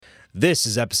This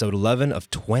is episode 11 of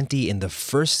 20 in the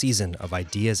first season of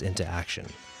Ideas into Action.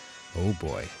 Oh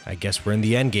boy, I guess we're in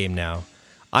the end game now.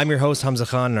 I'm your host, Hamza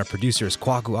Khan, and our producer is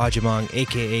Kwaku Ajimang,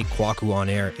 aka Kwaku On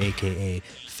Air, aka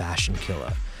Fashion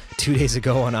Killer. 2 days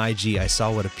ago on IG, I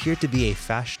saw what appeared to be a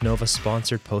Fashion Nova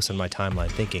sponsored post on my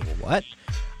timeline, thinking, what?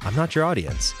 I'm not your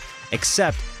audience.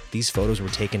 Except these photos were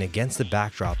taken against the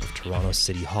backdrop of Toronto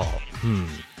City Hall.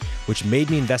 Which made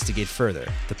me investigate further.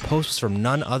 The post was from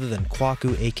none other than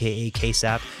Kwaku, aka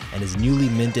KSAP, and his newly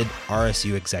minted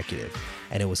RSU executive.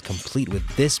 And it was complete with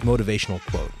this motivational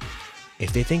quote.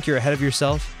 If they think you're ahead of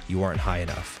yourself, you aren't high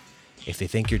enough. If they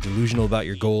think you're delusional about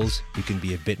your goals, you can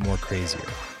be a bit more crazier.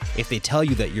 If they tell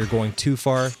you that you're going too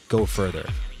far, go further.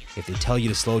 If they tell you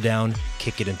to slow down,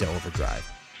 kick it into overdrive.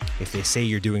 If they say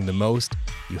you're doing the most,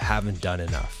 you haven't done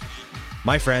enough.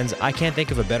 My friends, I can't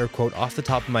think of a better quote off the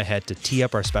top of my head to tee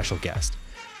up our special guest.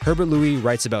 Herbert Louis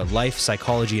writes about life,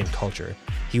 psychology, and culture.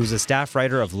 He was a staff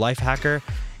writer of Lifehacker,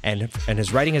 and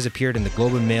his writing has appeared in the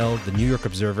Globe and Mail, the New York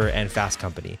Observer, and Fast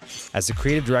Company. As the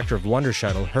creative director of Wonder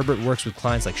Shuttle, Herbert works with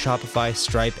clients like Shopify,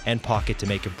 Stripe, and Pocket to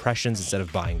make impressions instead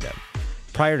of buying them.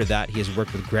 Prior to that, he has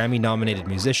worked with Grammy-nominated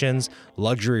musicians,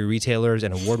 luxury retailers,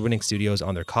 and award-winning studios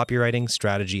on their copywriting,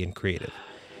 strategy, and creative.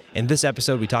 In this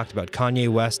episode, we talked about Kanye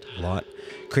West a lot,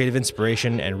 creative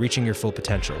inspiration, and reaching your full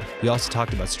potential. We also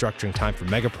talked about structuring time for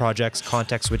mega projects,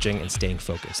 context switching, and staying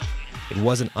focused. It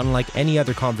wasn't unlike any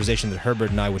other conversation that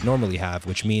Herbert and I would normally have,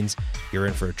 which means you're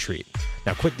in for a treat.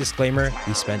 Now, quick disclaimer,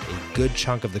 we spent a good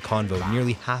chunk of the convo,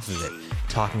 nearly half of it,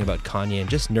 talking about Kanye and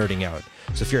just nerding out.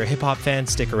 So if you're a hip-hop fan,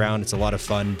 stick around. It's a lot of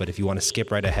fun, but if you want to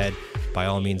skip right ahead, by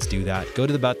all means do that. Go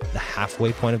to about the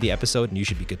halfway point of the episode and you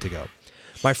should be good to go.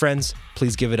 My friends,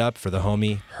 please give it up for the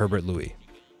homie Herbert Louis.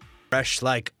 Fresh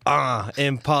like,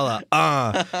 Impala,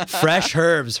 fresh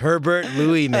herbs, Herbert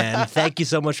Louis, man. Thank you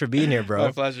so much for being here, bro.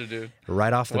 My pleasure, dude.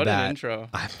 Right off the bat. What an intro.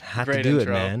 I had Great to do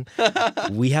intro. it,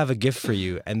 man. We have a gift for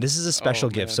you, and this is a special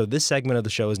gift. Man. So this segment of the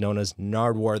show is known as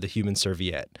Nardwuar the Human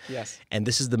Serviette. Yes. And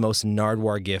this is the most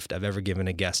Nardwuar gift I've ever given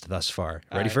a guest thus far.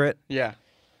 Ready for it? Yeah.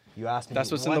 You asked me. That's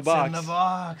what's in the box. in the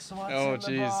box? What's Oh, in the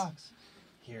jeez. box?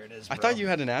 Here it is, bro. I thought you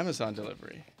had an Amazon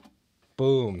delivery.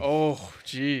 Boom. Oh,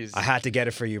 jeez. I had to get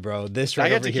it for you, bro. This I right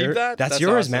get over to here. keep that? That's That's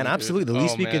yours, awesome, man. dude. Absolutely. The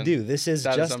least Oh, we could man. do. This is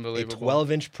That is just a unbelievable.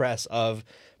 12-inch press of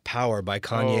Power by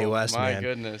Kanye West, my man.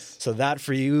 goodness. So that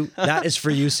for you, that is for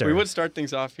you, sir. We would start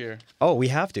things off here. Oh, we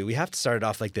have to. We have to start it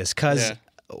off like this because Yeah.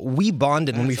 we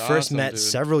bonded when we That's first awesome, met dude.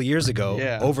 several years ago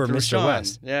Yeah. over Through Mr. Sean.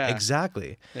 West. Yeah.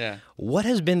 Exactly. Yeah. What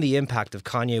has been the impact of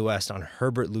Kanye West on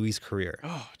Herbert Louis' career?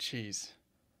 Oh, jeez.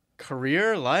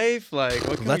 Career, life, like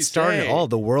what can we Let's start say? it all.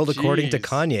 The world according to Jeez.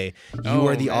 Kanye. You Oh,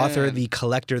 are the author, man. the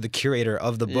collector, the curator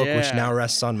of the book, which Yeah. now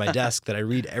rests on my desk that I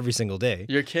read every single day.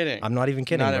 You're kidding. I'm not even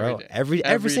kidding, Not bro. every day. Every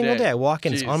Every single day. day I walk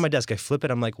in, it's on Jeez. my desk. I flip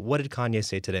it. I'm like, what did Kanye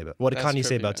say today? What did That's Kanye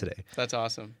say trippy, about man. today? That's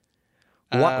awesome.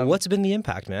 What's been the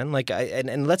impact, man? Like,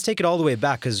 and let's take it all the way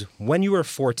back because when you were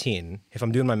 14, if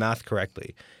I'm doing my math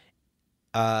correctly,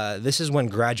 this is when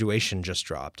graduation just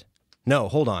dropped. No,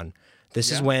 hold on. This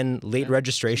is Yeah. when late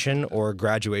registration or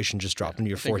graduation just dropped when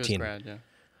you were I think it was 14. grad, yeah.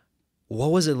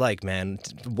 What was it like, man?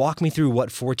 Walk me through what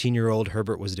 14-year-old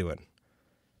Herbert was doing.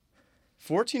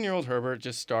 14-year-old Herbert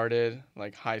just started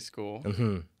like high school.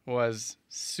 Was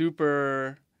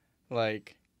super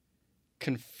like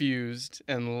confused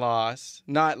and lost,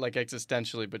 not like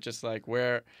existentially, but just like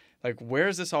where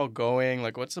is this all going?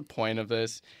 Like what's the point of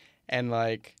this? And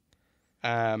like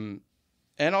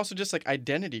and also just like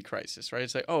identity crisis, right?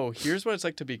 It's like, oh, here's what it's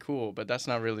like to be cool, but that's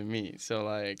not really me. So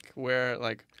like where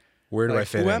Where do I like,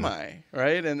 fit who in? am I?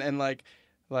 Right? And like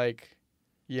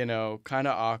you know, kind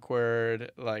of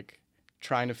awkward, like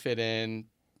trying to fit in,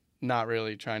 not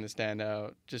really trying to stand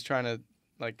out, just trying to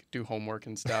like do homework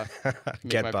and stuff, make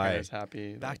Get my by. parents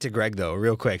happy. Back Like, to Greg, though,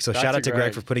 real quick. So Back shout to out to Greg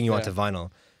Greg. for putting you Yeah. onto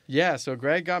vinyl. yeah, so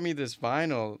Greg got me this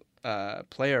vinyl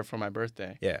player for my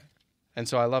birthday. Yeah. And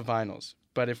so I love vinyls.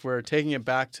 But if we're taking it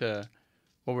back to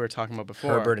what we were talking about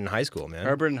before, Herbert in high school, man.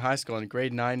 Herbert in high school, in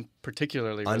grade 9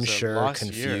 particularly, was a Unsure, lost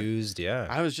year. confused, yeah.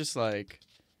 I was just like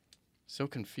so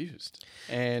confused.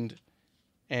 And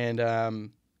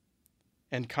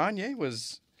Kanye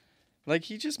was like,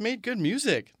 he just made good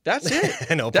music. That's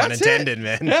it. No pun That's intended, it.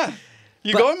 man. Yeah.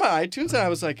 You go on my iTunes and I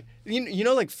was like, you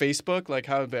know, like Facebook, like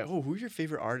how about, oh, who's your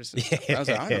favorite artist? And stuff. I was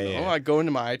like, I don't know. Yeah. I go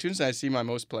into my iTunes and I see my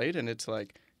most played and it's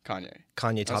like Kanye.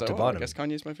 Kanye I was top like, to I bottom. guess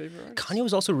Kanye's my favorite artist. Kanye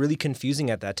was also really confusing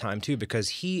at that time too, because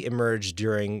he emerged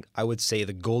during, I would say,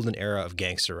 the golden era of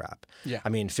gangster rap. Yeah. I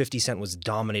mean, 50 Cent was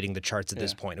dominating the charts at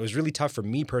this point. It was really tough for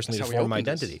me personally That's to how we form my opened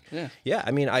this. identity. Yeah. Yeah.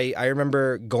 I mean, I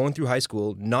remember going through high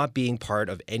school, not being part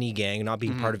of any gang, not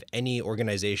being part of any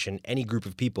organization, any group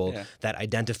of people that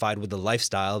identified with the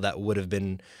lifestyle that would have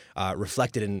been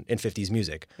reflected in 50's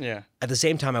music. Yeah. At the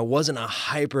same time, I wasn't a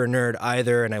hyper nerd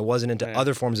either, and I wasn't into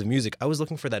other forms of music. I was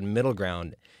looking for that middle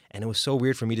ground, and it was so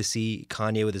weird for me to see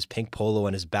Kanye with his pink polo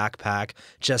and his backpack,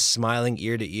 just smiling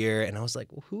ear to ear, and I was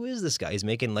like, well, who is this guy? He's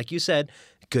making, like you said,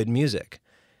 good music.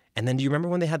 And then do you remember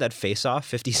when they had that face-off,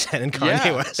 50 Cent and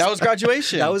Kanye West? That was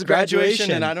Graduation. That was Graduation.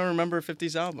 And I don't remember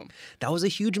 50's album. That was a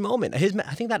huge moment. I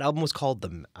think that album was called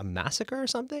A Massacre or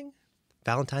something?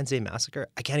 Valentine's Day Massacre?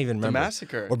 I can't even remember. The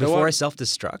Massacre. Or Before I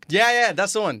Self-Destruct? Yeah,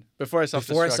 that's the one. Before I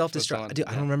Self-Destruct. Dude,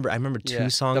 I don't remember. I remember two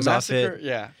songs the off Massacre, it.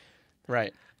 Yeah,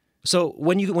 right. So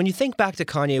when you think back to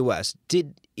Kanye West,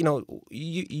 did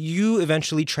you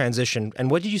eventually transitioned,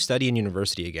 and what did you study in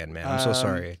university again, man? I'm so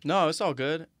sorry. No, it's all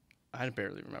good. I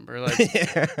barely remember.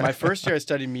 Like my first year, I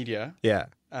studied media. Yeah.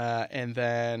 And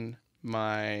then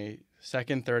my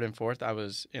second, third, and fourth, I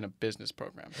was in a business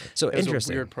program. So it was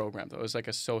interesting. a weird program though. It was like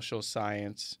a social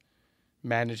science,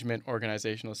 management,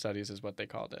 organizational studies is what they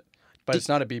called it. But it's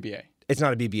not a BBA. It's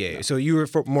not a BBA. No. So you were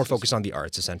more focused on the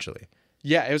arts, essentially.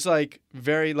 Yeah, it was like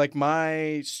very like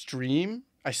my stream.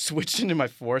 I switched into my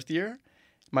fourth year.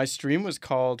 My stream was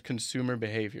called consumer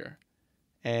behavior,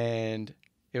 and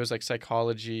it was like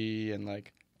psychology and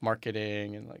like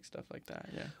marketing and like stuff like that.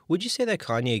 Yeah. Would you say that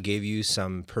Kanye gave you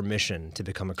some permission to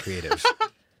become a creative?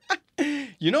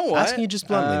 You know what? Asking you just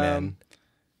bluntly, man.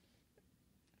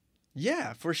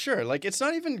 Yeah, for sure. Like it's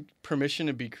not even permission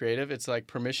to be creative. It's like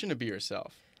permission to be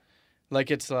yourself. Like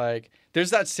it's like there's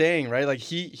that saying, right? Like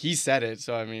he said it,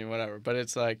 so I mean whatever. But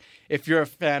it's like if you're a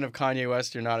fan of Kanye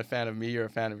West, you're not a fan of me. You're a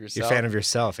fan of yourself. You're a fan of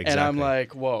yourself, exactly. And I'm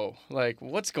like, whoa, like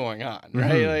what's going on,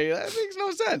 right? Like that makes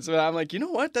no sense. But I'm like, you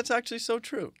know what? That's actually so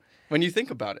true when you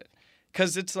think about it,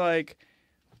 because it's like,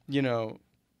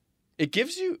 it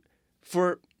gives you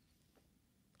for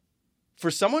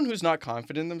someone who's not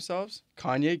confident in themselves,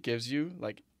 Kanye gives you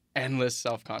like endless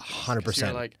self-confidence. 100%.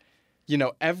 You're like,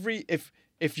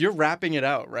 if you're rapping it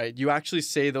out, right, you actually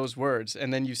say those words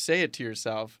and then you say it to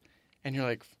yourself and you're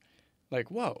like,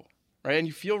 whoa, right? And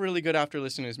you feel really good after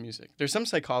listening to his music. There's some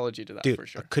psychology to that. Dude, for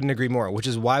sure. I couldn't agree more, which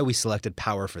is why we selected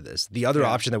Power for this. The other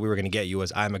option that we were going to get you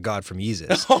was I'm a God from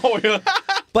Yeezus. Oh, really?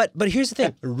 But here's the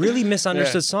thing, really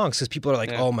misunderstood songs, because people are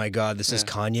like, oh my God, this is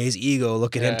Kanye's ego.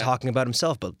 Look at him talking about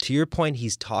himself. But to your point,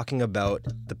 he's talking about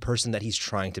the person that he's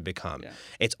trying to become. Yeah.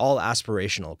 It's all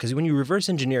aspirational, because when you reverse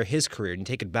engineer his career and you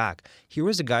take it back, here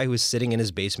was a guy who was sitting in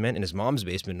his basement, in his mom's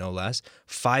basement no less,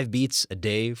 5 beats a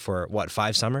day for what,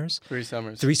 5 summers? 3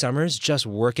 summers. 3 summers, just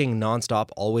working nonstop,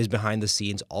 always behind the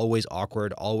scenes, always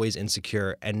awkward, always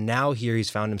insecure. And now here he's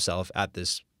found himself at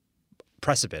this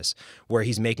precipice where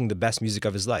he's making the best music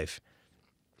of his life.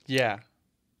 Yeah.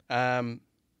 I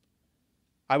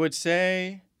would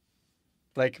say,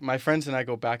 like, my friends and I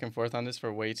go back and forth on this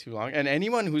for way too long. And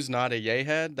anyone who's not a Ye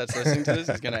head that's listening to this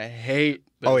is going to hate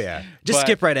this. Oh, yeah. Just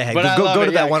skip right ahead. Go to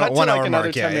that one like hour another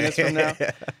mark. 10 minutes from now.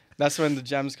 That's when the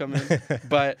gems come in.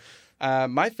 But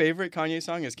my favorite Kanye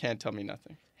song is Can't Tell Me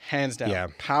Nothing. Hands down. Yeah.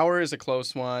 Power is a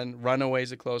close one. Runaway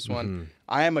is a close one.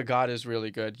 I Am a God is really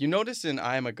good. You notice in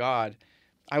I Am a God,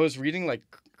 I was reading like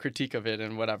critique of it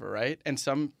and whatever, right? And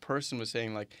some person was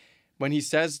saying like, when he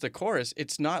says the chorus,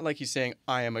 it's not like he's saying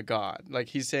I am a God. Like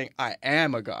he's saying I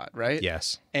am a God, right?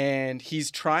 Yes. And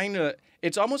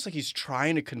it's almost like he's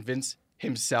trying to convince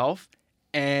himself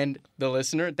and the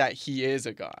listener that he is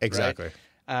a God. Exactly.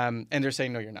 Right? And they're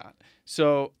saying, no, you're not.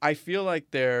 So I feel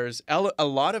like there's a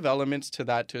lot of elements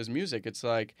to his music. It's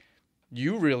like,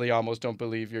 you really almost don't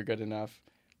believe you're good enough.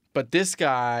 But this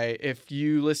guy, if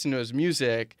you listen to his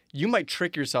music, you might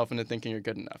trick yourself into thinking you're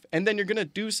good enough. And then you're going to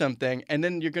do something, and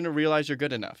then you're going to realize you're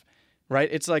good enough, right?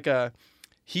 It's like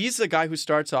he's the guy who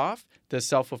starts off the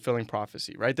self-fulfilling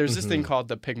prophecy, right? There's this thing called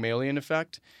the Pygmalion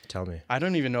effect. Tell me. I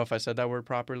don't even know if I said that word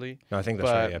properly. No, I think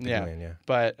that's right. Yeah, Pygmalion, yeah.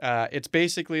 But it's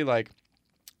basically like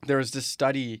there was this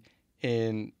study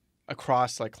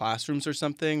across like classrooms or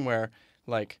something where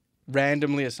like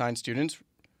randomly assigned students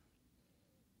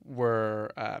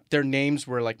were their names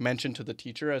were like mentioned to the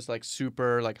teacher as like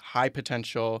super like high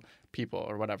potential people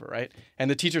or whatever, right?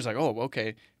 And the teacher's like, oh,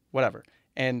 okay, whatever.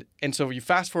 And so you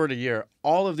fast forward a year,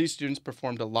 all of these students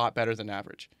performed a lot better than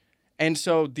average. And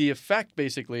so the effect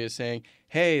basically is saying,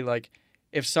 hey, like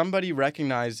if somebody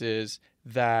recognizes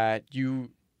that you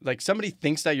like somebody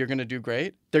thinks that you're going to do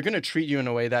great, they're going to treat you in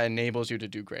a way that enables you to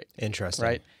do great. Interesting.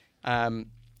 Right?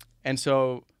 And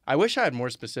so I wish I had more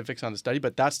specifics on the study,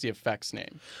 but that's the effect's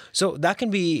name. So that can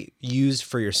be used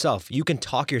for yourself. You can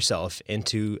talk yourself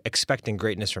into expecting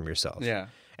greatness from yourself. Yeah.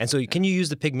 And so can you use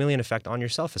the Pygmalion effect on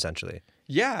yourself, essentially?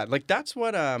 Yeah, like that's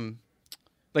what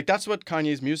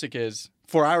Kanye's music is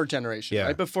for our generation, Yeah.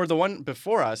 right? But for the one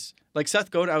before us, like Seth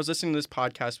Godin, I was listening to this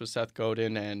podcast with Seth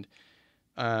Godin and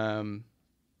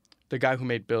the guy who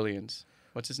made Billions.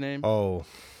 What's his name? Oh,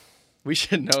 We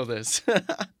should know this.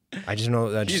 I just know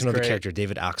the great. character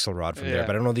David Axelrod from there, Yeah.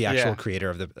 but I don't know the actual Yeah. creator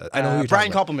of the. I know who you're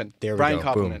Brian talking about. Koppelman. There we Brian go.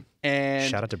 Koppelman. Boom. And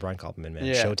Shout out to Brian Koppelman, man.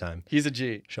 yeah, Showtime. He's a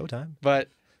G. Showtime. But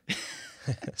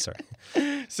Sorry.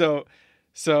 so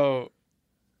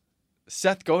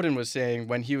Seth Godin was saying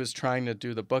when he was trying to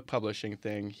do the book publishing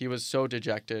thing, he was so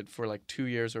dejected for like 2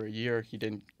 years or a year, he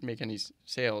didn't make any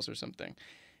sales or something.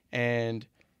 And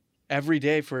every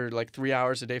day for like 3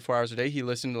 hours a day, 4 hours a day, he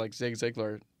listened to like Zig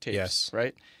Ziglar tapes, Yes.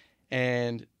 right?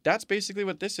 And that's basically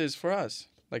what this is for us.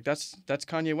 Like that's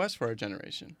Kanye West for our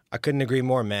generation. I couldn't agree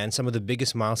more, man. Some of the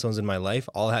biggest milestones in my life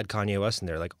all had Kanye West in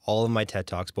there. Like all of my TED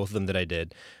Talks, both of them that I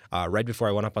did, right before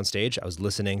I went up on stage, I was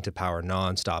listening to Power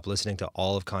nonstop, listening to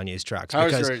all of Kanye's tracks.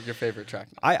 Power's because your favorite track?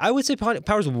 I would say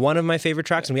Power's one of my favorite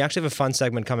tracks, and we actually have a fun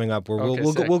segment coming up where Okay,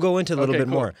 we'll go into a little Okay, bit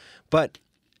cool. more. But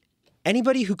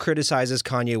anybody who criticizes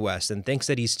Kanye West and thinks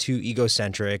that he's too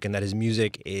egocentric and that his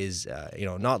music is,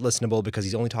 not listenable because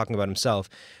he's only talking about himself,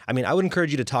 I mean, I would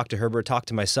encourage you to talk to Herbert, talk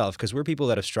to myself, because we're people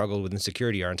that have struggled with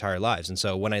insecurity our entire lives. And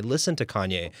so when I listen to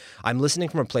Kanye, I'm listening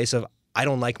from a place of, I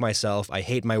don't like myself, I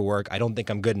hate my work, I don't think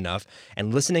I'm good enough.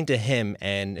 And listening to him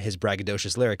and his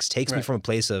braggadocious lyrics takes me Right. from a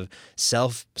place of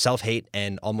self-hate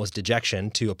and almost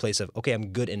dejection to a place of, okay, I'm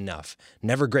good enough.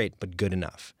 Never great, but good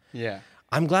enough. Yeah.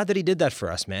 I'm glad that he did that for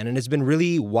us, man. And it's been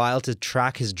really wild to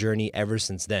track his journey ever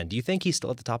since then. Do you think he's still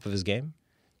at the top of his game?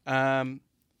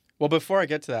 Well, before I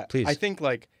get to that, Please. I think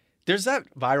like there's that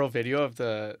viral video of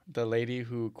the lady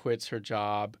who quits her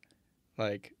job,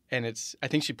 like, and I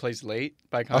think she plays Late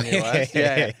by Kanye West.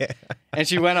 Yeah. And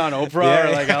she went on Oprah Yeah,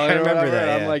 or like yeah, I Ellen or remember whatever, that, and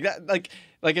yeah. I'm like that,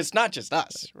 like it's not just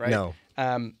us, right? No.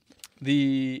 And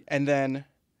then,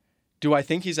 do I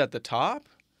think he's at the top?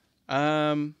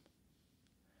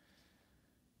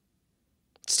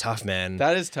 It's tough, man.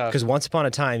 That is tough. Because once upon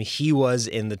a time, he was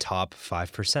in the top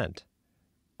 5%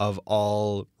 of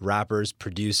all rappers,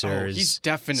 producers. He's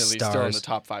definitely still in stars. the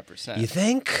top 5%. You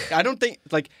think? I don't think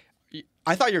like.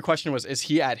 I thought your question was, is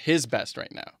he at his best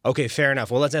right now? Okay, fair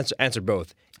enough. Well, let's answer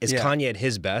both. Is Yeah. Kanye at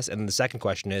his best? And then the second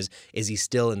question is he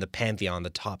still in the pantheon, the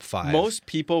top 5? Most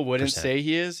people wouldn't percent. say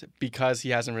he is because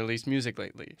he hasn't released music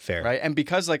lately. Fair. Right? And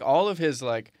because like all of his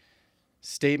like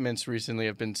statements recently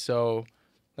have been so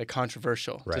like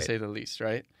controversial Right. to say the least,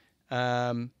 right?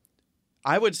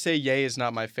 I would say Ye is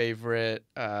not my favorite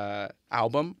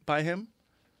album by him.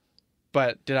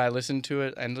 But did I listen to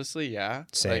it endlessly? Yeah.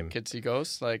 Same. Like Kids See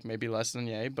Ghosts, like maybe less than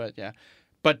Ye, but yeah.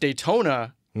 But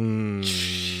Daytona,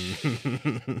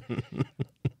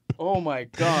 oh my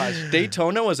gosh.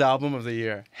 Daytona was album of the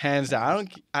year. Hands down.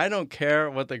 I don't care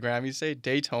what the Grammys say.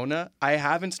 Daytona, I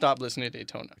haven't stopped listening to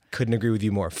Daytona. Couldn't agree with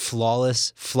you more.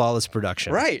 Flawless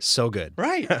production. Right. So good.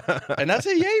 Right. And that's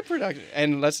a Ye production.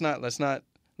 And let's not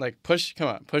like come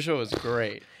on. Pusha was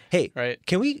great. Hey, Right.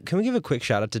 can we give a quick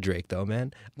shout out to Drake though,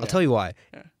 man? I'll tell you why.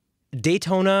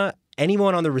 Daytona,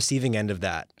 anyone on the receiving end of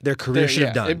that, their career should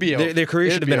have done. it'd be over. Their career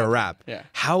It'd should have be been a over. wrap. Yeah.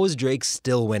 How is Drake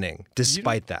still winning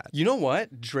despite that? You know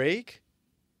what? Drake,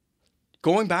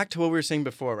 going back to what we were saying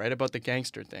before, right, about the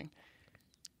gangster thing.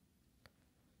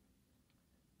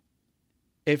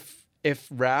 If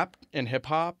rap and hip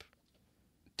hop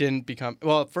didn't become,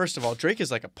 well, first of all, Drake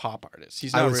is like a pop artist.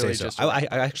 He's I not would really say so. just I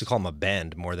actually call him a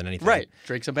band more than anything. right.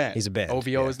 Drake's a band. He's a band, OVO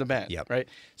yeah. is the band. Yep. Right.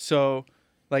 So,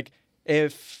 like,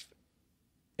 if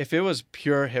it was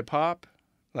pure hip hop,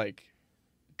 like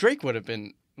Drake would have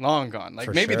been long gone. Like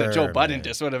For maybe the Joe sure, Budden man.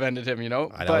 diss would have ended him. You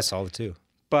know. I know, it's solid too.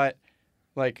 But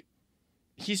like,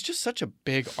 he's just such a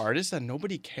big artist that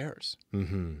nobody cares.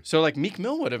 Mm-hmm. So like Meek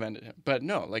Mill would have ended him, but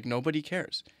no, like nobody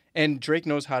cares. And Drake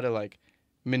knows how to like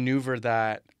maneuver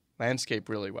that landscape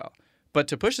really well. But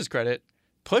to Push's credit,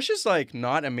 Push is like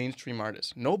not a mainstream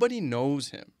artist. Nobody knows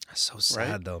him. That's so sad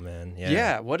Right? though, man.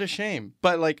 Yeah, what a shame.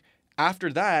 But like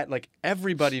after that, like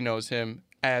everybody knows him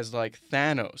as like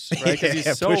Thanos, right? Because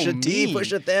he's so Pusha T, mean.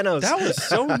 Pusha Thanos. That was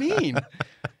so mean.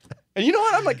 And you know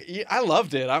what? I'm like, I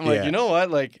loved it. I'm like, Yeah. you know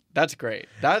what? Like, that's great.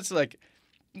 That's like,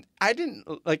 I didn't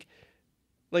like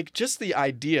just the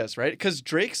ideas, right? Because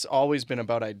Drake's always been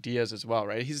about ideas as well,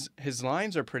 right? His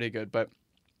lines are pretty good, but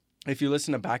if you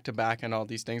listen to Back to Back and all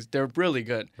these things, they're really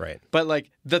good. Right. But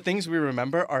like the things we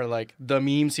remember are like the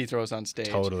memes he throws on stage.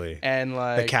 Totally. And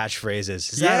like the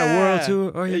catchphrases. Is that a world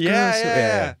tour? Or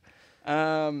yeah.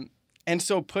 And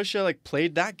so Pusha like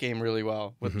played that game really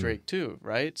well with Drake too,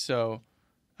 right? So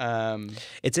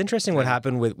it's interesting what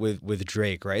happened with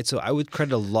Drake, right? So I would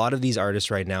credit a lot of these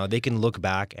artists right now. They can look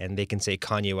back and they can say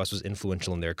Kanye West was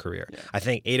influential in their career. Yeah. I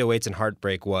think 808s and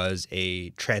Heartbreak was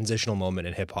a transitional moment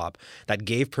in hip hop that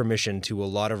gave permission to a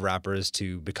lot of rappers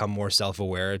to become more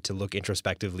self-aware, to look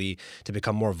introspectively, to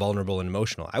become more vulnerable and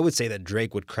emotional. I would say that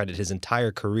Drake would credit his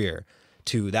entire career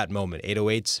to that moment.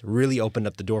 808s really opened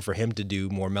up the door for him to do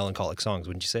more melancholic songs,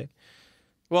 wouldn't you say?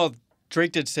 Well,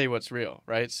 Drake did Say What's Real,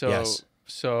 right? So yes.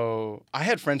 So I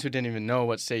had friends who didn't even know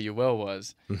what Say You Will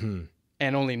was, and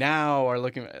only now are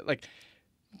looking at like.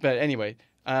 But anyway,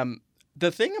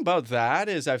 the thing about that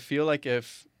is, I feel like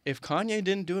if Kanye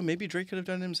didn't do it, maybe Drake could have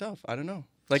done it himself. I don't know.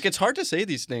 Like it's hard to say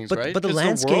these things, right? But the 'cause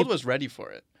landscape, the world was ready for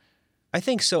it. I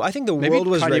think so. I think the Maybe world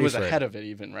was Kanye ready was for ahead it. of it,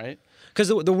 even, right? Because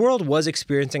the world was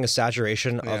experiencing a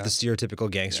saturation of Yeah. the stereotypical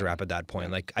gangster rap at that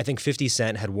point. Like I think 50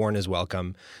 Cent had worn his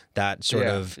welcome, that sort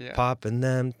of popping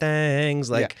them things.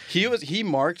 Like he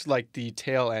marked like the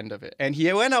tail end of it, and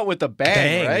he went out with a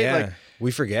bang, right? Yeah. Like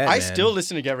we forget. I man. still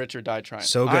listen to Get Rich or Die Trying.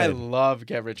 So good. I love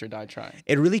Get Rich or Die Trying.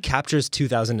 It really captures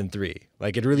 2003.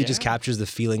 Like it really just captures the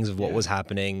feelings of what was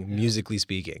happening, musically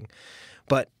speaking.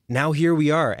 But now here we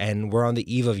are, and we're on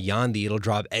the eve of Yandi. It'll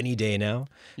drop any day now.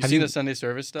 You seen the Sunday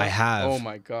service stuff? I have. Oh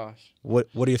my gosh. What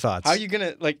are your thoughts?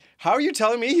 How are you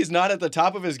telling me he's not at the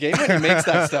top of his game when he makes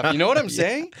that stuff? You know what I'm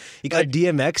saying? He got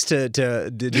DMX to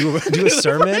do a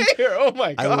sermon. Oh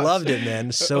my gosh. I loved it,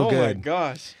 man. So good. Oh my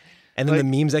gosh. And then the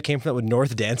memes that came from that with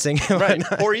North dancing. Right.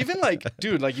 Or even like,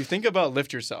 dude, like you think about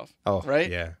Lift Yourself. Oh, right?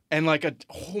 Yeah. And like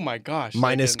oh my gosh.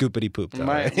 Minus Scoopity Poop, though.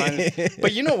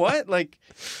 But you know what? Like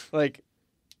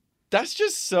that's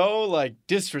just so like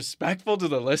disrespectful to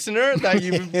the listener that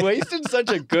you've wasted such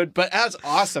a good, but as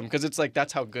awesome, because it's like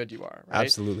that's how good you are, right?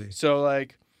 Absolutely. So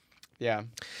like, yeah.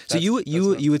 So you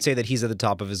would say that he's at the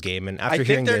top of his game, and after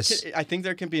hearing this, I think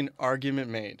there can be an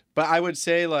argument made, but I would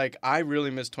say like I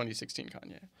really miss 2016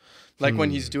 Kanye, like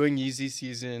when he's doing Yeezy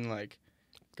season, like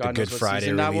God knows what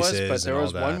season that was, but there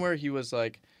was one where he was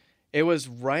like, it was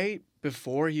right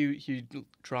before he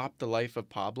dropped The Life of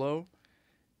Pablo.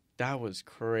 That was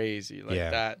crazy, like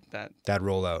that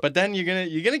rollout. But then you're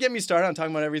gonna get me started on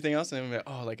talking about everything else, and I'm like,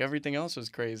 oh, like everything else was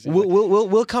crazy.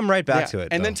 We'll come right back to it.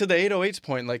 And then to the 808s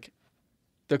point, like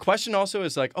the question also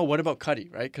is like, oh, what about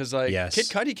Cudi, right? Because like Kid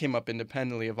Cudi came up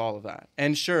independently of all of that,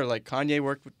 and sure, like Kanye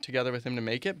worked together with him to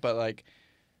make it, but like,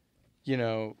 you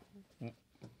know,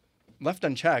 left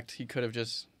unchecked, he could have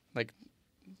just like,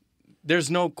 there's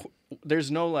no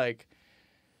like.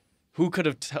 Who could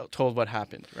have told what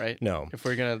happened, right? No. If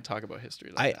we're going to talk about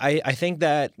history. I think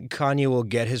that Kanye will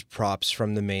get his props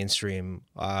from the mainstream,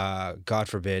 God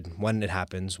forbid, when it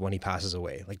happens, when he passes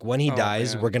away. Like when he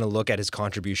dies, we're going to look at his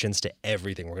contributions to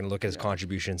everything. We're going to look at his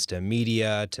contributions to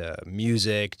media, to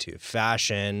music, to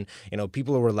fashion. You know,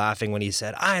 people were laughing when he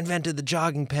said, I invented the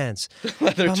jogging pants.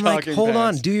 I'm like, hold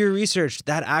on, do your research.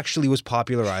 That actually was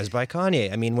popularized by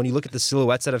Kanye. I mean, when you look at the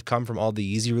silhouettes that have come from all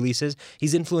the Yeezy releases,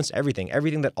 he's influenced everything.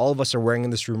 Everything that all of us are wearing in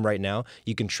this room right now,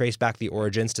 you can trace back the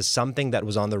origins to something that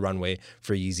was on the runway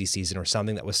for Yeezy season, or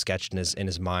something that was sketched in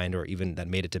his mind, or even that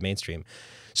made it to mainstream.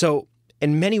 So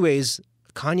in many ways,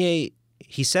 Kanye,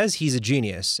 he says he's a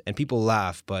genius and people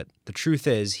laugh, but the truth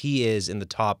is he is in the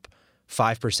top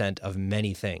 5% of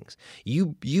many things.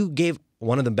 You gave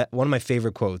one of my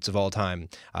favorite quotes of all time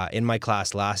in my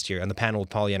class last year on the panel with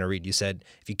Pollyanna Reed. You said,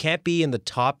 if you can't be in the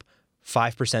top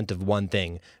 5% of one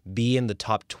thing, be in the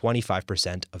top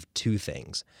 25% of two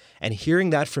things. And hearing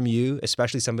that from you,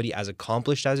 especially somebody as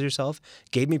accomplished as yourself,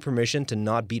 gave me permission to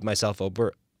not beat myself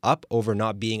up over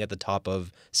not being at the top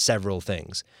of several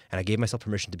things. And I gave myself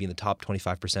permission to be in the top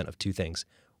 25% of two things.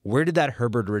 Where did that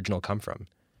Herbert original come from?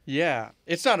 Yeah,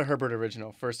 it's not a Herbert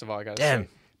original, first of all, I gotta say.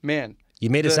 Man.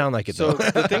 You made it sound like it, though.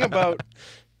 So the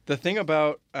thing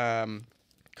about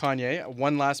Kanye,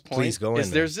 one last point, Please go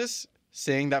in there's this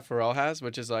saying that Pharrell has,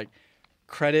 which is like,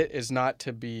 credit is not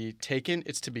to be taken,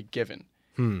 it's to be given.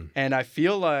 And I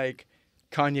feel like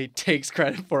Kanye takes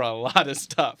credit for a lot of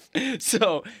stuff.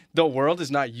 So the world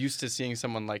is not used to seeing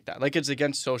someone like that. Like, it's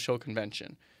against social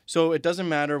convention. So it doesn't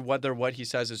matter whether what he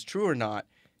says is true or not.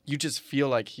 You just feel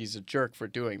like he's a jerk for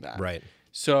doing that. Right.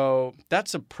 So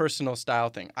that's a personal style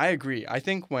thing. I agree. I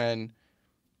think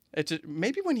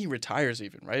maybe when he retires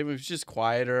even, right? If he's just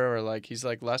quieter, or like he's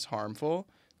like less harmful,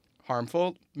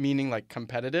 meaning like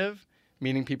competitive,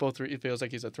 meaning it feels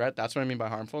like he's a threat. That's what I mean by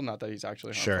harmful, not that he's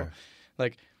actually harmful. Sure.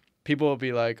 Like people will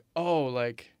be like, oh,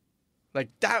 like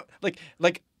that, like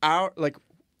our, like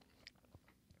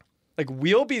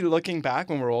we'll be looking back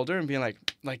when we're older and being like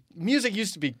music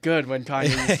used to be good when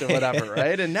Kanye used to whatever,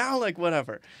 right? And now like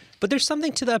whatever. But there's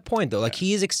something to that point, though. Like,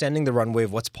 he is extending the runway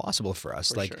of what's possible for us.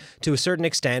 For sure. To a certain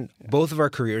extent, both of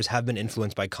our careers have been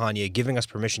influenced by Kanye, giving us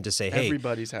permission to say, hey,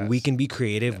 we can be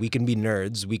creative, we can be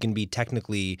nerds, we can be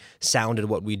technically sound at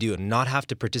what we do and not have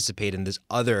to participate in this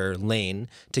other lane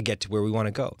to get to where we want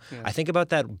to go. Yeah. I think about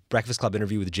that Breakfast Club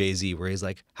interview with Jay-Z where he's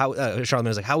like, Charlamagne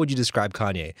was like, how would you describe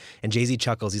Kanye? And Jay-Z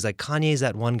chuckles. He's like, Kanye is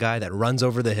that one guy that runs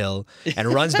over the hill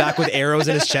and runs back with arrows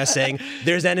in his chest saying,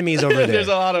 there's enemies over there. There's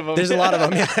a lot of them. There's a lot of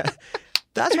them, yeah.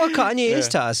 That's what Kanye is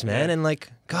to us, man. And like,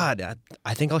 God,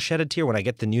 I think I'll shed a tear when I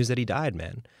get the news that he died,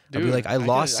 man. Dude, I'll be like, I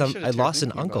lost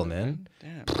an uncle, man.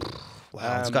 Damn.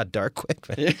 Wow, it's got dark quick,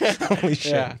 man. Yeah. Holy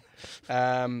shit.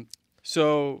 Yeah.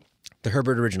 So the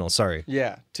Herbert original, sorry.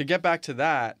 Yeah. To get back to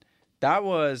that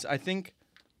was, I think,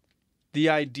 the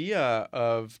idea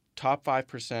of top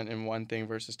 5% in one thing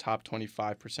versus top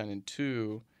 25% in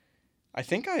two. I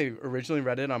think I originally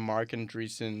read it on Mark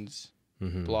Andreessen's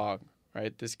blog,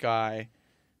 right? This guy,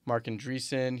 Mark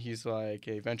Andreessen, he's like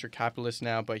a venture capitalist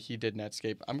now, but he did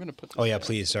Netscape. I'm going to put this Oh, yeah,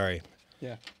 please. Sorry.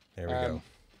 Yeah. There we go.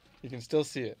 You can still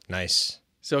see it. Nice.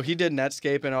 So he did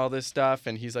Netscape and all this stuff,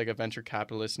 and he's like a venture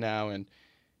capitalist now, and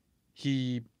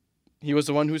he was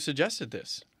the one who suggested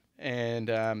this. And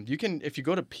you can, if you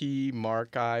go to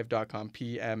pmarchive.com,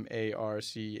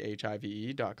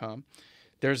 PMARCHIVE.com,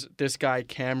 there's this guy,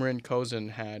 Cameron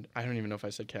Cozen, I don't even know if I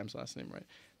said Cam's last name right,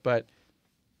 but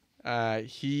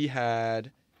he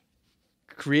had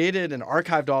created and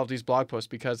archived all of these blog posts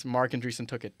because Mark Andreessen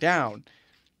took it down.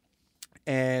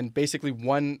 And basically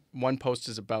one post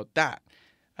is about that.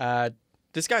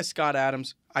 This guy, Scott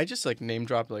Adams, I just like name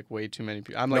dropped like way too many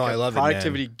people. I'm like a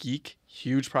productivity geek,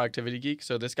 huge productivity geek.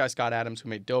 So this guy, Scott Adams, who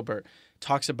made Dilbert,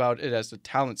 talks about it as the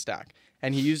talent stack.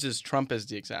 And he uses Trump as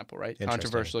the example, right?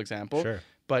 Controversial example. Sure.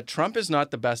 But Trump is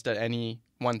not the best at any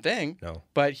one thing. No.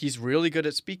 But he's really good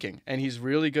at speaking. And he's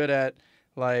really good at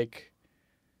like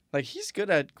he's good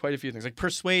at quite a few things, like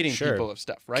persuading people of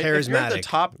stuff, right? Charismatic. If you're the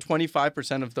top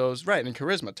 25% of those, right, and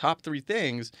charisma, top 3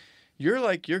 things,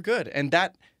 you're good. And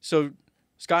so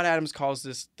Scott Adams calls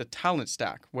this the talent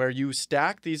stack, where you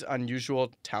stack these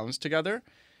unusual talents together.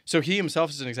 So he himself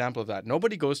is an example of that.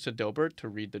 Nobody goes to Dilbert to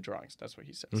read the drawings. That's what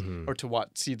he says. Or to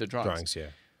see the drawings. Drawings,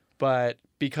 yeah. But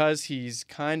because he's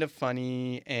kind of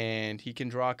funny and he can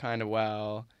draw kind of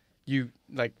well,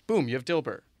 boom, you have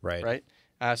Dilbert. Right?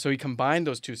 So he combined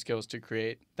those two skills to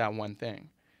create that one thing.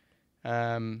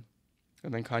 And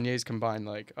then Kanye's combined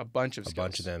like a bunch of skills. A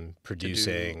bunch of them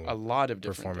producing a lot of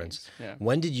different performance. Things. Yeah.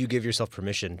 When did you give yourself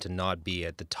permission to not be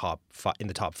at the top in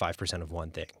the top 5% of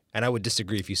one thing? And I would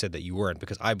disagree if you said that you weren't,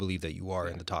 because I believe that you are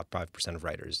in the top 5% of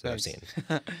writers that I've seen.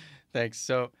 Thanks.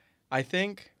 So I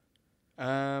think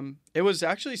it was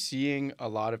actually seeing a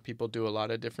lot of people do a lot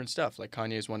of different stuff. Like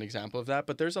Kanye is one example of that,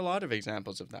 but there's a lot of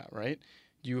examples of that, right?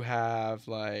 You have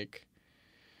like,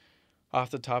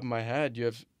 off the top of my head, you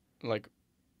have like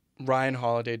Ryan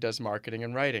Holiday does marketing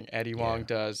and writing. Eddie Wong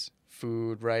does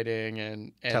food writing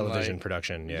and television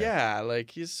production. Yeah,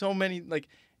 like he's so many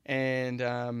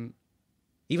and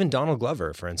even Donald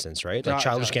Glover, for instance, right? Like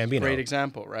Childish Gambino, great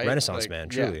example, right? Renaissance man,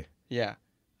 truly. Yeah.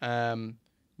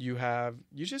 You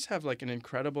just have like an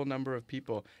incredible number of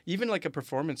people. Even like a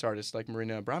performance artist like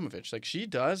Marina Abramovich, like she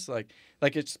does like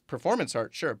it's performance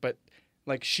art, sure, but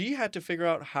like she had to figure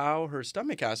out how her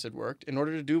stomach acid worked in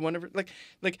order to do whatever.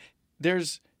 Like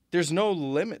there's no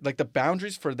limit. Like the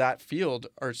boundaries for that field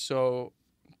are so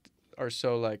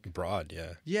like broad.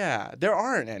 Yeah. Yeah, there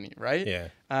aren't any, right? Yeah.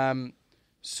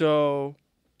 So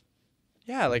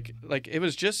yeah, like it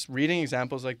was just reading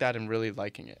examples like that and really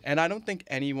liking it. And I don't think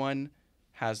anyone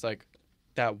has like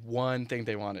that one thing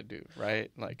they want to do,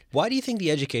 right? Like, why do you think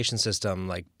the education system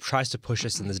like tries to push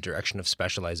us in this direction of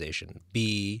specialization?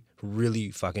 Be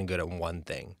really fucking good at one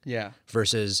thing. Yeah.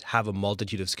 Versus have a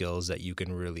multitude of skills that you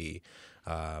can really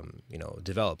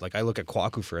develop. Like I look at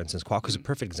Kwaku, for instance. Kwaku's a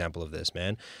perfect example of this,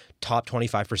 man. Top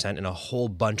 25% in a whole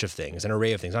bunch of things, an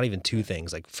array of things, not even 2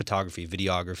 things, like photography,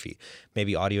 videography,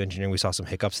 maybe audio engineering. We saw some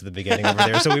hiccups at the beginning over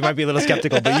there, so we might be a little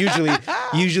skeptical, but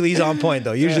usually he's on point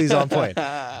though. Usually he's on point.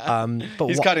 But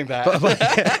he's cutting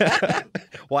that.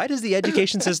 Why does the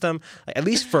education system, at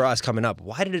least for us coming up,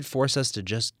 why did it force us to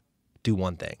just do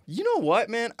one thing? You know what,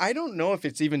 man? I don't know if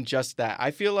it's even just that.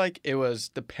 I feel like it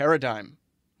was the paradigm.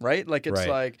 Right? Like, it's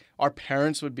like our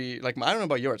parents would be like, I don't know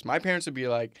about yours. My parents would be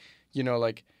like, or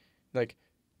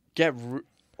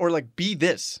like, be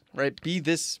this, right? Be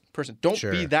this person. Don't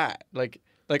be that. Like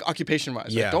like occupation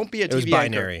wise. Yeah. Like, don't be a It was TV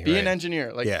binary, anchor. Be an right.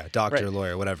 engineer. Like, Yeah, doctor, right.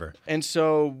 lawyer, whatever. And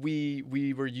so we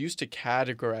were used to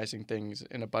categorizing things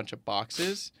in a bunch of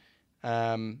boxes.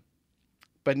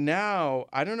 But now,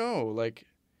 I don't know, like,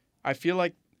 I feel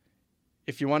like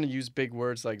if you want to use big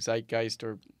words like zeitgeist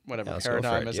or whatever, Yeah, let's go for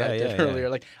paradigm, it. as Yeah, I did yeah. earlier,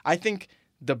 like, I think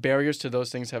the barriers to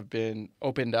those things have been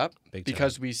opened up Big time.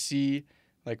 because we see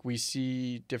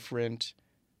different,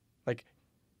 like,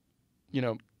 you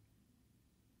know,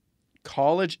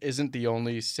 college isn't the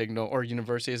only signal, or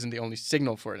university isn't the only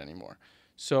signal for it anymore.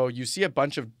 So you see a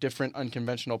bunch of different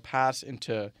unconventional paths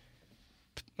into,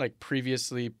 like,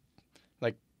 previously,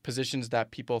 like, positions that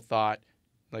people thought,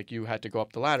 like, you had to go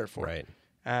up the ladder for. Right.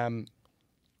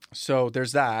 So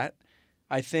there's that.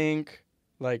 I think,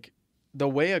 like, the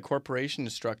way a corporation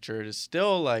is structured is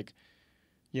still, like,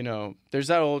 you know, there's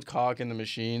that old cog in the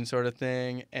machine sort of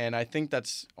thing. And I think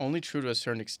that's only true to a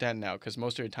certain extent now because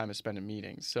most of your time is spent in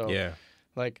meetings. So, Yeah.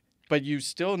 like, but you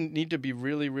still need to be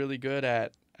really, really good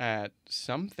at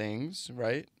some things,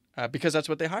 right? Because that's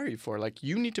what they hire you for. Like,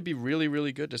 you need to be really,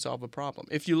 really good to solve a problem.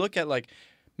 If you look at, like,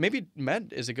 maybe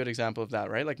med is a good example of that,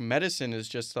 right? Like, medicine is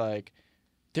just like,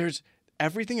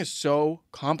 everything is so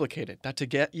complicated that to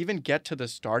get to the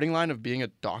starting line of being a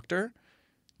doctor,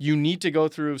 you need to go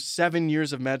through 7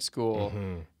 years of med school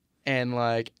and,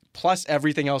 like, plus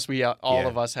everything else all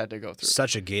of us had to go through.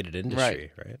 Such a gated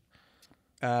industry,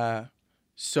 right?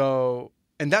 So,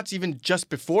 and that's even just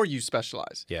before you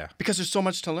specialize. Yeah. Because there's so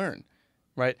much to learn,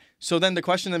 right? So then the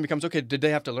question then becomes, okay, did they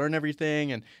have to learn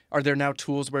everything? And are there now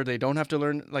tools where they don't have to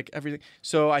learn, like, everything?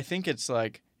 So I think it's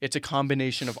like, it's a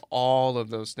combination of all of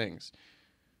those things.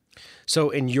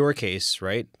 So in your case,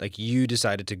 right, like, you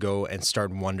decided to go and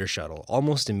start Wonder Shuttle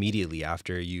almost immediately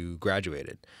after you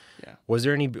graduated. Yeah. Was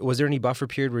there any buffer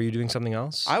period where you were doing something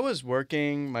else? I was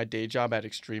working my day job at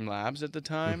Extreme Labs at the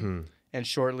time, and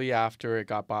shortly after it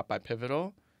got bought by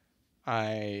Pivotal,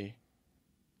 I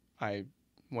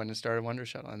went and started Wonder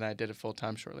Shuttle, and I did it full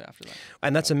time shortly after that.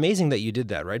 And that's amazing that you did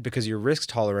that, right? Because your risk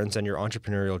tolerance and your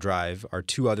entrepreneurial drive are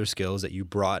two other skills that you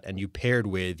brought and you paired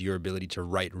with your ability to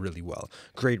write really well.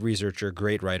 Great researcher,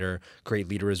 great writer, great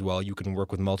leader as well. You can work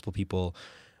with multiple people.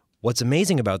 What's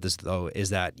amazing about this, though, is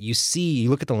that you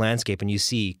look at the landscape and you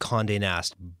see Condé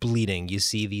Nast bleeding. You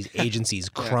see these agencies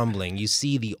crumbling. You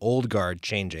see the old guard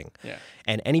changing. Yeah.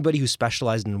 And anybody who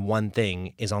specialized in one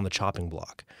thing is on the chopping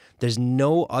block. There's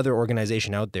no other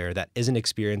organization out there that isn't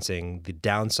experiencing the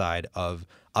downside of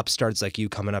upstarts like you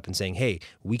coming up and saying, hey,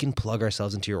 we can plug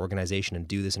ourselves into your organization and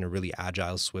do this in a really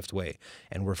agile, swift way.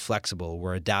 And we're flexible,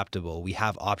 we're adaptable, we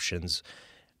have options.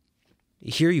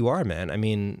 Here you are, man. I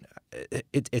mean,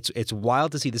 it's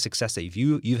wild to see the success that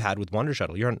you've had with Wonder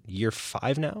Shuttle. You're on year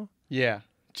 5 now? Yeah,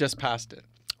 just passed it.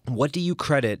 What do you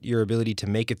credit your ability to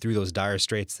make it through those dire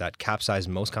straits that capsize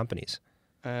most companies?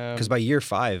 Because by year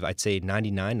 5, I'd say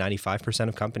 95%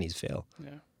 of companies fail.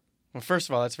 Yeah. Well, first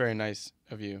of all, that's very nice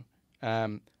of you.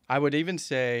 I would even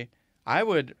say I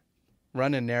would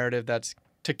run a narrative that's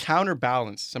to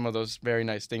counterbalance some of those very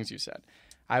nice things you said.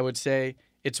 I would say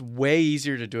it's way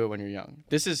easier to do it when you're young.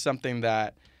 This is something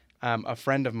that a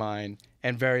friend of mine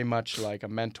and very much like a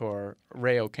mentor,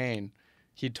 Ray O'Kane,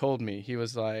 he told me. He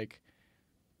was like,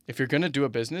 if you're going to do a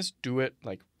business, do it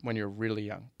like when you're really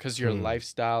young because your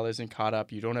lifestyle isn't caught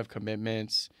up. You don't have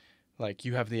commitments. Like,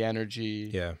 you have the energy.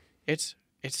 Yeah. It's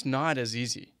not as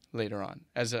easy later on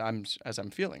as I'm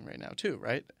feeling right now too,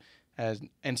 right?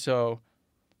 And so,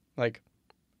 like,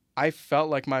 I felt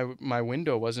like my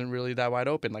window wasn't really that wide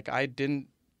open. Like, I didn't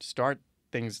start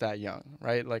things that young,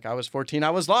 right? Like, I was 14,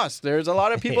 I was lost. There's a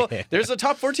lot of people. There's a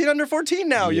top 14 under 14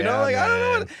 now, you know? Like, man. I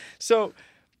don't know. So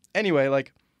anyway,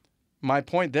 like, my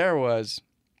point there was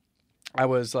I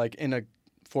was, like, in a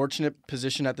fortunate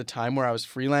position at the time where I was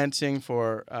freelancing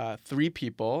for 3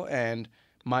 people, and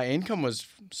my income was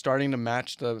starting to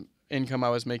match the income I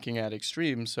was making at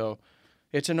Extreme. So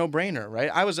it's a no-brainer,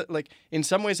 right? I was, like, in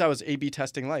some ways I was A/B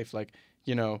testing life. Like,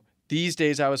 you know, these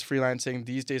days I was freelancing,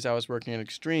 these days I was working at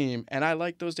Extreme, and I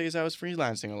liked those days I was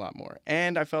freelancing a lot more.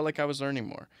 And I felt like I was learning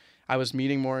more. I was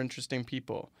meeting more interesting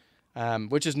people.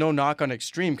 Which is no knock on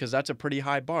Extreme because that's a pretty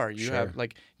high bar. You have,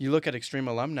 like, you look at Extreme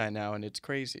alumni now and it's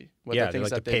crazy. What the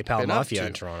things like the PayPal Mafia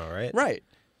in Toronto, right? Right.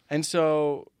 And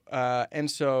so,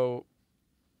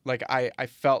 like, I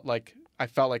felt like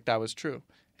that was true.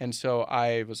 And so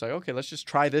I was like, okay, let's just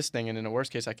try this thing. And in the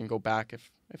worst case, I can go back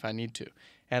if I need to.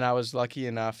 And I was lucky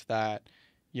enough that,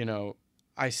 you know,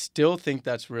 I still think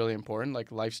that's really important.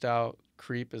 Like, lifestyle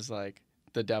creep is like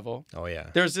the devil. Oh,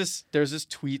 yeah. There's this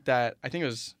tweet that I think it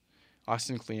was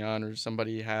Austin Kleon or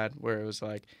somebody had where it was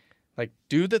like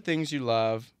do the things you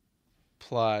love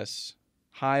plus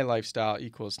high lifestyle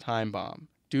equals time bomb.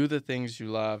 do the things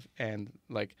you love and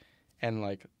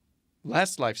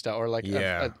less lifestyle or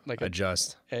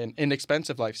adjust. An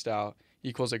inexpensive lifestyle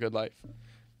equals a good life.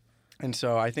 And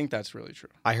so I think that's really true.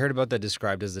 I heard about that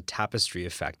described as the tapestry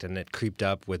effect, and it creeped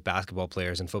up with basketball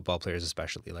players and football players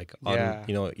especially. Like on,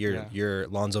 your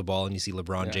Lonzo Ball and you see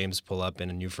LeBron James pull up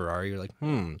in a new Ferrari, you're like,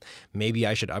 maybe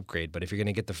I should upgrade. But if you're going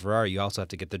to get the Ferrari, you also have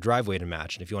to get the driveway to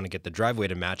match. And if you want to get the driveway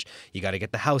to match, you got to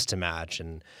get the house to match.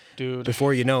 And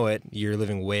before you know it, you're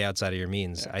living way outside of your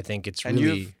means. I think it's really...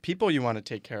 And you have people you want to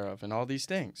take care of and all these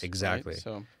things. Exactly. Right?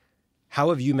 So... How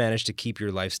have you managed to keep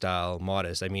your lifestyle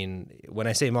modest? I mean, when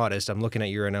I say modest, I'm looking at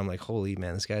you and I'm like, holy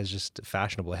man, this guy's just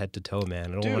fashionable head to toe, man.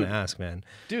 I don't want to ask, man.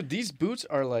 Dude, these boots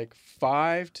are like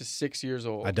 5 to 6 years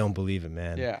old. I don't believe it,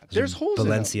 man. Yeah, there's holes in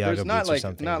them. Balenciaga boots not or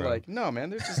something, not bro. like, no, man,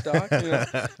 they're just stock.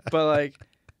 But like,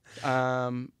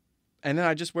 and then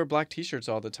I just wear black T-shirts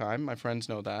all the time. My friends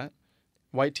know that.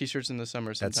 White T-shirts in the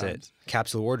summer sometimes. That's it.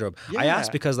 Capsule wardrobe. Yeah. I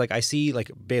asked because like I see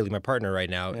like Bailey, my partner right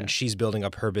now, Yeah. and she's building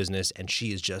up her business and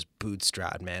she is just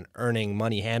bootstrapped, man, earning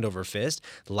money hand over fist.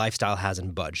 The lifestyle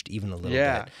hasn't budged even a little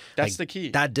bit. That's Like, the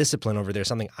key. That discipline over there is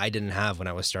something I didn't have when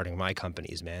I was starting my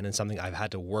companies, man, and something I've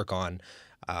had to work on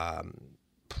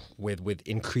with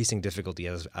increasing difficulty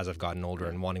as I've gotten older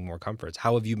and wanting more comforts.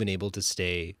 How have you been able to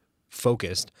stay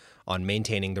focused on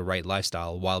maintaining the right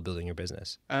lifestyle while building your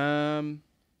business?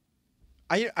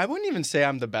 I wouldn't even say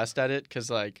I'm the best at it because,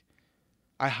 like,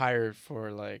 I hired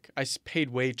for, like, paid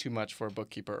way too much for a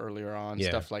bookkeeper earlier on,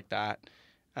 stuff like that.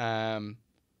 But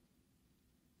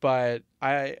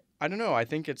I don't know. I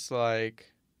think it's,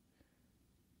 like,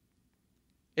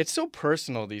 it's so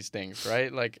personal, these things,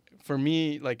 right? Like, for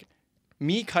me, like,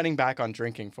 me cutting back on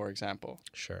drinking, for example.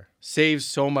 Sure. Saves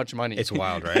so much money. It's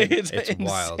wild, right? It's insane.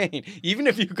 Wild. Even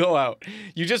if you go out,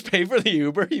 you just pay for the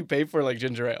Uber, you pay for like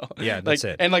ginger ale. Yeah, that's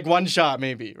it. And like one shot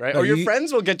maybe, right? No, or your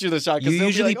friends will get you the shot. You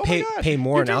usually pay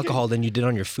more you're on drinking. alcohol than you did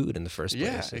on your food in the first place.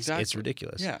 Yeah, exactly. It's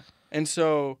ridiculous. Yeah. And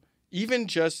so even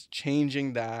just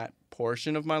changing that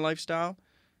portion of my lifestyle,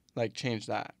 like change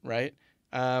that, right?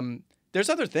 There's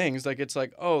other things, like it's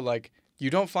like, oh, like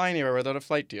you don't fly anywhere without a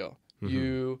flight deal.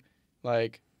 Mm-hmm.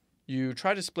 You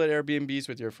try to split Airbnbs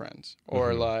with your friends,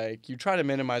 or like you try to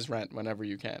minimize rent whenever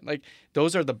you can. Like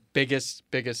those are the biggest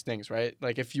things, right?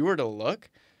 Like if you were to look,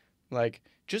 like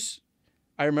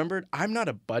I remembered I'm not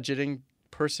a budgeting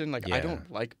person. Like I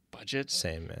don't like budgets.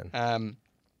 Same, man.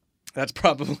 That's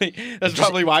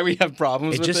probably why we have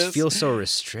problems with this. It just feels so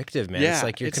restrictive, man. Yeah, it's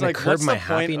like you're going to curb my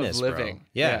happiness, of living. Bro.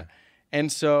 Yeah.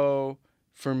 And so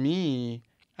for me,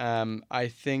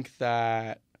 I think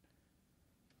that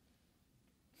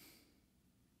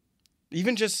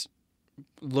even just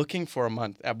looking for a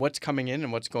month at what's coming in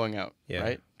and what's going out,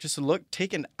 right? Just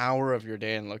take an hour of your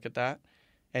day and look at that,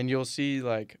 and you'll see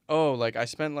like, oh, like I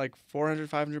spent like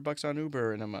 $400-$500 on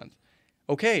Uber in a month.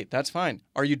 Okay, that's fine.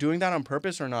 Are you doing that on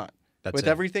purpose or not? With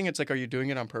everything, it's like, are you doing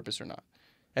it on purpose or not?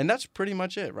 And that's pretty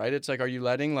much it, right? It's like, are you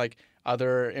letting like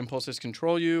other impulses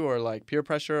control you, or like peer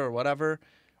pressure or whatever,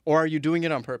 or are you doing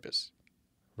it on purpose?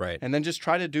 Right. And then just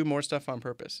try to do more stuff on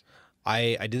purpose.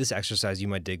 I did this exercise, you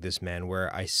might dig this, man,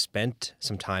 where I spent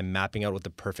some time mapping out what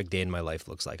the perfect day in my life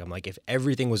looks like. I'm like, if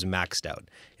everything was maxed out,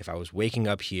 if I was waking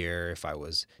up here, if I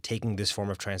was taking this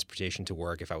form of transportation to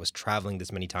work, if I was traveling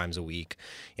this many times a week,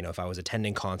 if I was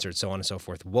attending concerts, so on and so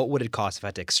forth, what would it cost if I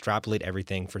had to extrapolate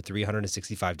everything for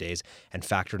 365 days and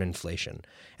factor in inflation?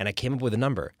 And I came up with a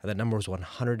number, and that number was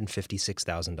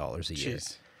 $156,000 a year.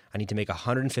 Jeez. I need to make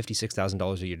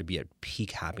 $156,000 a year to be at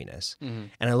peak happiness. Mm-hmm.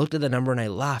 And I looked at the number and I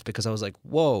laughed because I was like,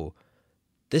 whoa,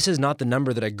 this is not the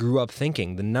number that I grew up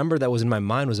thinking. The number that was in my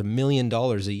mind was $1 million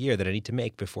a year that I need to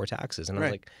make before taxes. And I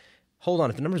was like, hold on,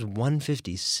 if the number is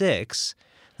 156,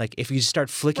 like if you start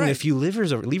flicking a few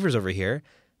levers over here,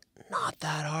 not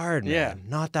that hard, man. Yeah.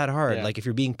 Not that hard. Yeah. Like if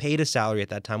you're being paid a salary at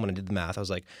that time when I did the math, I was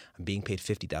like, I'm being paid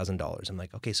 $50,000. I'm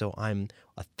like, okay, so I'm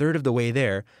a third of the way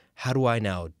there. How do I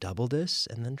now double this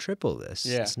and then triple this?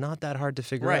 Yeah. It's not that hard to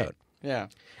figure out. Yeah.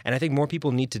 And I think more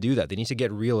people need to do that. They need to get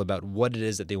real about what it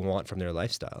is that they want from their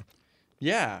lifestyle.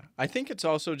 Yeah. I think it's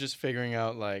also just figuring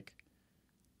out like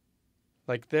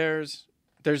there's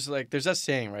that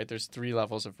saying, right? There's 3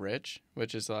 levels of rich,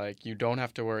 which is like you don't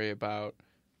have to worry about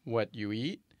what you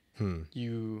eat. And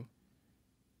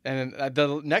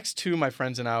the next 2, my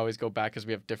friends and I always go back because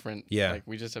we have different, like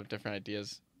we just have different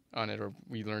ideas on it, or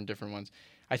we learn different ones.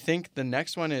 I think the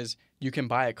next one is you can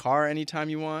buy a car anytime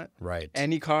you want. Right.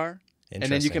 Any car. And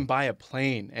then you can buy a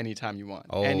plane anytime you want.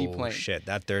 Oh, any plane. Shit.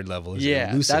 That third level is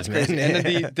elusive, that's man. crazy. And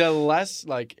then the less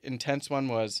like intense one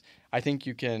was, I think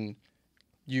you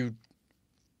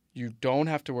you don't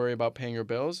have to worry about paying your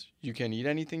bills. You can eat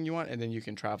anything you want, and then you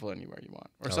can travel anywhere you want,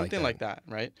 or something like that,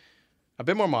 right? A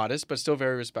bit more modest, but still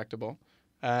very respectable.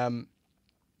 And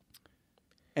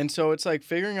so it's like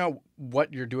figuring out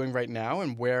what you're doing right now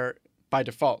and where, by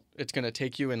default, it's going to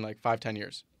take you in like 5-10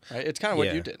 years, right? It's kind of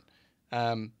what you did.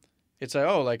 It's like,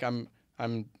 oh, like I'm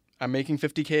making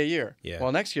 $50K a year. Yeah.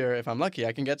 Well, next year, if I'm lucky,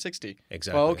 I can get 60.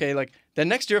 Exactly. Well, okay, like then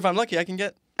next year, if I'm lucky, I can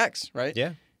get X, right?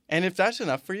 Yeah. And if that's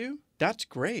enough for you, that's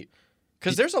great.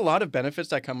 Because there's a lot of benefits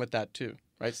that come with that too,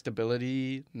 right?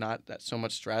 Stability, not that so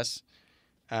much stress.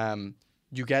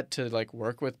 You get to like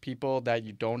work with people that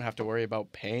you don't have to worry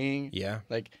about paying. Yeah.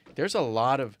 Like there's a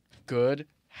lot of good,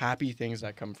 happy things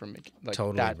that come from like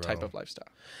that type of lifestyle.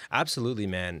 Absolutely,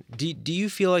 man. Do you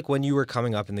feel like when you were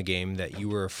coming up in the game that you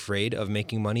were afraid of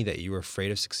making money, that you were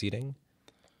afraid of succeeding?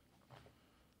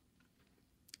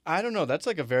 I don't know. That's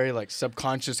like a very like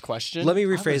subconscious question. Let me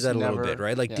rephrase that a little bit,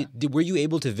 right? Like, were you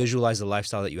able to visualize the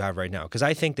lifestyle that you have right now? Because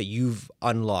I think that you've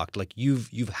unlocked, like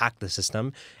you've hacked the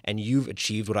system and you've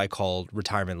achieved what I call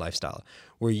retirement lifestyle,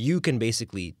 where you can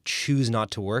basically choose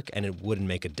not to work and it wouldn't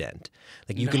make a dent.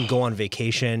 Like you can go on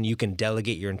vacation, you can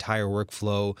delegate your entire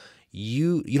workflow.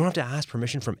 You don't have to ask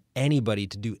permission from anybody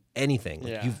to do anything.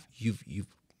 Like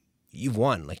you've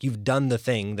won. Like you've done the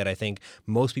thing that I think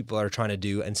most people are trying to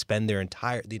do and spend the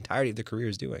entirety of their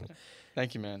careers doing.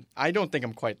 Thank you, man. I don't think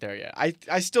I'm quite there yet.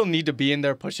 I still need to be in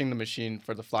there pushing the machine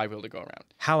for the flywheel to go around.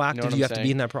 How active do you have to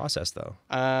be in that process, though?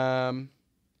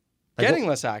 Getting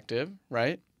less active,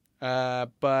 right?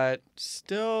 But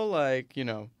still, like,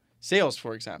 sales,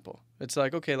 for example. It's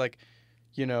like, okay, like,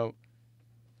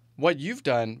 what you've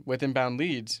done with inbound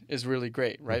leads is really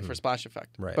great, right? For Splash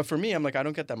Effect. Right. But for me, I'm like, I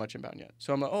don't get that much inbound yet.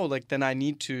 So I'm like, oh, like then I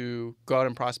need to go out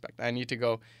and prospect. I need to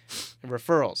go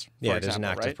referrals, for example, there's an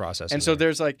active right? process. And so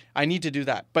there's like, I need to do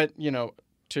that. But,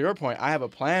 to your point, I have a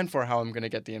plan for how I'm going to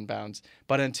get the inbounds.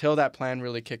 But until that plan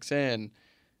really kicks in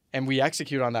and we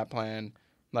execute on that plan,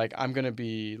 like I'm going to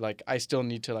be like, I still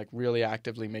need to like really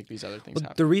actively make these other things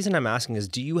happen. The reason I'm asking is,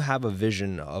 do you have a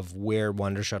vision of where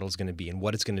Wonder Shuttle is going to be and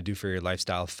what it's going to do for your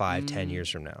lifestyle 5-10 years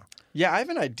from now? Yeah, I have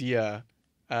an idea.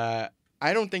 I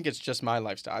don't think it's just my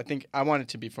lifestyle. I think I want it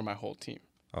to be for my whole team.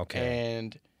 Okay.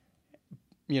 And,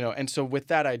 and so with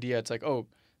that idea, it's like,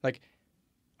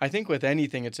 I think with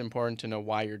anything, it's important to know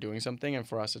why you're doing something. And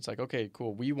for us, it's like, okay,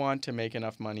 cool. We want to make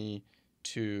enough money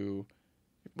to...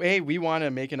 we want to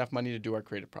make enough money to do our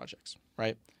creative projects,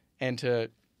 right? And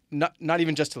to not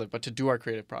even just to live, but to do our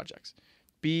creative projects.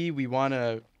 B, we want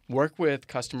to work with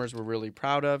customers we're really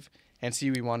proud of. And C,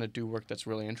 we want to do work that's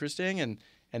really interesting and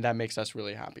that makes us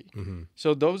really happy. Mm-hmm.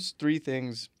 So those three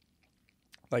things,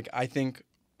 like I think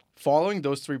following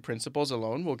those three principles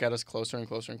alone will get us closer and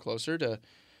closer and closer to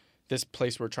this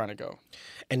place we're trying to go.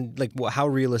 And like, how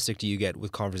realistic do you get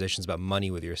with conversations about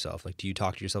money with yourself? Like, do you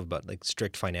talk to yourself about like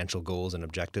strict financial goals and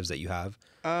objectives that you have?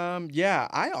 Yeah,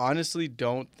 I honestly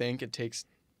don't think it takes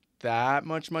that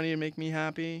much money to make me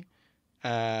happy.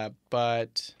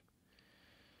 But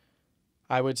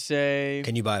I would say...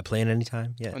 Can you buy a plane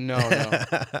anytime? Yeah. No,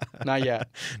 not yet.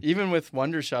 Even with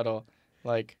Wonder Shuttle,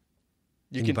 like...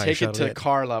 You can take it to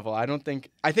car level. I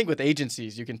think with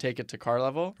agencies, you can take it to car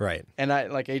level. Right. And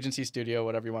like agency studio,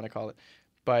 whatever you want to call it.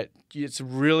 But it's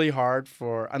really hard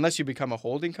unless you become a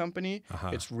holding company,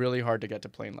 it's really hard to get to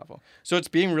plane level. So it's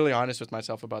being really honest with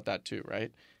myself about that too,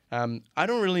 right? I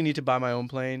don't really need to buy my own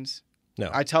planes. No.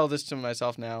 I tell this to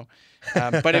myself now.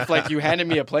 But if like you handed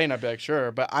me a plane, I'd be like,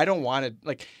 sure. But I don't want it.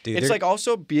 Like, it's like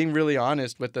also being really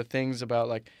honest with the things about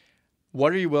like,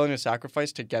 what are you willing to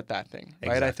sacrifice to get that thing,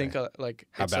 right? Exactly. I think like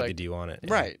how badly do you want it?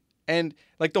 Yeah. Right. And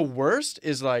like the worst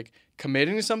is like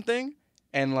committing to something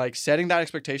and like setting that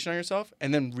expectation on yourself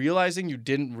and then realizing you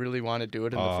didn't really want to do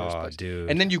it in the first place. Dude.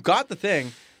 And then you got the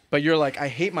thing, but you're like, I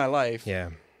hate my life.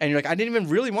 Yeah. And you're like, I didn't even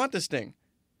really want this thing.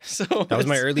 So that was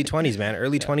my early 20s, man.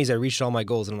 Early 20s, I reached all my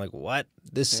goals and I'm like, what?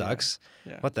 This sucks.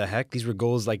 Yeah. What the heck? These were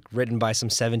goals like written by some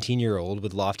 17-year-old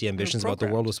with lofty ambitions about the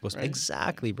world was supposed to.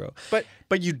 Exactly, bro.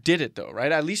 But you did it though,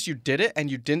 right? At least you did it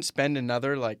and you didn't spend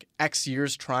another like X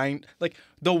years trying. Like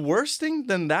the worst thing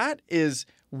than that is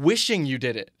wishing you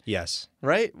did it. Yes.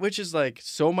 Right? Which is like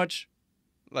so much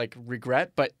like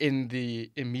regret, but in the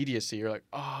immediacy, you're like,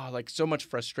 oh, like so much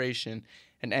frustration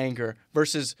and anger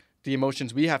versus the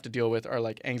emotions we have to deal with are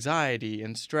like anxiety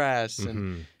and stress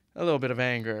and a little bit of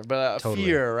anger, but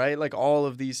fear, right? Like all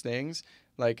of these things.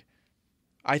 Like,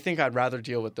 I think I'd rather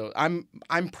deal with those. I'm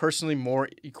personally more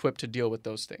equipped to deal with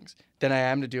those things than I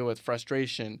am to deal with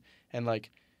frustration and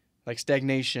like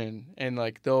stagnation and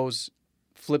like those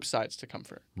flip sides to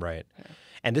comfort. Right. Yeah.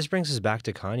 And this brings us back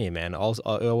to Kanye, man.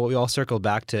 We all circle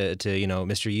back to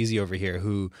Mr. Yeezy over here,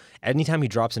 who anytime he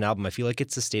drops an album, I feel like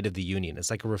it's the State of the Union.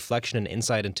 It's like a reflection and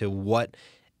insight into what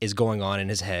is going on in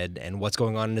his head and what's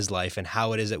going on in his life and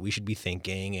how it is that we should be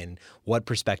thinking and what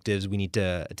perspectives we need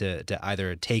to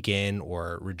either take in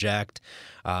or reject.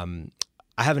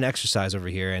 I have an exercise over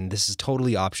here, and this is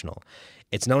totally optional.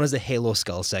 It's known as the Halo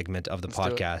Skull segment of the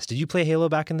podcast. Did you play Halo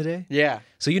back in the day? Yeah.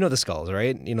 So you know the skulls,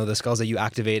 right? You know the skulls that you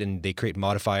activate and they create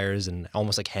modifiers and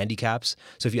almost like handicaps.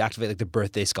 So if you activate like the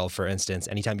birthday skull, for instance,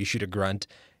 anytime you shoot a grunt,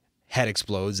 head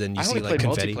explodes and you see like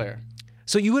confetti. Multiplayer.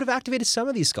 So you would have activated some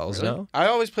of these skulls, really? no? I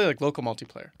always play like local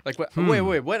multiplayer. Like what?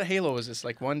 Wait, what Halo is this?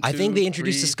 Like 1, 2, I think they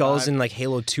introduced 3, the skulls 5? in like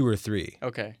Halo 2 or 3.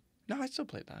 Okay. No, I still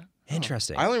played that.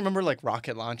 Interesting. I only remember like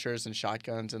rocket launchers and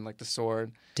shotguns and like the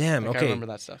sword. Damn, like, okay. I remember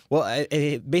that stuff. Well,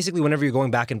 basically, whenever you're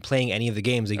going back and playing any of the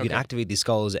games, you can Okay. activate these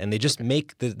skulls, and they just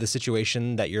make the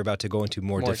situation that you're about to go into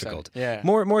more difficult. Exciting. Yeah.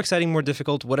 More exciting, more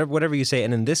difficult, whatever you say.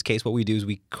 And in this case, what we do is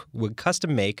we would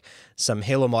custom make some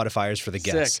Halo modifiers for the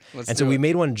guests. Sick. Let's and so do we it.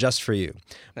 made one just for you.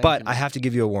 Thank But you, I man. have to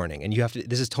give you a warning, and you have to.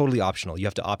 This is totally optional. You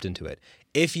have to opt into it.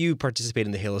 If you participate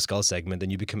in the Halo Skull segment, then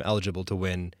you become eligible to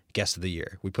win Guest of the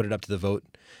Year. We put it up to the vote.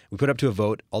 We put up to a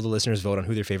vote. All the listeners vote on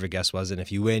who their favorite guest was, and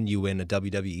if you win a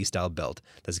WWE style belt.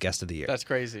 That's Guest of the Year. That's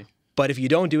crazy. But if you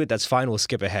don't do it, that's fine. We'll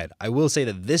skip ahead. I will say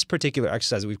that this particular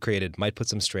exercise that we've created might put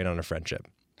some strain on our friendship.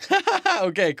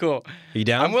 Okay, cool. Are you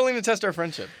down? I'm willing to test our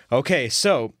friendship. Okay,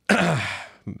 so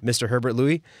Mr. Herbert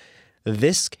Louis,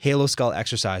 this Halo Skull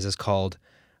exercise is called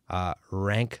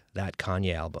Rank That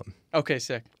Kanye Album. Okay,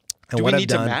 sick. And Do what we I've need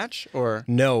done- to match or?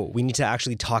 No, we need to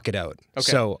actually talk it out. Okay.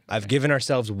 So I've given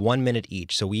ourselves 1 minute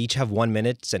each. So we each have 1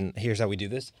 minute, and here's how we do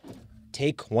this.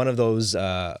 Take one of those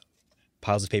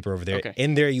piles of paper over there. Okay.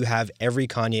 In there, you have every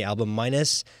Kanye album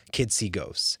minus Kids See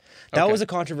Ghosts. That Okay. was a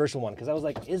controversial one because I was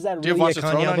like, is that Do you have really a Watch the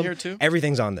Kanye Throne on album? here too?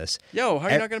 Everything's on this. Yo, how are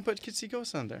you Ev- not gonna put Kids See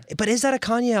Ghosts on there? But is that a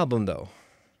Kanye album, though?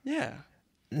 Yeah.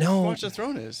 No. Watch the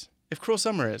Throne is. If Cruel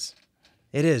Summer is.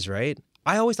 It is, right?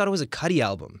 I always thought it was a Cudi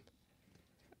album.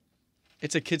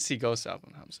 It's a Kids See Ghosts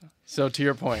album, Hamza. So to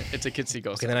your point, it's a Kids See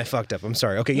Ghosts Okay, then I fucked up. I'm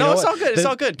sorry. Okay, you No, know it's what? all good. It's Then-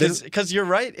 all good. then- Because you're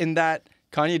right in that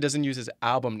Kanye doesn't use his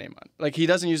album name on it. Like, he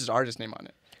doesn't use his artist name on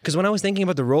it. Because when I was thinking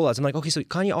about the rollouts, I'm like, okay, so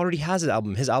Kanye already has an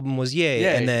album. His album was Yay,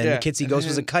 Yeah, and then yeah. Kids See And Ghosts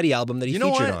was a then- Cudi album that he You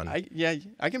know featured what? on.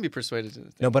 I can be persuaded to the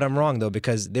thing. No, but I'm wrong though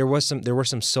because there were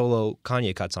some solo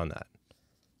Kanye cuts on that,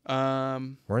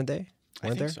 weren't they? I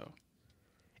Weren't think there? so.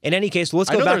 In any case, let's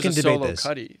I go know back there's and a debate solo this.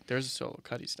 Cudi. There's a solo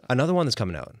Cudi stuff. Another one that's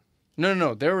coming out.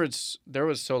 No. There was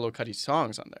solo Cudi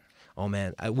songs on there. Oh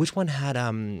man, which one had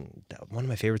one of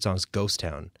my favorite songs, Ghost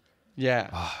Town?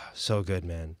 Yeah. So good,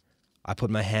 man. I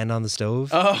put my hand on the stove.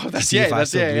 Oh, to that's see if I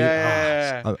That's still bleed.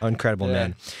 yeah. Incredible, Yeah.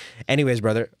 man. Anyways,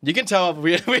 brother, You can tell I'm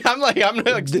like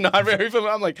not very familiar.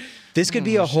 I'm like, this could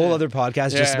be a whole other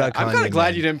podcast just about Kanye. I'm kind of glad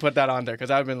man. you didn't put that on there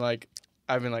because I've been like,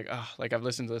 oh, like I've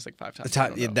listened to this like 5 times. I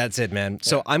don't know. That's it, man.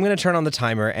 So I'm going to turn on the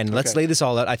timer and let's Okay. lay this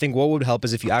all out. I think what would help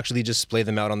is if you actually just splay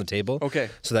them out on the table. Okay.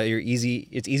 So that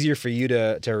it's easier for you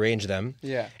to arrange them.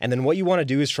 Yeah. And then what you want to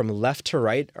do is from left to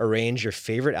right, arrange your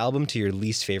favorite album to your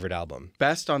least favorite album.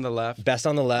 Best on the left. Best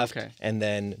on the left, Okay. and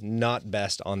then not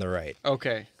best on the right.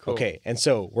 Okay. Cool. Okay, and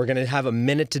so we're going to have a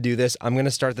minute to do this. I'm going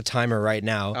to start the timer right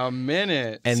now. A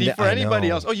minute. And See, for I anybody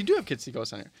know. else. Oh, you do have Kids See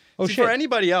Ghosts on here. Oh, See, shit. for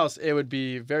anybody else, it would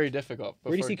be very difficult. But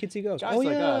Where do you for see Kids See Ghosts? guys Oh, like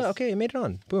yeah. us- Okay, it made it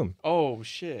on. Boom. Oh,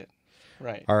 shit.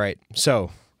 Right. All right,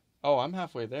 so Oh, I'm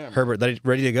halfway there. man. Herbert,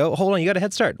 ready to go? Hold on, you got a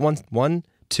head start. One,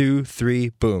 2, 3,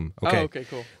 boom. Okay. Oh, okay,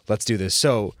 cool. Let's do this.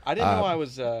 So I didn't know I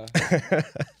was. Let's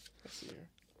see here.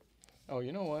 Oh,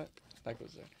 you know what? That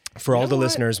goes there. for You all know the what?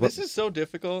 listeners, This is so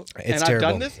difficult. It's and terrible.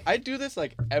 I've done this. I do this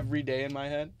like every day in my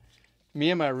head.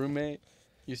 Me and my roommate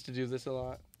used to do this a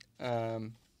lot.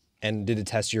 and did it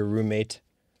test your roommatehood,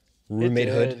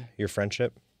 did. your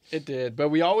friendship? It did, but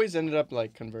we always ended up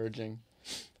like converging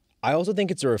I also think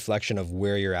it's a reflection of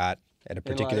where you're at a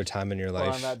particular life, time in your or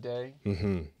life, on that day.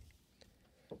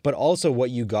 but also what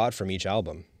you got from each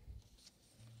album.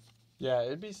 Yeah,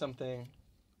 it'd be something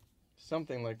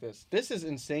like this. This is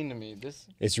insane to me. This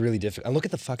It's really difficult. And look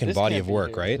at the fucking this body can't of be work,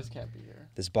 here. right? This can't be here.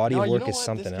 This body No, of you work know is what?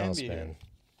 something This can't else, be man.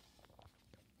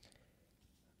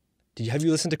 here. Have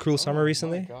you listened to Cruel Summer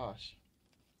recently? Oh my gosh.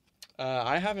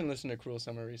 I haven't listened to Cruel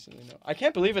Summer recently. No, I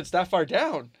can't believe it's that far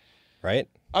down. Right?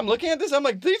 I'm looking at this. I'm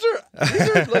like, these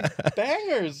are like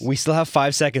bangers. We still have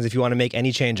 5 seconds if you want to make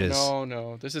any changes.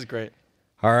 No, this is great.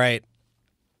 All right.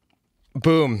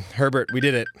 Boom, Herbert, we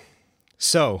did it.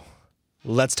 So,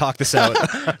 let's talk this out.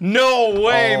 No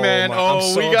way, Oh man. my- I'm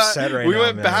Oh, so upset right we now,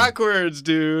 went man. backwards,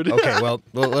 dude. Okay,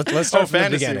 let's start Oh, from the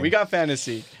fantasy. beginning. We got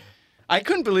fantasy. I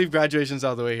couldn't believe graduation's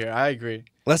all the way here. I agree.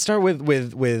 Let's start with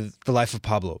The Life of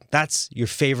Pablo. That's your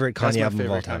favorite Kanye album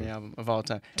of all time. Kanye album of all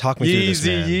time. Talk me through this,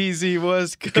 man. Yeezy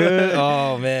was good.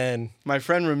 Oh, man. My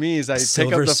friend Ramiz, I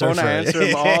Silver pick up the phone, Surfer. I answer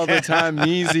him all the time.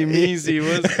 Meezy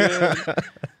was good.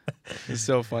 It's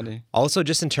so funny. Also,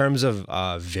 just in terms of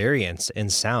variance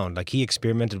in sound, like he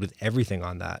experimented with everything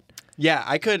on that. Yeah,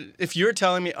 I could, if you're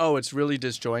telling me, oh, it's really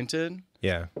disjointed,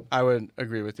 Yeah. I would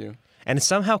agree with you. And it's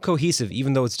somehow cohesive,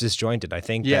 even though it's disjointed. I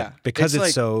think Yeah. that because It's it's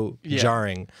like- so yeah.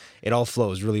 jarring, it all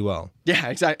flows really well. Yeah,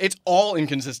 exactly. It's all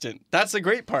inconsistent. That's the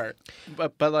great part.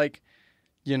 But like,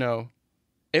 you know,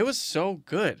 it was so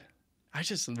good. I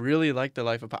just really like The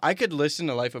Life of Pablo. I could listen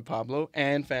to Life of Pablo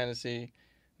and Fantasy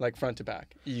like front to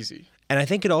back. Easy. And I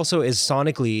think it also is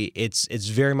sonically, it's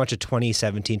very much a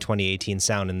 2017, 2018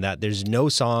 sound in that there's no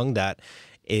song that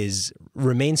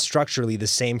remains structurally the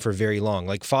same for very long.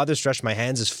 Like Father Stretched My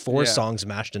Hands is 4 Yeah. songs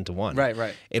mashed into one.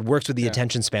 Right. It works with the Yeah.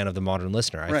 attention span of the modern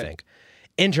listener, I Right. think.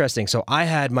 Interesting. So I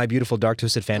had My Beautiful Dark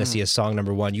Twisted Fantasy as song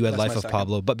number 1. You had That's Life my of second.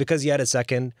 Pablo. But because you had a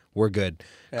second, we're good.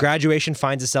 Yeah. Graduation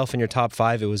finds itself in your top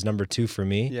 5. It was number 2 for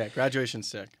me. Yeah, Graduation's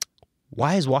sick.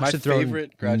 Why is Watch My the Throne?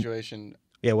 favorite Graduation,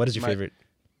 Yeah, what is your my- favorite?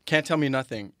 Can't Tell Me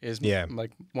Nothing is Yeah.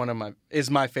 like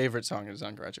my favorite song is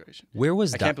on Graduation. Where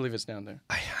was I that? can't believe it's down there.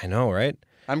 I know, right?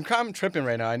 I'm tripping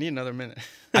right now. I need another minute.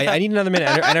 I need another minute.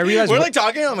 And I realized We're like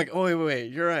talking. I'm like, oh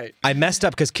wait. You're right. I messed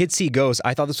up because Kids See Ghosts.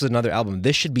 I thought this was another album.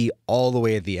 This should be all the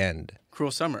way at the end.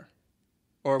 Cruel Summer,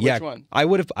 or Yeah, which one? I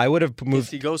would have moved.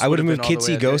 See Ghosts I would have would've moved been all Kids the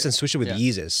See way at Ghosts the- and switched it with yeah.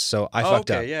 Yeezus. So I Oh,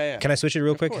 fucked okay, up. yeah. Can I switch it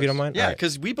real Of quick if you don't course. mind? Yeah, All right.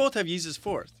 because we both have Yeezus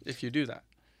fourth. If you do that.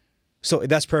 So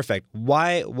that's perfect.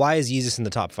 Why is Yeezus in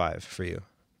the top 5 for you?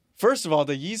 First of all,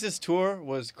 the Yeezus tour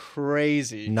was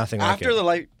crazy. Nothing like After it. the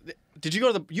like, did you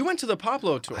go to the? You went to the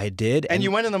Pablo tour. I did, And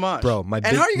you went in the mosh. Bro, my and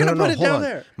big, how are you gonna no, put it hold down on.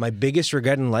 there? My biggest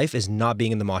regret in life is not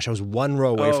being in the mosh. I was 1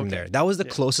 row away Oh, from okay. there. That was the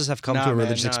closest I've come to a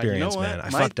religious experience, you know man. what? I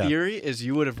My fucked up. theory is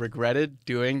you would have regretted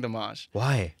doing the mosh.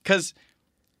 Why? Because,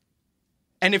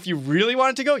 and if you really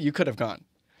wanted to go, you could have gone.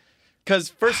 Because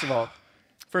first of all,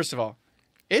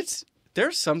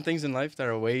 there's some things in life that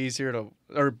are way easier to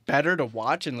or better to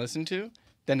watch and listen to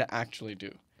than to actually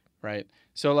do, right?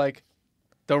 So like,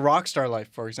 the Rockstar Life,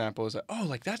 for example, is like, oh,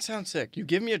 like that sounds sick. You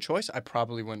give me a choice, I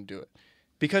probably wouldn't do it,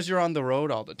 because you're on the road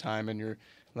all the time and you're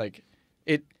like,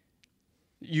 it.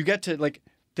 You get to like,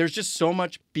 there's just so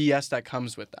much BS that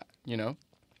comes with that, you know.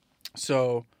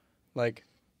 So, like,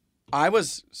 I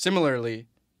was similarly,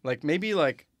 like maybe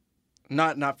like,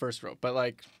 not first row, but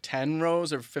like 10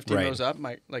 rows or 15 Right. rows up,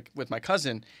 with my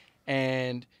cousin,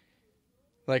 and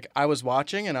like I was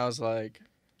watching and I was like,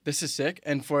 this is sick.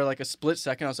 And for like a split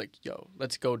second, I was like, yo,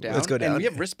 let's go down. Let's go down. And we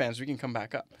have wristbands, we can come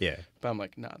back up. Yeah. But I'm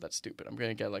like, nah, that's stupid. I'm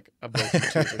gonna get like a broken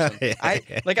tooth or something.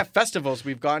 Like at festivals,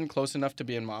 we've gotten close enough to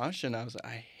be in mosh, and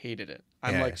I hated it.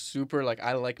 I'm Yeah. like super like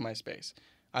I like my space.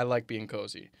 I like being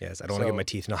cozy. Yes, I don't want to So- get my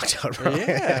teeth knocked out, bro.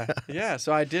 Yeah.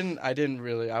 So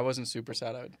I wasn't super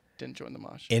sad. I didn't join the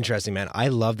mosh. Interesting, man. I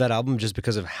love that album just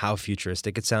because of how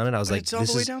futuristic it sounded. I was But like, it's all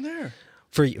this the way is down there.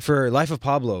 for Life of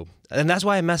Pablo, and that's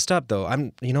why I messed up though.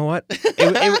 You know what?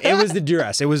 It was the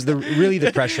duress. It was really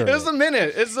the pressure. Of It's it. a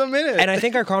minute. It's a minute. And I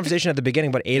think our conversation at the beginning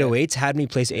about 808s had me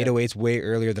place 808s way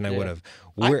earlier than I would have.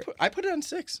 I put it on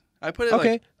 6. I put it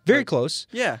Okay, like, very close.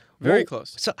 Yeah, very Well,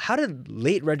 close. So how did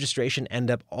Late Registration end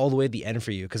up all the way at the end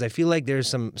for you? Because I feel like there's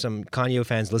some Kanye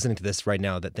fans listening to this right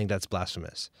now that think that's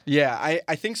blasphemous. Yeah,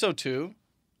 I think so too.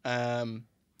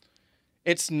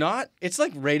 It's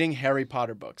like rating Harry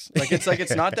Potter books. Like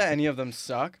it's not that any of them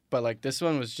suck, but like this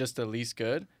one was just the least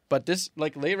good. But this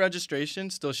like Late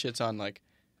Registration still shits on like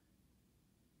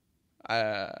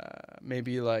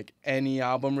maybe like any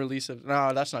album release of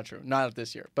no, that's not true. Not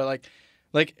this year. But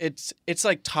like it's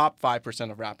like top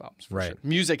 5% of rap albums for Right. sure.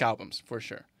 Music albums for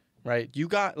sure. Right? You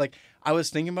got like I was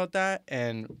thinking about that,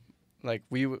 and like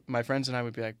my friends and I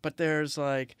would be like, but there's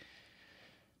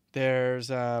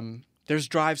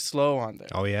Drive Slow on there.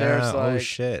 Oh yeah. There's Oh like,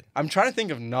 shit. I'm trying to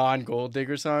think of non-Gold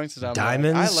Digger songs. 'Cause I'm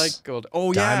Diamonds? Like, I like Gold.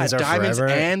 Oh Diamonds yeah, Are Diamonds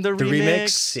Forever. and the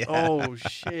remix. Yeah. Oh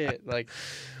shit! Like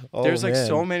Oh, there's like man.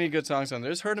 so many good songs on there.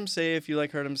 There's Heard 'Em Say. If you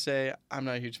like Heard 'Em Say, I'm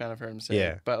not a huge fan of Heard 'Em Say.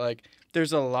 Yeah. But like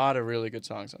there's a lot of really good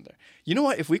songs on there. You know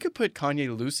what? If we could put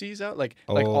Kanye Lucy's out, like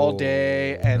All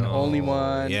Day and Only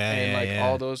One Yeah, and yeah, like yeah.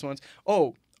 all those ones.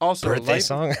 Oh, also Birthday Life,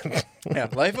 song. yeah,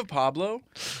 Life of Pablo,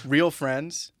 Real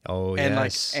Friends, Oh and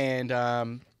yes.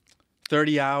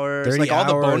 30 Hours, 30 like all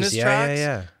the Hours. bonus Yeah, tracks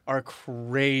yeah. are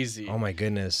crazy. Oh my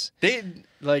goodness. They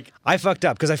like I fucked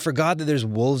up because I forgot that there's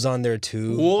Wolves on there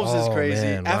too. Wolves is Oh, crazy.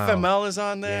 man, wow. FML is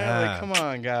on there. Yeah. Like, come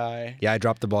on, guy. Yeah, I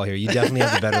dropped the ball here. You definitely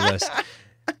have the better list.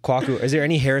 Kwaku, is there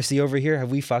any heresy over here?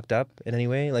 Have we fucked up in any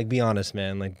way? Like, be honest,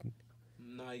 man. Like,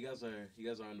 No, you guys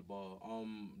guys are on the ball.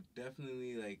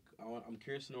 Definitely like I'm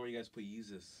curious to know where you guys put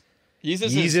Yeezus.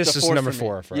 Yeezus is number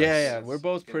 4 for us. Yeah, we're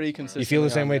both pretty consistent. You feel the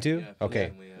same way too? Yeah,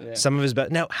 Okay. yeah. Some of his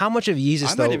best. Now, how much of Yeezus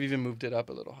I though? might have even moved it up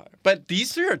a little higher. But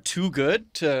these 3 are too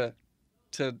good to,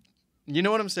 you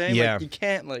know what I'm saying? Yeah. Like, you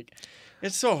can't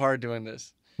it's so hard doing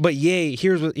this. But Ye,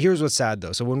 here's what's sad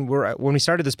though. So when we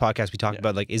started this podcast, we talked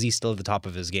about like, is he still at the top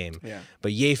of his game? Yeah.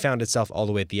 But Ye found itself all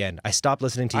the way at the end. I stopped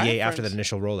listening to I Ye have after that friends-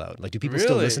 initial rollout. Like, do people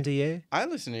still Really? listen to Ye? I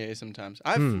listen to Ye sometimes.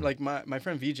 I've like my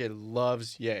friend VJ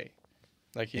loves Ye.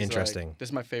 Like he's Interesting. Like, this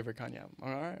is my favorite Kanye album. All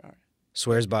right.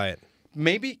 Swears by it.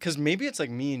 Maybe it's like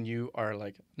me and you are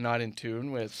like not in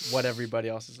tune with what everybody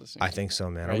else is listening to. I think so,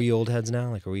 man. Are Right? we old heads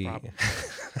now? Like, are we? Probably.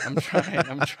 I'm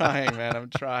trying, man. I'm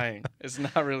trying. It's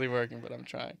not really working, but I'm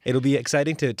trying. It'll be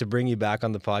exciting to bring you back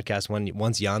on the podcast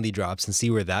once Yandi drops and see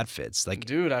where that fits. Like,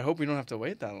 Dude, I hope we don't have to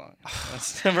wait that long.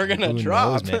 That's never gonna who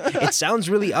drop. knows, man? It sounds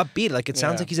really upbeat. Like, it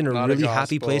sounds Yeah, like he's in a not a really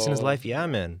happy place in his gospel. life. Yeah,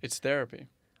 man. It's therapy.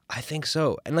 I think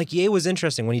so. And like Ye was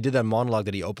interesting when he did that monologue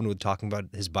that he opened with talking about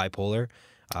his bipolar.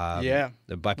 Yeah.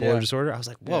 The bipolar Yeah. disorder. I was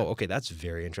like, whoa, Yeah. okay, that's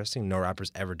very interesting. No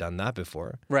rapper's ever done that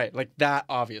before. Right, like that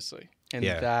obviously. And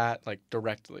Yeah. that like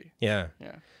directly. Yeah.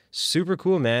 Yeah. Super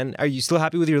cool, man. Are you still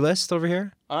happy with your list over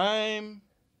here?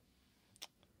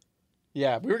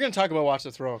 Yeah, we were gonna talk about Watch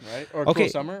the Throne, right? Or Okay. Cruel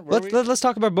Summer. Were we? Let's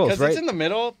talk about both, Because right? it's in the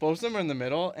middle. Both of them are in the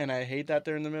middle, and I hate that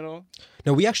they're in the middle.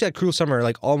 No, we actually had Cruel Summer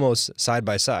like almost side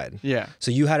by side. Yeah. So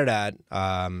you had it at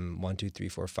 1, 2, 3,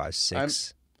 4, 5,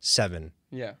 6, 7,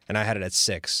 Yeah. and I had it at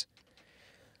 6.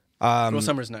 Cruel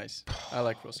Summer's nice. I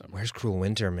like Cruel Summer. Where's Cruel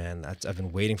Winter, man? I've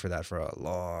been waiting for that for a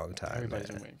long time. Everybody's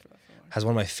man. been waiting for that for a long Has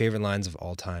one of my favorite lines of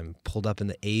all time. Pulled up in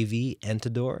the AV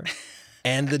Entador,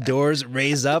 and the doors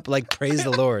raise up like praise the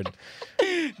Lord.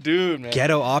 time. Dude, man.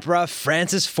 Ghetto opera,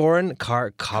 Francis Ford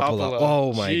Coppola.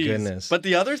 Oh my Jeez. goodness. But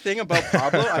the other thing about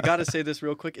Pablo, I gotta say this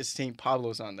real quick, is Saint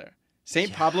Pablo's on there.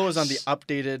 Saint Pablo is on the Yes.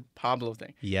 updated Pablo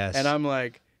thing. Yes. And I'm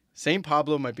like, Saint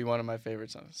Pablo might be one of my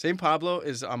favorite songs. Saint Pablo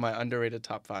is on my underrated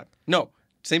top 5. No,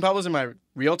 Saint Pablo's in my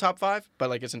real top 5, but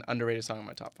like it's an underrated song in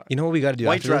my top 5. You know what we got to do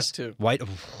White after Dress, this? too. White.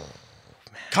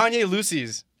 Kanye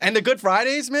Lucy's. And the Good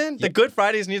Fridays, man. The Good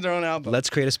Fridays need their own album. Let's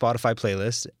create a Spotify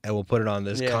playlist and we'll put it on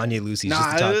this. Yeah. Kanye Lucy's Nah,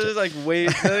 just the top it is like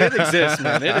it exists,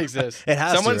 man. It exists. It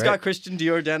has to, Someone's right? got Christian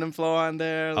Dior denim flow on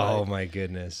there. Like, Oh my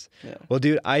goodness. Yeah. Well,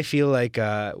 dude, I feel like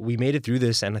we made it through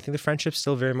this, and I think the friendship's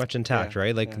still very much intact, Yeah,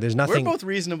 right? Like, yeah. there's nothing. We're both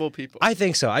reasonable people. I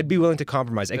think so. I'd be willing to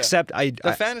compromise, except I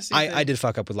fantasy I thing- did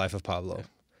fuck up with Life of Pablo.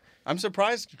 I'm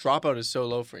surprised Dropout is so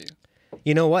low for you.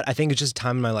 You know what? I think it's just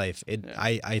time in my life. Yeah.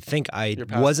 I think I You're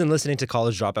past wasn't listening to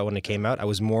College Dropout when it came out. I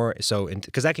was more so into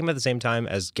because that came out at the same time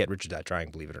as Get Rich or Die Trying,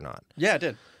 believe it or not. Yeah, it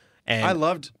did. And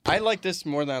I like this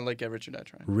more than I like Get Rich or Die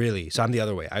Trying. really, so I'm the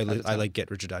other way. I time. like Get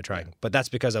Rich or Die Trying, but that's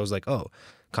because I was like, oh,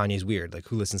 Kanye's weird. Like,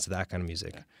 who listens to that kind of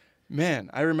music? Man,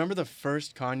 I remember the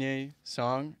first Kanye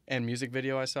song and music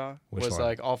video I saw Which was one?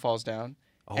 like All Falls Down.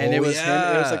 And it Oh, was him.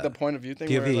 It was like yeah. the point of view thing.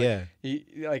 POV, where, like, yeah. He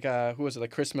like who was it?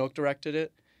 Like Chris Milk directed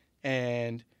it,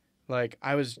 and like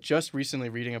I was just recently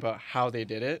reading about how they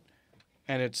did it,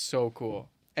 and it's so cool.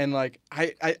 And like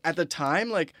I at the time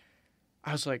like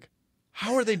I was like,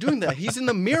 how are they doing that? He's in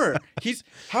the mirror.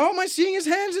 How am I seeing his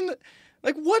hands in the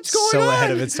like what's going So on?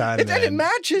 ahead of its time, And it man.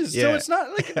 matches. So Yeah. it's not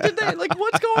like did they like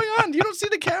what's going on? You don't see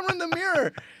the camera in the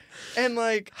mirror. And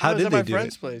like How I was did at they my do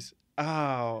friend's it? place.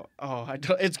 I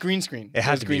don't, it's green screen. It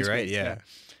had was to be, green right? screen,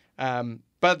 Yeah.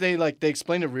 But they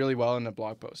explained it really well in the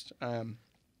blog post.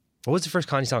 What was the first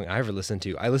Kanye song I ever listened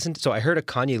to? I heard a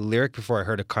Kanye lyric before I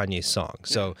heard a Kanye song.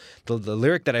 So the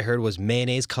lyric that I heard was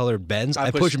mayonnaise colored Benz. I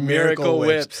push miracle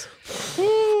whips.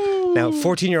 Woo! Now,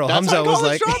 14-year-old That's Hamza on was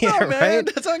College like, Dropout, yeah, man.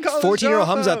 right? That's on College 14-year-old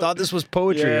Hamza Dropout. thought this was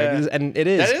poetry. Yeah. Like, and it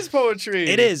is. That is poetry.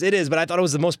 It is, but I thought it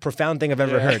was the most profound thing I've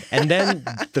ever Yeah. heard. And then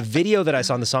the video that I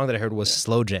saw and the song that I heard was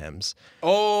Slow Jams.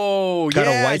 Oh, Got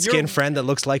yeah. a white-skinned friend that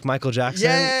looks like Michael Jackson.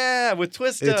 Yeah, with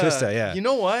Twista. Yeah, Twista, yeah. You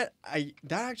know what?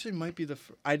 That actually might be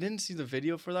I didn't see the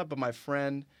video for that, but my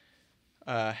friend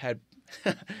had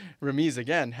Ramiz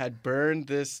again had burned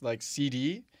this like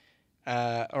CD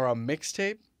or a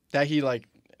mixtape that he like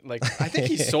I think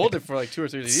he sold it for like 2 or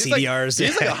 3 days. CDRs.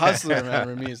 He's like a hustler, man,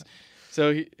 Ramiz.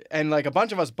 So like a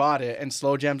bunch of us bought it, and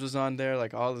Slow Jams was on there,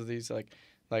 like all of these like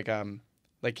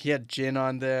he had Jin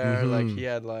on there, Mhm. like he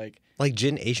had like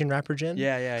Jin, Asian rapper Jin?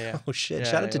 yeah. Oh, shit.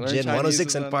 Yeah, Shout out to Learn Jin, Chinese 106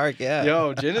 was in on- Park. Yeah.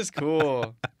 Yo, Jin is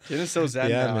cool. Jin is so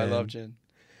zen Yeah, now. I man. love Jin.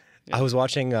 Yeah. I was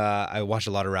watching, I watched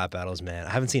a lot of rap battles, man.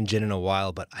 I haven't seen Jin in a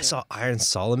while, but I saw Iron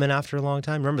Solomon after a long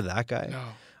time. Remember that guy? No.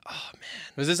 Oh, man.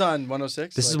 Was this on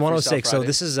 106? This is Like, 106. Freestyle So Friday?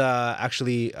 this is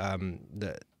actually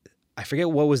I I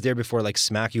forget what was there before like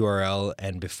Smack URL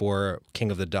and before King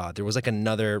of the Dot. There was like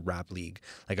another rap league,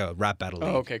 like a rap battle league.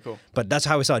 Oh, okay, cool. But that's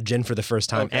how I saw Jin for the first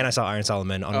time, Okay. and I saw Iron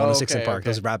Solomon on 106 in okay, Park. okay.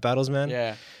 Those rap battles, man.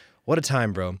 Yeah. What a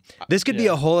time, bro. This could be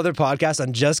Yeah. a whole other podcast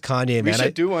on just Kanye, man. We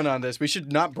should do one on this. We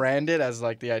should not brand it as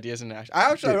like the ideas in action.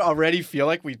 I actually already feel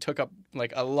like we took up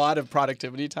like a lot of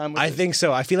productivity time with I this. think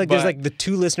so. I feel like there's But- like the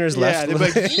 2 listeners Yeah, left. they're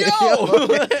like, yo!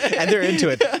 and they're into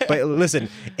it. But listen,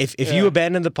 if you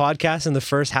abandon the podcast in the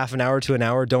first half an hour to an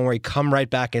hour, don't worry, come right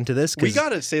back into this. We 'cause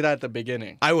gotta say that at the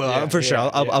beginning. I will, Yeah, for sure. yeah,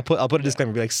 I'll yeah. put a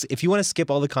disclaimer. Be like, if you want to skip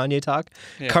all the Kanye talk,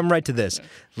 Yeah. come right to this.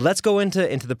 Let's go into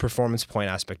the performance point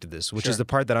aspect of this, which is Sure. the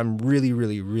part that I'm really,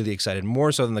 really, really excited,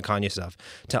 more so than the Kanye stuff,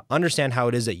 to understand how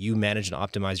it is that you manage and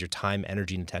optimize your time,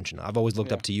 energy, and attention. I've always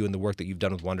looked up to you and the work that you've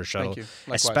done with Wonder Shuttle, you.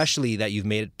 Likewise. especially that you've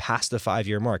made it past the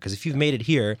 5-year mark. Because if you've made it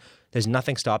here, there's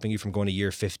nothing stopping you from going to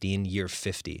year 15, year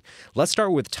 50. Let's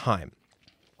start with time.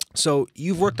 So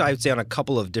you've worked, I would say, on a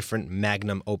couple of different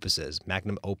magnum opuses.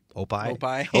 Magnum opus?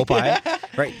 Opus.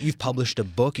 Right? You've published a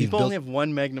book. You've People built... only have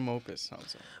one magnum opus.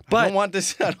 Also. I But- don't want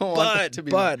this. I don't want that to be.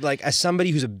 But like as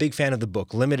somebody who's a big fan of the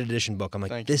book, limited edition book, I'm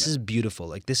like, Thank you, this is beautiful.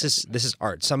 Like this is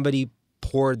art. Somebody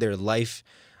poured their life,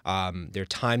 their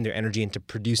time, their energy into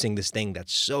producing this thing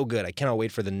that's so good. I cannot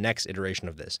wait for the next iteration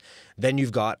of this. Then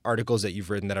you've got articles that you've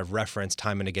written that I've referenced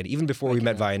time and again, even before we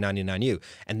met via 99U.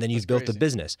 And then you've built a crazy.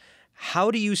 business.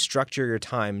 How do you structure your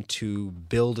time to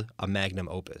build a magnum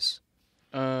opus?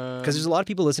 Because there's a lot of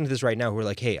people listening to this right now who are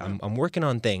like, hey, I'm working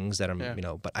on things that I'm, Yeah.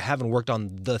 but I haven't worked on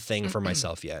the thing for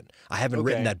myself yet. I haven't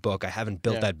written Okay. that book. I haven't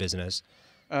built Yeah. that business.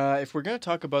 If we're gonna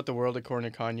talk about the world according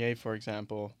to Kanye, for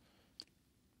example,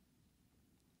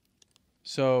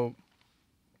 so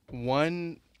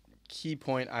one key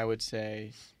point I would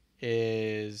say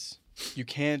is you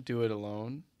can't do it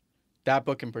alone. That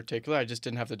book in particular, I just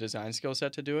didn't have the design skill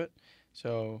set to do it.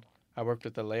 So I worked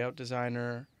with the layout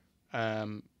designer,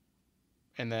 and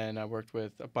then I worked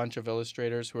with a bunch of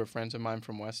illustrators who are friends of mine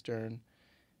from Western.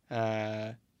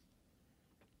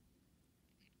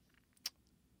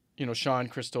 Sean,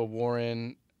 Crystal,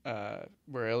 Warren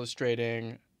were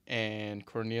illustrating, and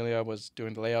Cornelia was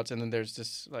doing the layouts. And then there's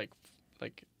this like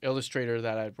illustrator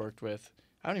that I'd worked with.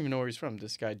 I don't even know where he's from.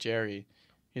 This guy Jerry,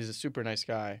 he's a super nice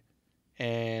guy,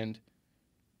 and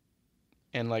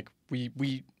like we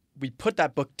put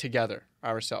that book together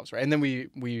ourselves, right? And then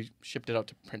we shipped it out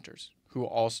to printers who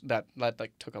also that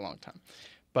like took a long time,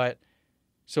 but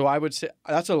so I would say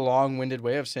that's a long-winded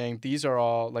way of saying these are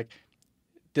all like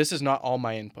this is not all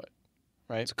my input,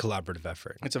 right? It's a collaborative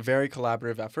effort. It's a very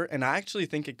collaborative effort, and I actually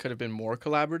think it could have been more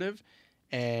collaborative.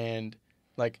 And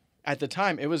like at the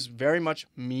time, it was very much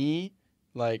me,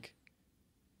 like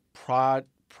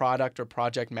product or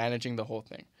project managing the whole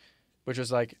thing, which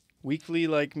was like weekly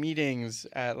like meetings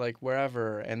at like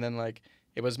wherever, and then like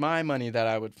it was my money that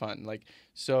I would fund. Like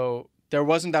so, there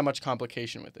wasn't that much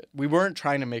complication with it. We weren't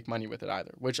trying to make money with it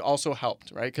either, which also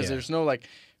helped, right? Because Yeah. there's no like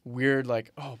weird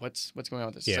like, oh, what's going on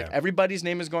with this? Yeah. It's like everybody's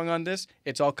name is going on this.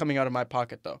 It's all coming out of my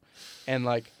pocket though, and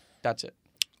like that's it.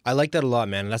 I like that a lot,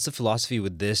 man. That's the philosophy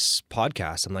with this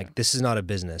podcast. I'm like, this is not a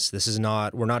business.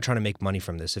 We're not trying to make money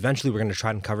from this. Eventually, we're going to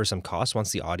try and cover some costs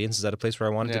once the audience is at a place where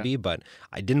I want it to Yeah. be. But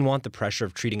I didn't want the pressure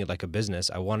of treating it like a business.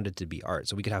 I wanted it to be art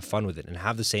so we could have fun with it and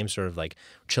have the same sort of like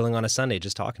chilling on a Sunday,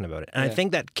 just talking about it. And I Yeah.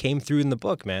 think that came through in the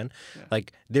book, man.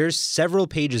 Like there's several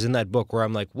pages in that book where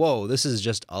I'm like, whoa, this is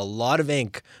just a lot of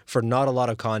ink for not a lot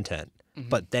of content.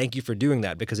 But thank you for doing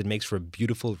that because it makes for a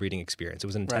beautiful reading experience. It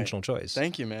was an intentional choice.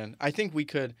 Thank you, man. I think we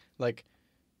could like,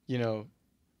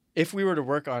 if we were to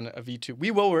work on a V2,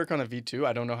 we will work on a V2.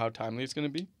 I don't know how timely it's going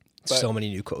to be. But So many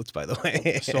new quotes, by the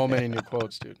way. so many new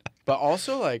quotes, dude. But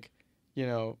also like,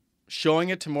 showing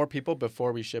it to more people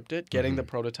before we shipped it, getting the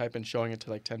prototype and showing it to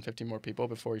like 10, 15 more people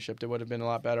before we shipped it would have been a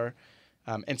lot better.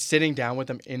 And sitting down with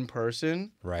them in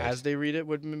person Right. as they read it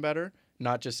would have been better,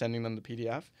 not just sending them the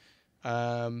PDF.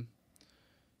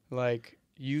 Like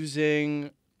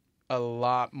using a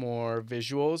lot more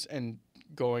visuals and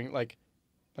going like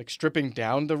stripping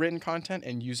down the written content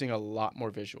and using a lot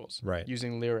more visuals. Right.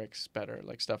 Using lyrics better,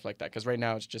 like stuff like that. Because right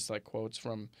now it's just like quotes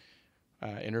from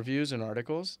interviews and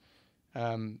articles.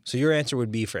 So your answer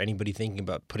would be for anybody thinking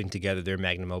about putting together their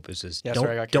magnum opus is Yeah,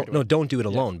 sorry, I got carried away. don't do it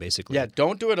alone, basically. Yeah,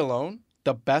 don't do it alone.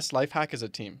 The best life hack is a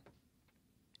team.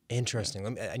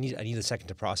 Interesting. I need a second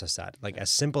to process that. Like as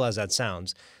simple as that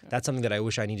sounds, that's something that I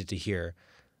wish I needed to hear.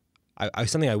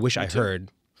 Something I wish I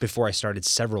heard before I started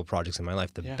several projects in my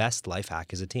life. The best life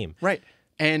hack is a team. Right.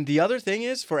 And the other thing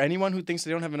is, for anyone who thinks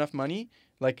they don't have enough money,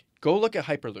 like go look at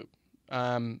Hyperloop.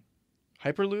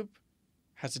 Hyperloop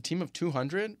has a team of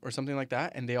 200 or something like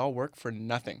that, and they all work for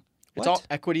nothing. It's What? all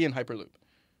equity in Hyperloop.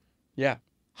 Yeah.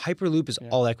 Hyperloop is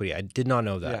all equity. I did not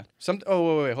know that. Yeah.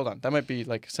 Wait, hold on. That might be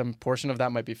like some portion of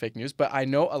that might be fake news, but I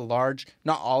know a large,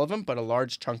 not all of them, but a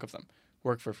large chunk of them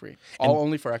work for free,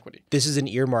 only for equity. This is an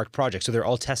earmarked project, so they're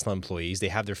all Tesla employees. They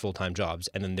have their full-time jobs,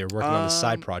 and then they're working on the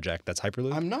side project that's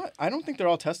Hyperloop. I don't think they're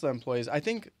all Tesla employees. I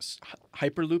think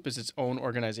Hyperloop is its own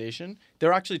organization. There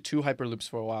are actually 2 Hyperloops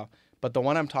for a while, but the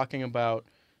one I'm talking about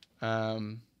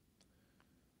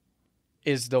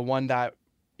is the one that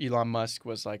Elon Musk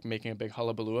was like making a big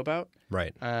hullabaloo about.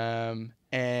 Right.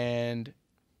 And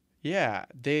yeah,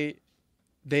 they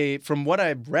from what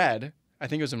I've read, I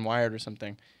think it was in Wired or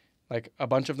something, like a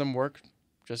bunch of them work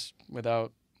just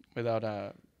without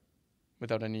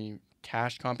any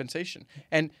cash compensation.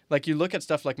 And like you look at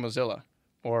stuff like Mozilla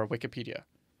or Wikipedia,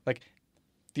 like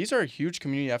these are huge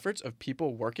community efforts of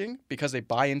people working because they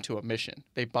buy into a mission.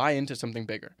 They buy into something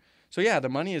bigger. So yeah, the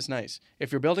money is nice.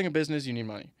 If you're building a business, you need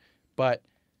money. But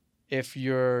if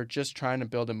you're just trying to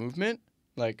build a movement,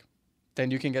 like then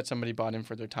you can get somebody bought in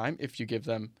for their time if you give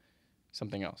them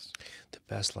something else. The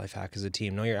best life hack is a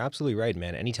team. No, you're absolutely right,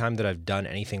 man. Anytime that I've done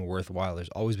anything worthwhile, there's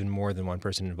always been more than one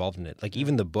person involved in it. Like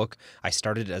even the book, I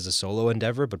started it as a solo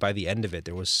endeavor, but by the end of it,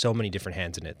 there was so many different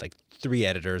hands in it. Like 3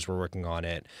 editors were working on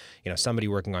it, somebody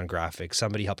working on graphics,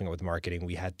 somebody helping out with marketing.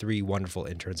 We had 3 wonderful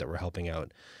interns that were helping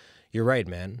out. You're right,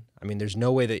 man. I mean, there's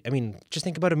no way that... just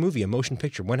think about a movie, a motion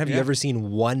picture. When have you ever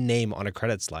seen one name on a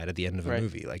credit slide at the end of a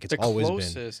movie? Like, it's always been... The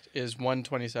closest is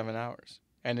 127 hours,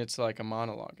 and it's like a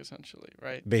monologue, essentially,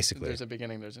 right? Basically. There's a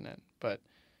beginning, there's an end. But,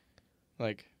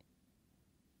 like,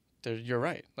 you're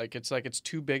right. Like, it's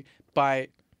too big.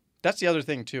 That's the other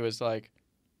thing, too, is, like,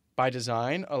 by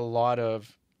design, a lot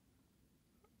of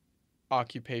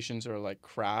occupations or, like,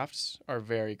 crafts are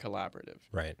very collaborative.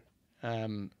 Right.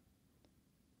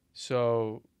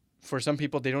 So for some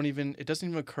people, it doesn't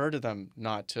even occur to them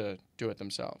not to do it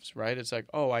themselves, right? It's like,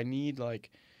 oh, I need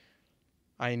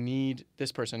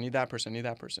this person, I need that person, I need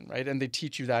that person, right? And they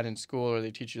teach you that in school or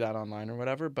they teach you that online or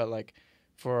whatever. But like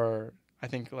I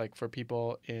think like for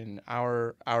people in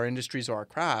our industries or our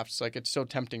crafts, like it's so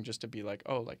tempting just to be like,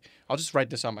 oh, like I'll just write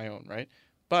this on my own, right?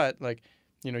 But like,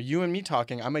 you and me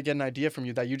talking, I might get an idea from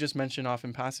you that you just mentioned off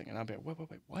in passing. And I'll be like,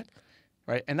 wait, what?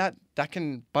 Right. And that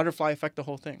can butterfly effect the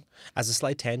whole thing. As a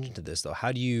slight tangent to this, though,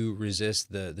 how do you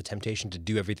resist the temptation to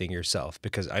do everything yourself?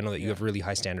 Because I know that you have really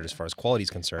high standards as far as quality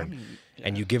is concerned,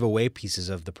 and you give away pieces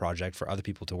of the project for other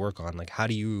people to work on. Like, how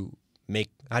do you make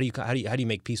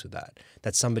peace with that?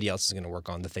 That somebody else is going to work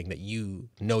on the thing that you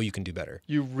know you can do better.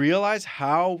 You realize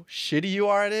how shitty you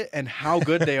are at it and how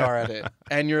good they are at it,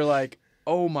 and you're like,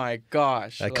 oh my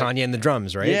gosh, like Kanye and the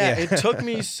drums, right? Yeah, it took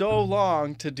me so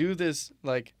long to do this,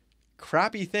 like,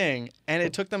 crappy thing, and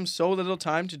it took them so little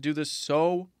time to do this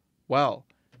so well.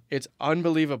 It's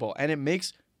unbelievable, and it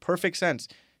makes perfect sense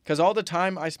because all the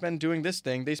time I spend doing this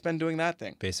thing, they spend doing that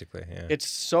thing. Basically, yeah. It's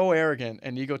so arrogant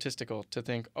and egotistical to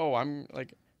think, oh, I'm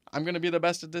going to be the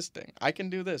best at this thing. I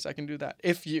can do this, I can do that.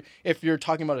 If you're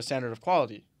talking about a standard of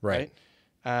quality, right?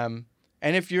 And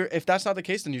if that's not the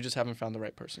case, then you just haven't found the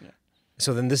right person yet.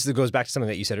 So then this goes back to something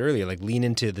that you said earlier, like lean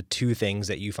into the 2 things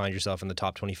that you find yourself in the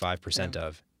top 25%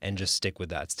 of and just stick with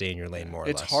that. Stay in your lane more or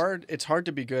less. It's hard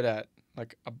to be good at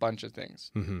like a bunch of things.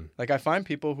 Mm-hmm. Like I find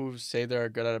people who say they're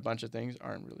good at a bunch of things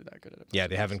aren't really that good at it. Yeah,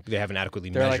 they haven't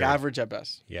adequately measured. They're like average at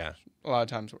best. Yeah. A lot of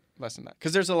times less than that.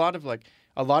 Because there's a lot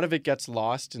of it gets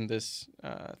lost in this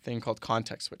thing called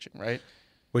context switching, right?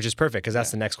 Which is perfect because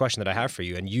that's the next question that I have for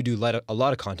you. And you do a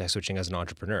lot of context switching as an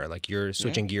entrepreneur. Like you're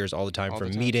switching gears all the time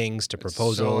from meetings to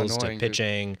proposals to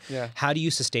pitching. Dude. Yeah. How do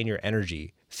you sustain your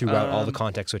energy throughout all the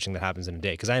context switching that happens in a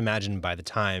day? Because I imagine by the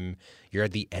time you're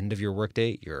at the end of your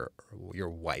workday, you're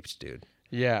wiped, dude.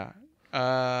 Yeah.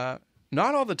 Not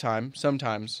all the time.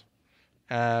 Sometimes.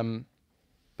 But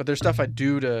there's stuff I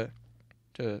do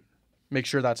to make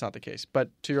sure that's not the case. But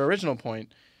to your original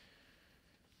point,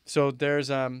 so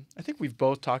there's, I think we've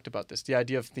both talked about this, the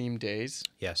idea of themed days.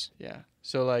 Yes. Yeah.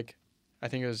 So like, I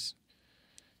think it was,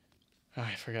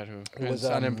 I forgot who. It was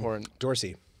unimportant.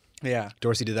 Dorsey. Yeah.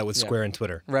 Dorsey did that with Square and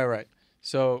Twitter. Right.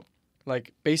 So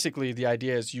like, basically the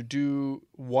idea is you do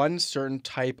one certain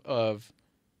type of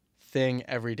thing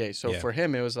every day. So for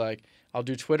him, it was like, I'll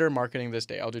do Twitter marketing this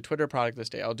day. I'll do Twitter product this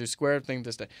day. I'll do Square thing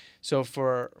this day. So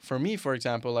for me, for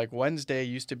example, like Wednesday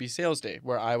used to be sales day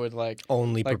where I would like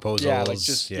only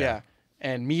proposals.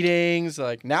 And meetings.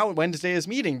 Like now Wednesday is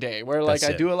meeting day where like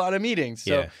I do a lot of meetings.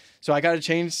 So I got to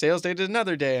change sales day to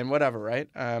another day and whatever, right?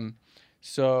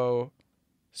 So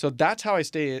that's how I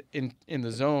stay in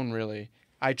the zone. Really,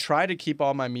 I try to keep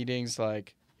all my meetings,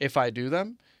 like if I do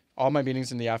them, all my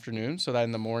meetings in the afternoon so that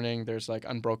in the morning there's like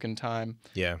unbroken time.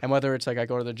 Yeah. And whether it's like I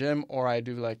go to the gym or I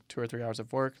do like 2 or 3 hours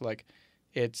of work, like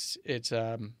it's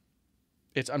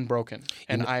unbroken,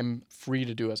 and I'm free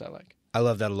to do as I like. I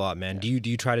love that a lot, man. Yeah. Do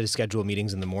you try to schedule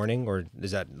meetings in the morning, or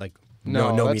is that like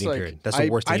No, no that's meeting like, period? That's the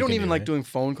worst thing I you don't can even do, like right? doing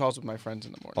phone calls with my friends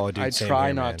in the morning. Oh, dude, I same try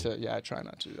here, not man. to. Yeah, I try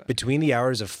not to do that. Between the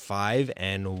hours of 5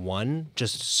 and 1,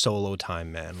 just solo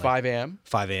time, man. Like 5 a.m.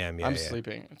 5 a.m. Yeah, I'm yeah.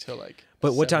 sleeping until like.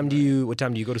 But what 7 time do or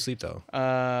 8. you go to sleep though?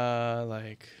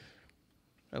 Like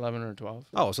 11 or 12.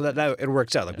 Oh, so that it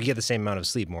works out. Like we get the same amount of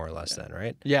sleep more or less then,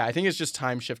 right? Yeah, I think it's just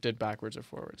time shifted backwards or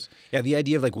forwards. Yeah, the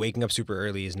idea of like waking up super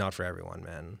early is not for everyone,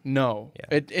 man. No,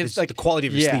 Yeah. it's like the quality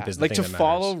of your sleep is the like thing to that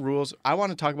follow matters. rules. I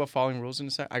want to talk about following rules in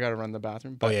a sec. I got to run the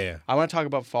bathroom. But yeah. I want to talk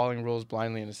about following rules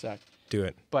blindly in a sec. Do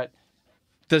it. But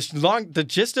the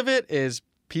gist of it is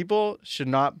people should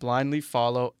not blindly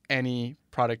follow any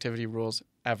productivity rules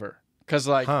ever. Because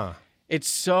like it's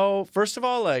so, first of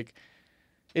all, like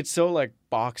it's so like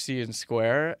boxy and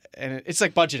square, and it's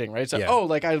like budgeting, right? It's like, Yeah. oh,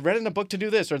 like I read in a book to do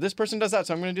this, or this person does that,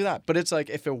 so I'm going to do that. But it's like,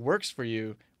 if it works for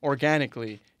you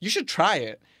organically, you should try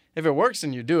it. If it works,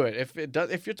 then you do it. If it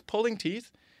does, if it's pulling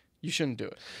teeth, you shouldn't do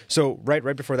it. So right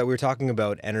before that, we were talking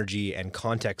about energy and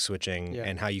context switching Yeah.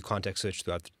 and how you context switch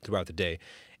throughout the day,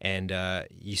 and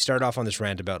you started off on this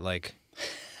rant about like,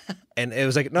 and it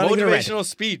was like not even a rant. Motivational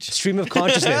speech. Stream of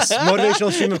consciousness,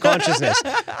 motivational stream of consciousness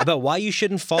about why you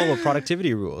shouldn't follow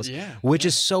productivity rules, Yeah, which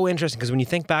is so interesting because when you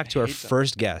think back to our hate them.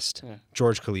 first guest, Yeah.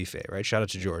 George Khalife, right? Shout out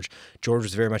to George. George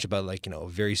was very much about like, a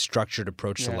very structured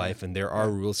approach to Yeah. life, and there are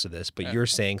rules to this, but you're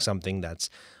saying something that's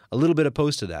a little bit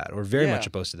opposed to that, or very Yeah. much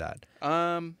opposed to that.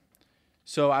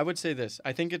 So I would say this.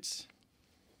 I think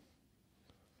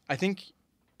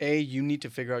you need to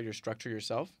figure out your structure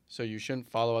yourself. So you shouldn't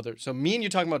follow other. So me and you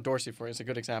talking about Dorsey for is a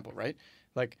good example, right?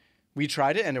 Like we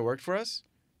tried it and it worked for us,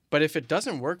 but if it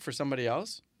doesn't work for somebody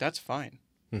else, that's fine,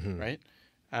 right?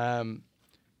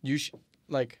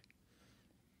 Like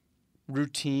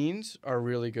routines are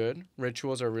really good,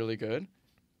 rituals are really good,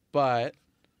 but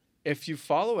if you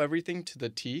follow everything to the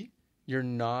T, you're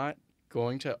not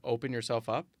going to open yourself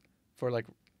up for like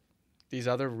these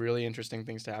other really interesting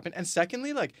things to happen. And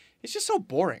secondly, like it's just so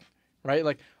boring, right?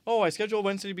 Like, oh, I schedule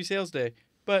Wednesday to be sales day,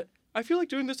 but I feel like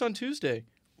doing this on Tuesday.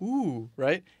 Ooh,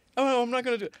 right? Oh, I'm not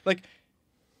gonna do it. Like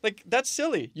that's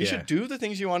silly. You should do the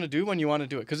things you want to do when you want to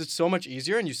do it, because it's so much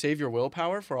easier, and you save your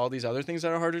willpower for all these other things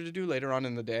that are harder to do later on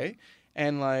in the day.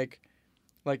 And like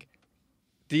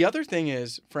the other thing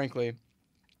is, frankly,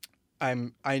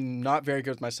 I'm not very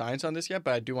good with my science on this yet,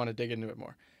 but I do want to dig into it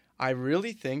more. I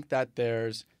really think that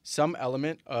there's some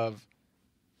element of,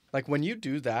 like, when you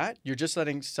do that, you're just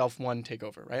letting self one take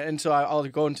over, right? And so I'll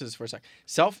go into this for a sec.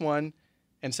 Self one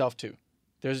and self two.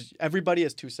 Everybody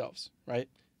has two selves, right?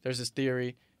 There's this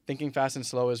theory. Thinking fast and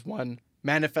slow is one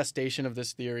manifestation of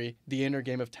this theory. The inner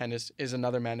game of tennis is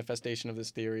another manifestation of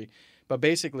this theory. But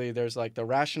basically, there's like the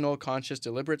rational, conscious,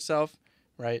 deliberate self,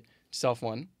 right? Self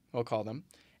one, we'll call them.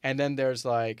 And then there's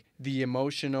like the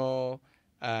emotional,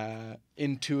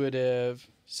 intuitive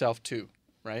self two,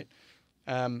 right?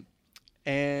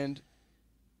 And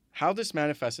how this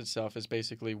manifests itself is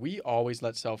basically we always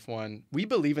let self one, we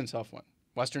believe in self one.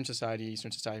 Western society,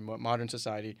 Eastern society, modern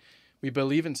society, we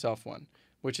believe in self one,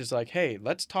 which is like, hey,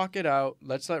 let's talk it out.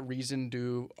 Let's let reason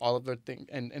do all of the things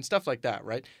and stuff like that,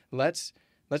 right? Let's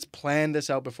plan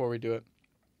this out before we do it.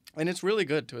 And it's really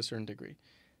good to a certain degree.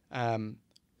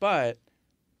 But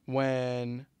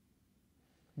when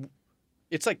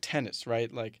it's like tennis,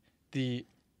 right? Like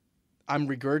I'm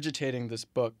regurgitating this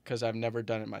book because I've never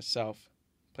done it myself.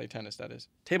 Play tennis, that is.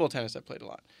 Table tennis, I've played a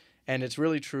lot. And it's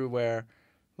really true where,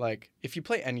 like, if you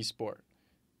play any sport,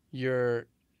 you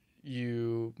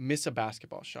miss a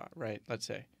basketball shot, right? Let's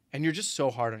say. And you're just so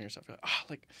hard on yourself. You're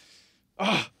like,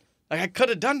 like I could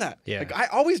have done that. Yeah. Like I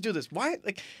always do this. Why?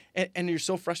 Like, and you're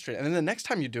so frustrated. And then the next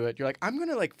time you do it, you're like, I'm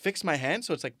gonna like fix my hand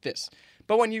so it's like this.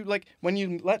 But when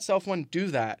you let self one do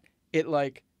that, it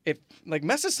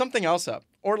messes something else up,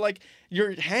 or like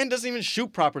your hand doesn't even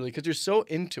shoot properly because you're so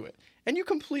into it, and you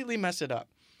completely mess it up,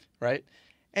 right?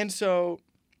 And so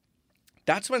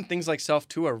that's when things like self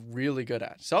two are really good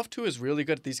at. Self two is really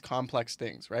good at these complex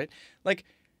things, right? Like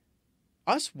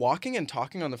us walking and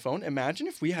talking on the phone. Imagine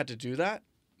if we had to do that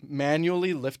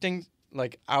manually, lifting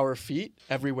like our feet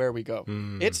everywhere we go.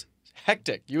 It's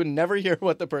hectic. You would never hear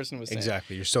what the person was saying.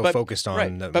 Exactly. You're so focused on right.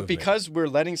 the But movement. because we're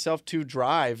letting self two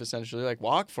drive, essentially, like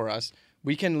walk for us,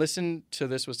 we can listen to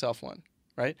this with self one,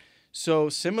 right? So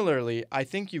similarly, I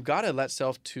think you got to let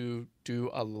self two do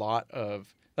a lot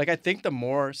of, like, I think the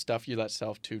more stuff you let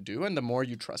self two do and the more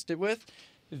you trust it with,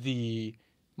 the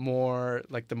more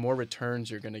returns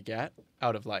you're going to get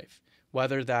out of life.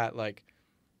 Whether that, like,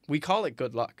 we call it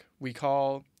good luck. We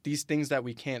call these things that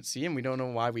we can't see and we don't know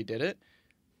why we did it.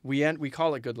 we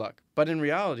call it good luck. But in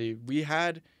reality, we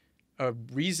had a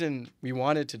reason we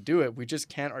wanted to do it. We just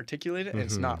can't articulate it, and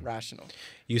it's not rational.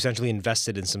 You essentially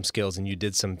invested in some skills and you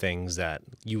did some things that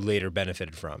you later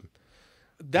benefited from.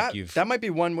 That might be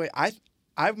one way.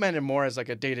 I've meant it more as like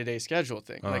a day-to-day schedule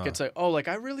thing. Like it's like, oh, like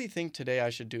I really think today I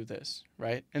should do this,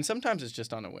 right? And sometimes it's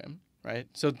just on a whim, right?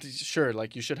 So sure,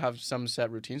 like you should have some set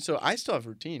routines. So I still have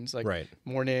routines, like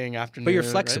morning, afternoon. But you're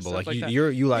flexible, right? like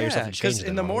you allow yourself to change. Because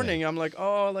in the morning, I'm like,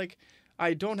 oh, like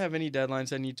I don't have any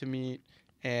deadlines I need to meet,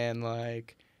 and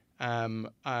like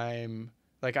I'm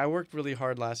like I worked really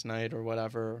hard last night or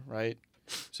whatever, right?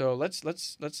 So let's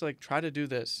like try to do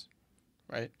this,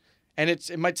 right? And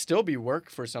it might still be work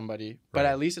for somebody, but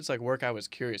at least it's like work I was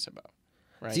curious about,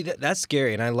 right? See, that's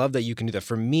scary, and I love that you can do that.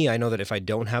 For me, I know that if I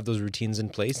don't have those routines in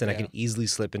place, then I can easily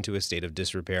slip into a state of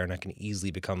disrepair, and I can easily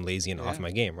become lazy and off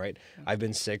my game, right? I've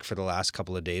been sick for the last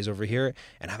couple of days over here,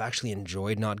 and I've actually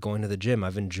enjoyed not going to the gym.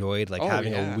 I've enjoyed like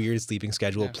having a weird sleeping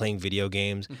schedule, playing video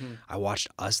games. I watched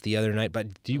Us the other night,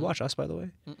 but did you watch Us, by the way?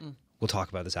 We'll talk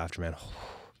about this after, man.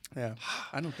 Yeah,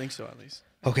 I don't think so, at least.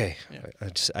 Okay,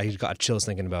 I got chills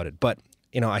thinking about it. But,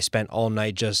 I spent all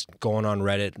night just going on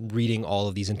Reddit, reading all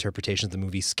of these interpretations of the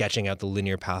movie, sketching out the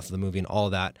linear path of the movie and all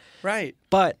that. Right.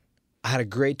 But I had a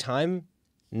great time.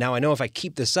 Now I know if I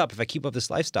keep this up, if I keep up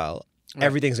this lifestyle,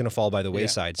 everything's going to fall by the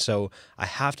wayside. So I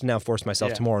have to now force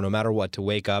myself tomorrow, no matter what, to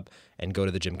wake up and go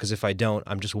to the gym. Because if I don't,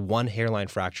 I'm just one hairline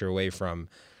fracture away from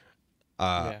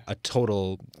a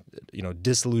total,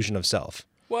 disillusion of self.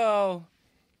 Well...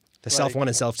 The self 1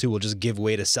 and self 2 will just give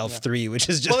way to self 3, which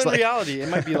is just in reality, it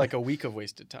might be like a week of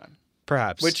wasted time.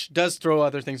 Perhaps. Which does throw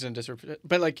other things into disrepair.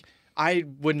 But like, I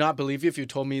would not believe you if you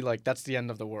told me like that's the end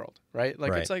of the world, right?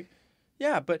 Like it's like,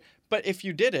 yeah, but if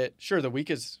you did it, sure, the week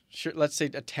is, let's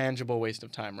say a tangible waste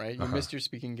of time, right? You missed your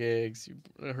speaking gigs, you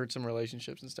hurt some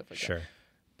relationships and stuff like that.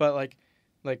 But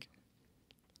like,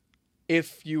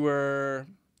 if you were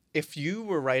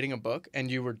writing a book and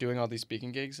you were doing all these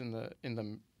speaking gigs in the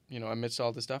amidst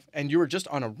all this stuff, and you were just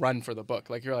on a run for the book.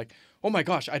 Like, you're like, oh my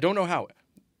gosh, I don't know how.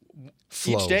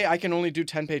 Flow. Each day I can only do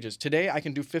 10 pages. Today I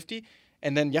can do 50,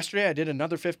 and then yesterday I did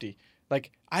another 50.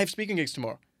 Like, I have speaking gigs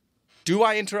tomorrow. Do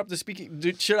I interrupt the speaking?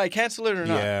 Should I cancel it or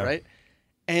not, right?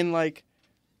 And like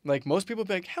most people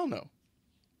be like, hell no.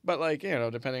 But like,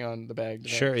 depending on the bag.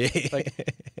 Sure,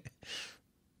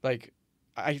 like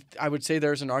I would say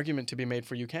there's an argument to be made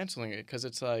for you canceling it, because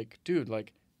it's like, dude,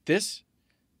 like this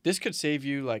could save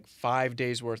you like 5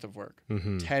 days worth of work,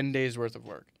 10 days worth of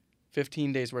work,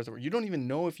 15 days worth of work. You don't even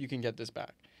know if you can get this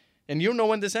back, and you don't know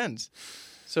when this ends.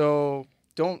 So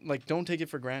don't take it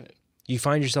for granted. You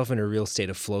find yourself in a real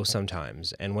state of flow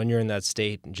sometimes, and when you're in that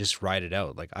state, just ride it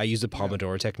out. Like, I use the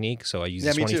Pomodoro technique, so I use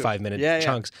 25-minute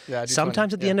chunks.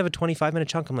 Sometimes at the end of a 25-minute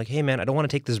chunk, I'm like, hey man, I don't want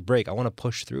to take this break. I want to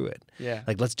push through it. Yeah.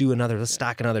 Like, let's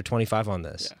stack another 25 on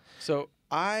this. Yeah. So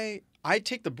I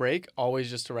take the break always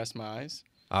just to rest my eyes.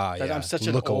 I'm such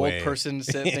an old person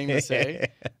thing to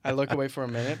say. I look away for a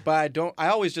minute, but I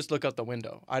always just look out the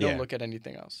window. I don't look at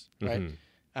anything else, right?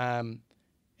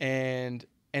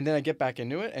 And then I get back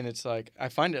into it, and it's like, I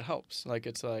find it helps. Like,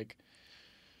 it's like,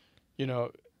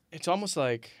 it's almost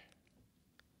like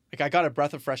I got a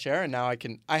breath of fresh air, and now I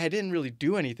didn't really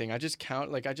do anything. I just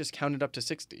counted up to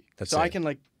 60. I can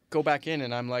like go back in,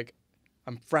 and I'm like,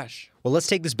 I'm fresh. Well, let's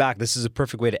take this back. This is a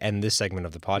perfect way to end this segment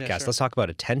of the podcast. Yeah, sure. Let's talk about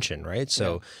attention, right?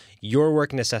 So your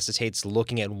work necessitates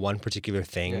looking at one particular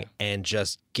thing and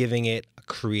just giving it a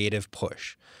creative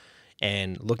push,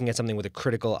 and looking at something with a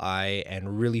critical eye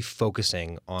and really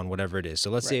focusing on whatever it is. So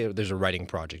let's say there's a writing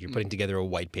project. You're putting together a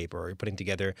white paper, or you're putting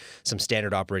together some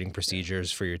standard operating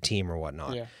procedures for your team or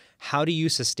whatnot. Yeah. How do you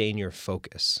sustain your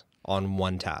focus on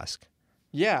one task?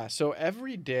 Yeah, so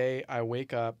every day I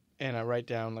wake up and I write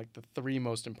down like the 3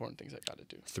 most important things I got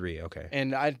to do. 3, okay.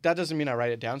 And that doesn't mean I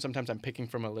write it down. Sometimes I'm picking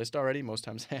from a list already. Most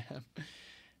times I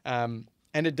am.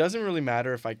 And it doesn't really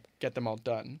matter if I get them all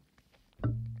done,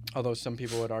 although some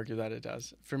people would argue that it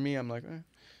does. For me, I'm like,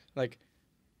 like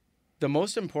the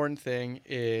most important thing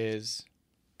is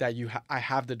that I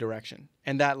have the direction,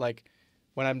 and that like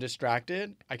when I'm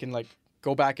distracted, I can like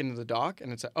go back into the doc,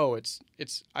 and it's like, oh, it's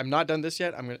I'm not done this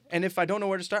yet. And if I don't know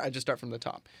where to start, I just start from the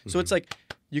top. So it's like,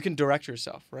 you can direct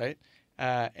yourself, right?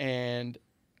 And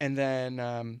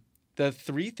then the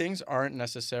 3 things aren't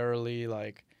necessarily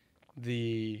like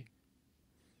they're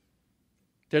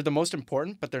the most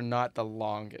important, but they're not the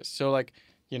longest. So like,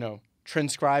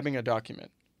 transcribing a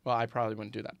document. Well, I probably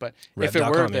wouldn't do that, but if it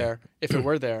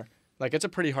were there, like, it's a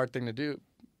pretty hard thing to do.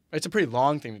 It's a pretty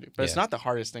long thing to do, but it's not the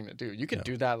hardest thing to do. You could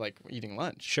do that like eating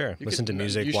lunch. Sure. Listen to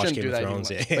music, watch Game of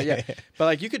Thrones. But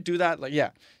like you could do that, like,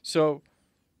 So,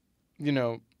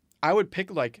 I would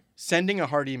pick like sending a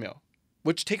hard email,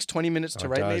 which takes 20 minutes to it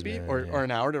write does, maybe, man, or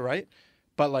an hour to write,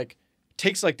 but like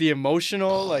takes like the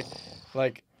emotional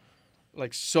like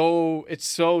so it's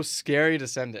so scary to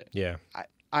send it. Yeah.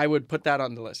 I would put that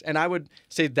on the list, and I would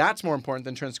say that's more important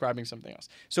than transcribing something else.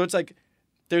 So it's like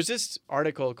there's this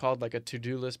article called like a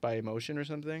to-do list by emotion or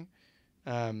something,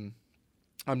 on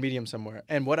Medium somewhere,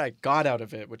 and what I got out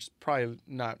of it, which is probably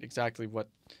not exactly what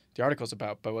the article's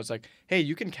about, but was like, hey,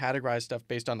 you can categorize stuff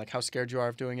based on like how scared you are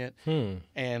of doing it,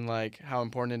 and like how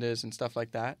important it is and stuff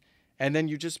like that, and then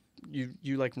you just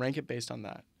you like rank it based on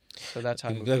that. So that's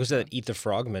how. Like I said, eat the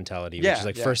frog mentality, which is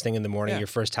like first thing in the morning, your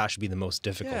first task should be the most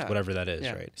difficult, whatever that is,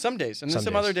 right? Some days, and then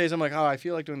some other days I'm like, oh, I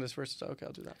feel like doing this first. So okay,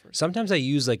 I'll do that first. Sometimes I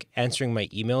use like answering my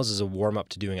emails as a warm up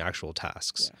to doing actual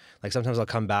tasks. Like sometimes I'll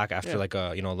come back after like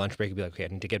a lunch break and be like, okay, I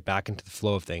need to get back into the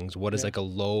flow of things. What is like a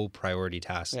low priority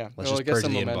task? Yeah, let's just purge the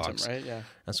momentum, inbox. right? Yeah,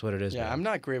 that's what it is. Yeah, man. I'm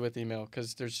not great with email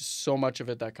because there's just so much of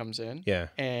it that comes in. Yeah,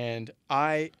 and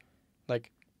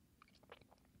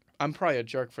I'm probably a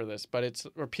jerk for this, but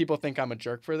or people think I'm a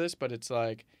jerk for this, but it's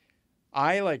like,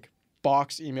 I like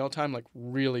box email time like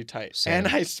really tight. Same. And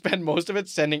I spend most of it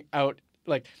sending out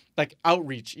like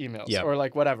outreach emails or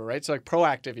like whatever, right? So like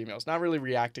proactive emails, not really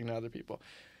reacting to other people.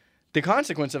 The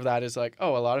consequence of that is like,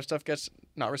 oh, a lot of stuff gets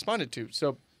not responded to.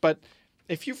 So, but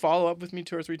if you follow up with me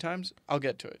 2 or 3 times, I'll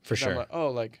get to it. For sure. I'm like, oh,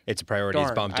 like it's a priority. darn,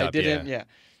 It's bumped I up. didn't,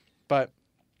 But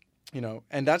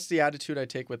and that's the attitude I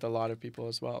take with a lot of people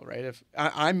as well, right? If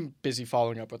I'm busy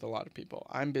following up with a lot of people,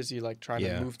 I'm busy like trying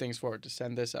to move things forward, to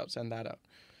send this out, send that out.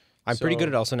 I'm pretty good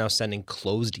at also now sending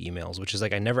closed emails, which is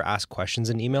like I never ask questions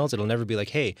in emails. It'll never be like,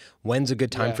 hey, when's a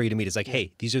good time for you to meet? It's like,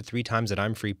 hey, these are 3 times that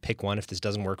I'm free. Pick one. If this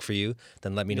doesn't work for you,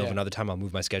 then let me know if another time I'll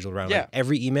move my schedule around. Like,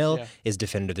 every email is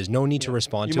definitive. There's no need to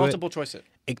respond to it. Multiple choice it.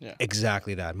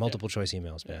 Exactly that. Multiple choice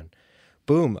emails, man.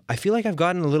 Boom. I feel like I've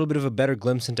gotten a little bit of a better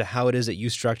glimpse into how it is that you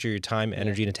structure your time,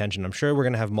 energy, and attention. I'm sure we're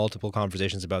going to have multiple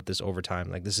conversations about this over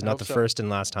time. Like, this is not the first and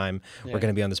last time we're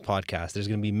going to be on this podcast. There's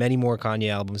going to be many more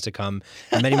Kanye albums to come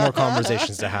and many more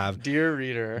conversations to have. Dear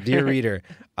reader. Dear reader.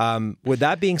 With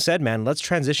that being said, man, let's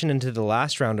transition into the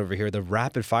last round over here, the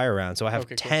rapid fire round. So I have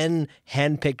 10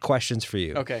 hand-picked questions for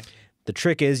you. Okay. The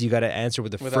trick is you got to answer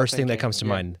with the first thing that comes to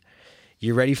mind.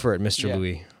 You ready for it, Mr.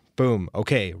 Louis? Boom.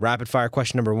 Okay. Rapid fire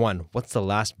question number 1. What's the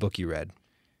last book you read?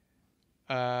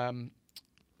 The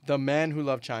Man Who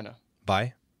Loved China.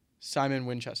 By? Simon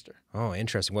Winchester. Oh,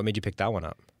 interesting. What made you pick that one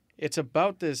up? It's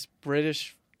about this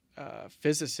British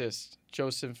physicist,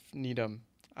 Joseph Needham.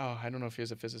 Oh, I don't know if he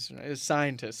was a physicist or not. He was a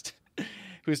scientist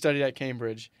who studied at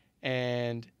Cambridge.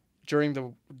 And during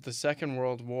the Second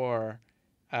World War,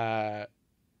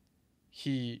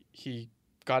 he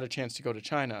got a chance to go to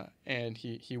China, and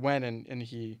he went and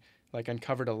he like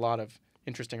uncovered a lot of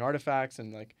interesting artifacts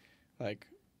and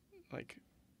like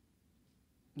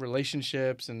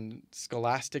relationships and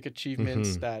scholastic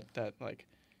achievements that like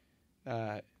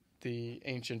the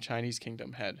ancient Chinese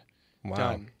kingdom had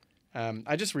done.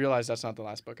 I just realized that's not the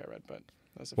last book I read, but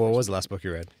that's the what first was the last book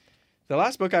you read? The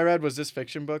last book I read was this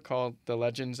fiction book called The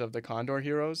Legends of the Condor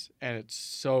Heroes, and it's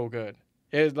so good.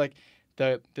 It's like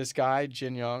this guy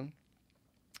Jin Young.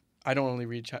 I don't only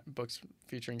read books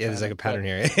featuring China. There's like a pattern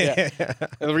here.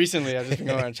 Recently, I've just been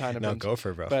going on China. No, go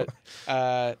for it, bro. But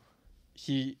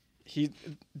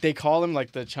they call him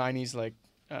like the Chinese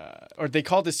or they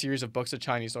call this series of books the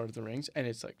Chinese Lord of the Rings, and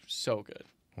it's like so good.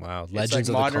 Wow, Legends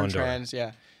of the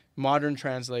Condor. Modern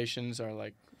translations are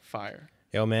like fire.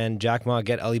 Yo, man, Jack Ma,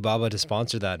 get Alibaba to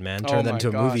sponsor that, man. Turn that into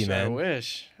a movie, man.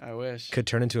 I wish. Could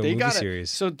turn into a movie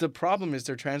series. So the problem is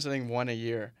they're translating one a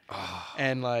year.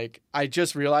 And like, I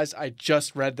just realized I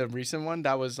just read the recent one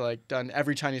that was like done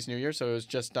every Chinese New Year. So it was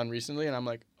just done recently. And I'm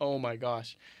like, oh my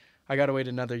gosh, I got to wait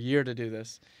another year to do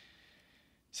this.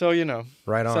 So,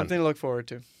 right on. Something to look forward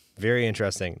to. Very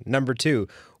interesting. Number 2,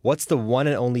 what's the one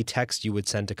and only text you would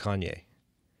send to Kanye?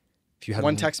 If you had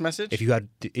one text message? If you had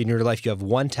in your life, you have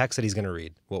one text that he's going to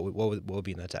read, what would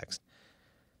be in that text?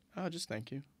 Oh, just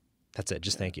thank you. That's it.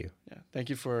 Just thank you. Yeah. Thank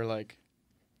you for like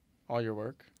all your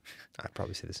work. I'd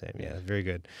probably say the same. Yeah. Very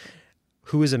good.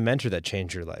 Who is a mentor that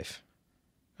changed your life?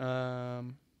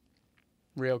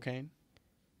 Ray O'Kane.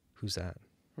 Who's that?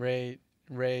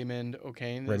 Raymond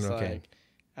O'Kane. Raymond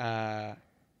O'Kane.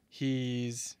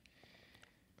 He's,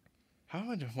 how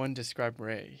would one describe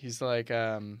Ray? He's like,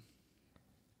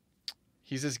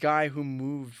 he's this guy who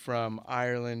moved from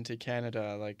Ireland to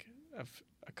Canada like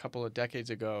a couple of decades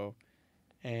ago,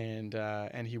 and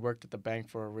he worked at the bank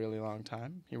for a really long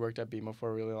time. He worked at BMO for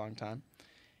a really long time,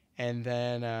 and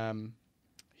then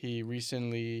he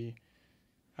recently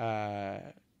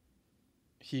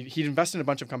he invested in a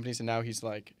bunch of companies, and now he's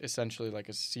like essentially like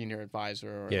a senior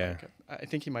advisor. Or Yeah. I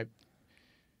think he might.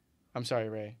 I'm sorry,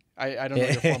 Ray. I don't know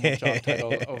your formal job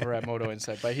title over at Moto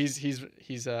Insight, but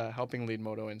he's helping lead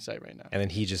Moto Insight right now. And then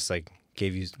he just like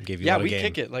gave you Yeah, a lot we of game.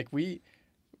 kick it. Like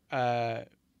I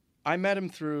met him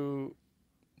through.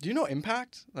 Do you know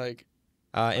Impact? Like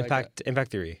Impact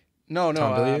Theory. no.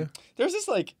 Tom Bilyeu? There's this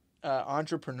like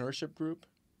entrepreneurship group,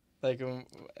 like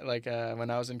when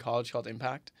I was in college called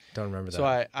Impact. Don't remember that. So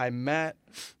I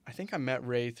think I met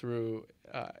Ray through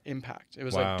Impact. It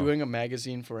was Wow. like doing a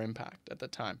magazine for Impact at the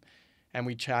time, and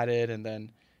we chatted, and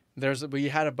then we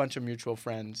had a bunch of mutual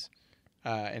friends,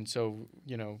 and so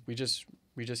we just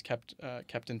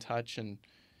kept in touch, and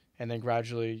then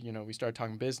gradually we started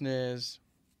talking business.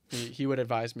 He would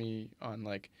advise me on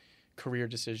like career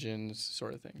decisions,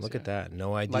 sort of things. Look yeah. at that.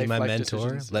 No ID, Life my mentor.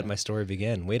 decisions, Let yeah. my story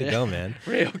begin. Way to go, man.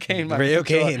 Ray O'Kane, my Ray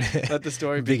mentor. O'Kane. Let the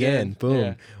story Begin. begin.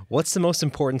 Boom. What's the most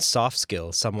important soft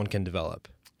skill someone can develop?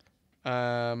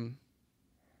 Yeah.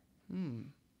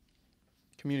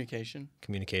 Communication.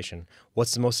 Communication.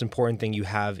 What's the most important thing you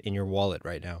have in your wallet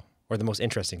right now? Or the most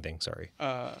interesting thing, sorry.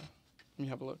 Let me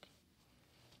have a look.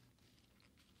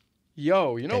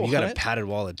 Yo, you know Damn, what? you got a padded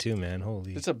wallet too, man.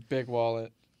 Holy. It's a big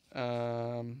wallet.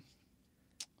 Shout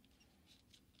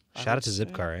out to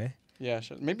Zipcar, eh? Yeah,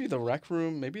 maybe the rec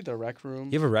room.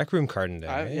 You have a rec room card in there,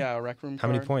 eh? Yeah, a rec room. How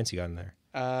many card. points you got in there?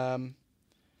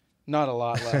 Not a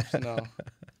lot left. No.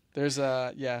 There's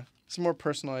some more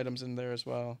personal items in there as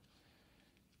well.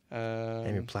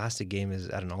 And your plastic game is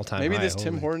at an all-time maybe high. this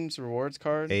Tim Hortons rewards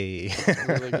card. Hey. It's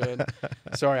really good.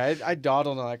 Sorry, I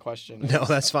dawdled on that question. No,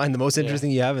 that's fine. The most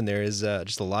interesting you have in there is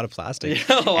just a lot of plastic.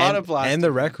 Yeah, a lot of plastic. And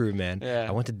the rec room, man. Yeah.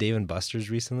 I went to Dave & Buster's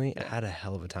recently. I had a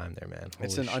hell of a time there, man.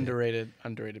 It's Holy an shit. underrated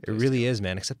It place really to go. is,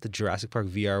 man. Except the Jurassic Park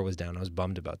VR was down. I was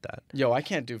bummed about that. Yo, I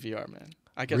can't do VR, man.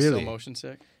 I get Really? so motion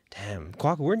sick. Damn.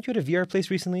 Quack, weren't you at a VR place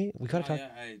recently? We gotta talk. Yeah,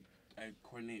 I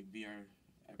coordinate VR.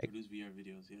 I produce VR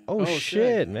videos. Yeah. Oh,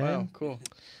 shit, man. Wow, cool.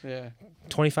 Yeah.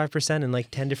 25% in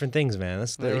like 10 different things, man.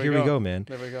 There Here we go, man.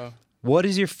 There we go. What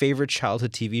is your favorite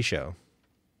childhood TV show?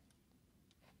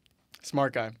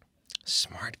 Smart guy.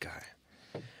 Smart guy.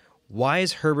 Why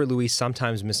is Herbert Louis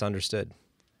sometimes misunderstood?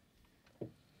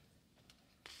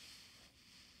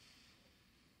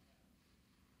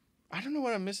 I don't know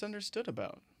what I'm misunderstood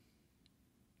about.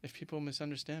 If people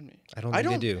misunderstand me. I don't think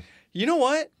they do. You know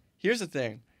what? Here's the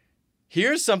thing.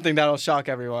 Here's something that'll shock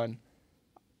everyone.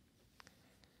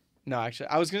 No, actually,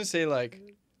 I was going to say, like,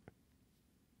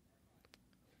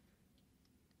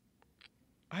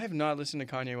 I have not listened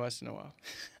to Kanye West in a while.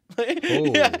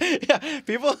 Yeah.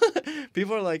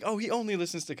 People are like, oh, he only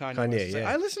listens to Kanye West. It's like, yeah.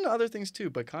 I listen to other things too,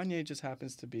 but Kanye just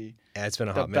happens to be Yeah, it's been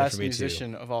a the hot minute best for me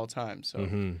musician of all time.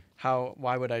 So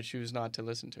why would I choose not to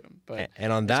listen to him? too. But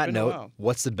And on it's that been a note, while.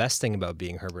 what's the best thing about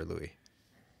being Herbert Louis?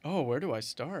 Oh, where do I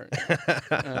start?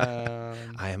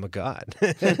 I am a god.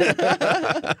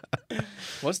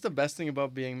 What's the best thing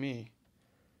about being me?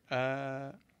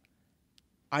 I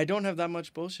don't have that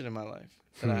much bullshit in my life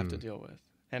that I have to deal with.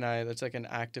 And that's like an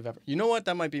active effort. You know what?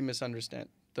 That might be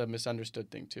the misunderstood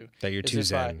thing too. That you're Is too if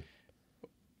zen.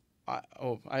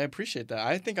 I appreciate that.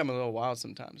 I think I'm a little wild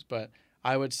sometimes, but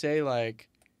I would say like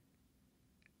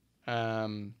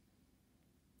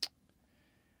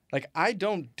I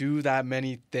don't do that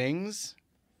many things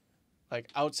like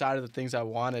outside of the things I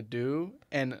want to do,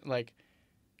 and like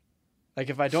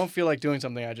if I don't feel like doing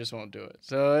something, I just won't do it.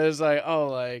 So it's like, oh,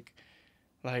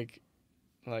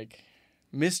 like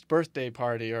missed birthday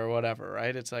party or whatever,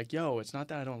 right? It's like, yo, it's not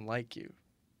that I don't like you.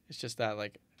 It's just that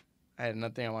like I had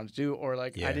nothing I wanted to do, or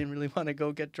like I didn't really want to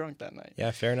go get drunk that night.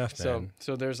 Yeah, fair enough, man.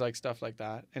 So there's like stuff like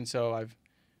that. And so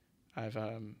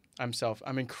I'm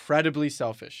incredibly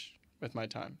selfish with my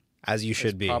time. As you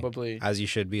should It's be. probably- As you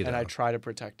should be, though. And I try to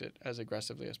protect it as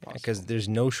aggressively as possible. Because there's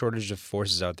no shortage of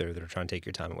forces out there that are trying to take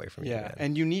your time away from you, yeah, man.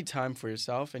 and you need time for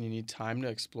yourself, and you need time to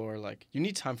explore. Like you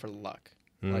need time for luck.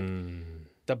 Like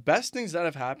the best things that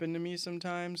have happened to me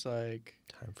sometimes, like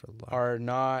Time for luck. are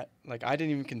not like I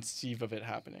didn't even conceive of it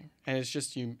happening, and it's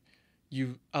just you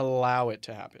allow it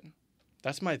to happen.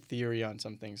 That's my theory on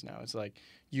some things now. It's like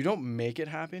you don't make it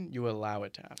happen, you allow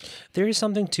it to happen. There is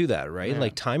something to that, right? Yeah.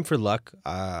 Like time for luck,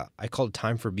 I call it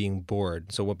time for being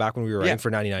bored. So back when we were writing for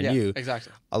 99U,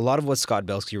 exactly. a lot of what Scott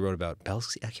Belsky wrote about,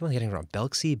 Belsky, I keep on getting it wrong,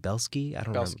 Belsky, I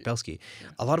don't remember, Belsky. Yeah.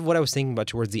 A lot of what I was thinking about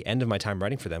towards the end of my time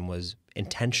writing for them was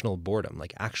intentional boredom,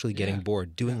 like actually getting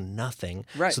bored, doing nothing,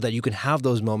 Right. so that you can have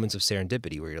those moments of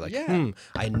serendipity where you're like,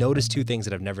 I noticed two things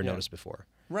that I've never noticed before.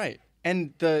 Right.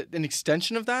 And an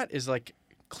extension of that is like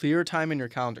clear time in your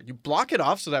calendar. You block it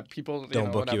off so that people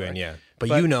Don't book whatever. you in, yeah. But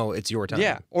you know it's your time.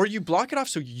 Yeah, or you block it off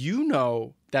so you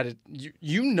know that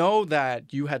you know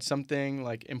that you had something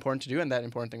like important to do, and that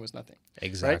important thing was nothing.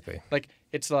 Exactly. Right? Like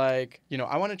it's like,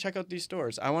 I want to check out these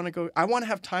stores. I want to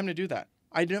have time to do that.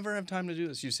 I never have time to do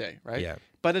this, you say, right? Yeah.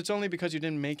 But it's only because you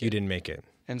didn't make it. You didn't make it.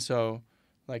 And so,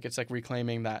 like, it's like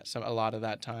reclaiming a lot of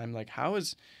that time. Like,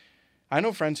 I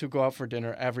know friends who go out for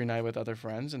dinner every night with other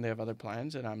friends and they have other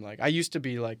plans. And I'm like, I used to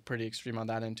be like pretty extreme on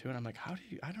that end too. And I'm like,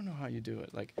 I don't know how you do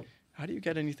it. Like, how do you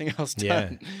get anything else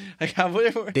done?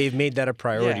 Yeah. They've made that a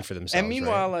priority for themselves. And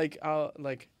meanwhile, right?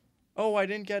 I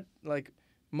didn't get like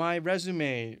my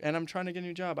resume and I'm trying to get a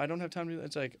new job. I don't have time to do that.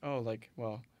 It's like,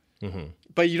 well. Mm-hmm.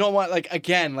 But you don't want, like,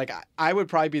 again, like, I would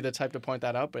probably be the type to point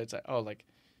that out, but it's like,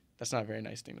 that's not a very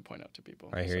nice thing to point out to people.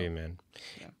 I hear you, man.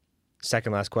 Yeah.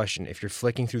 Second last question. If you're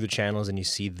flicking through the channels and you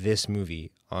see this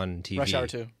movie on TV. Rush Hour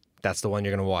 2. That's the one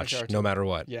you're going to watch no matter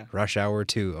what. Yeah. Rush Hour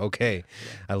 2. Okay. Yeah.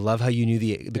 I love how you knew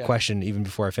the question even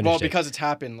before I finished Well, because it's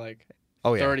happened, like,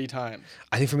 30 times.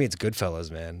 I think for me it's Goodfellas,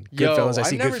 man. Goodfellas,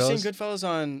 I've never seen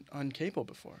Goodfellas on cable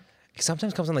before. It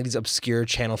sometimes comes on like these obscure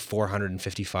channel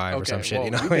 455 or some shit. Well,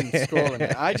 you know, you've been scrolling,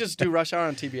 man. I just do Rush Hour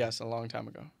on TBS a long time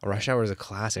ago. Rush Hour is a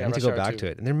classic. Yeah, I need to go back to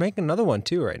it. And they're making another one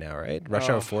too right now, right? Rush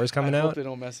Hour 4 is coming out. I hope they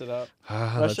don't mess it up.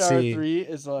 Rush Hour 3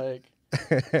 is like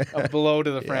a blow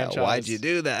to the franchise. Why'd you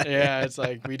do that? Yeah, it's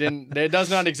like it does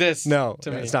not exist. No,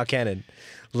 to me. It's not canon.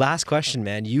 Last question,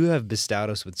 man. You have bestowed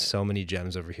us with so many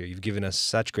gems over here. You've given us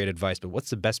such great advice, but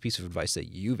what's the best piece of advice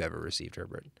that you've ever received,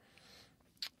 Herbert?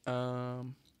 I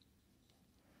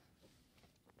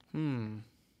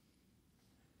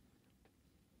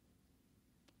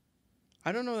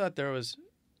don't know that there was,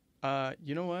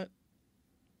 you know what?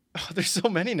 Oh, there's so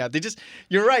many now.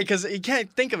 You're right, because you can't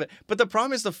think of it. But the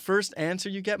problem is the first answer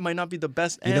you get might not be the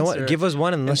best answer. You know what? Give us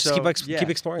one and let's keep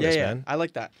exploring this, man. I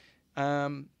like that.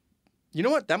 You know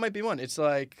what? That might be one. It's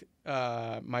like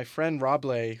my friend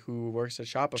Roble, who works at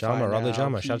Shopify. Roble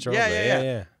Jama. Shout out to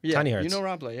Roble. Yeah. Tiny Hearts. You know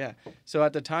Roble, yeah. So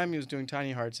at the time he was doing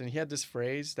Tiny Hearts, and he had this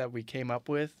phrase that we came up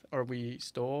with, or we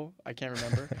stole, I can't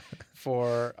remember,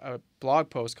 for a blog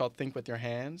post called Think With Your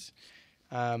Hands.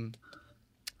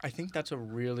 I think that's a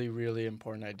really, really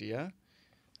important idea.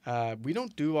 We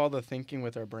don't do all the thinking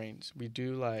with our brains. We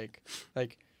do like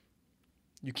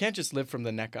you can't just live from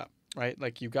the neck up. Right?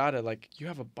 Like you gotta, like, you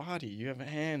have a body, you have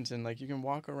hands, and like you can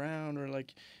walk around, or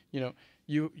like, you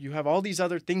have all these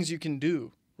other things you can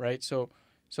do, right? So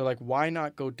like, why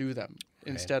not go do them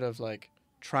instead of like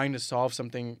trying to solve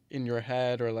something in your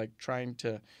head, or like trying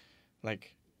to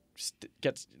like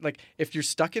get, like, if you're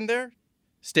stuck in there,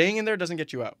 staying in there doesn't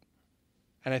get you out.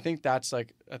 And I think that's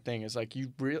like a thing, is like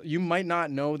you might not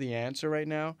know the answer right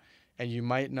now, and you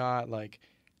might not like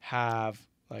have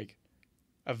like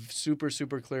a super,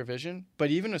 super clear vision,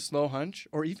 but even a slow hunch,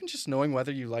 or even just knowing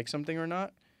whether you like something or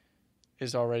not,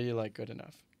 is already like good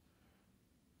enough.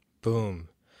 Boom.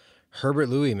 Herbert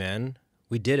Louis, man.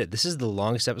 We did it. This is the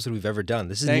longest episode we've ever done.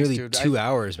 This is Thanks, nearly dude. 2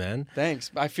 hours, man.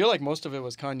 Thanks. I feel like most of it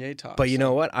was Kanye talk. But you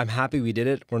know what? I'm happy we did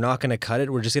it. We're not going to cut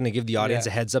it. We're just going to give the audience a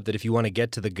heads up that if you want to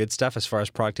get to the good stuff as far as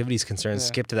productivity is concerned,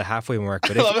 skip to the halfway mark.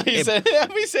 But I love we say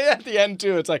it at the end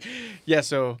too. It's like, we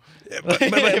said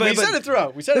it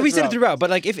throughout. We said it throughout.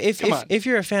 But like, if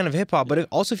you're a fan of hip hop, but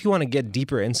also if you want to get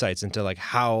deeper insights into like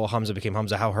how Hamza became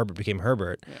Hamza, how Herbert became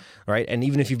Herbert, right? And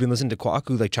even if you've been listening to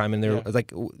Kwaku like chime in there, like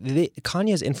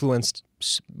Kanye has influenced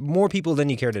more people than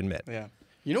you care to admit. Yeah.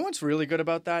 You know what's really good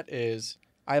about that is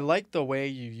I like the way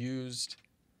you used,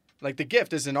 like, the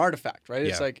gift is an artifact, right?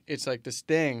 Yeah. It's like this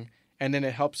thing, and then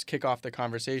it helps kick off the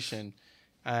conversation.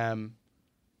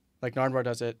 Like Nardwar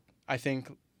does it. I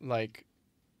think like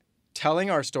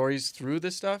telling our stories through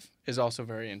this stuff is also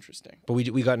very interesting. But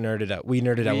we got nerded out. We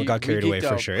nerded out. We got carried away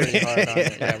for sure.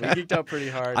 Yeah, we geeked out pretty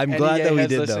hard. I'm glad that we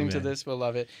did, listening though, to this will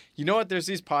love it. You know what? There's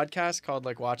these podcasts called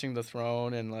like Watching the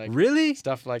Throne and like really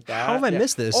stuff like that. How have I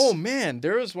missed this? Oh man,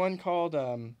 there was one called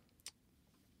I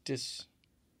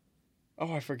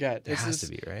forget. It has to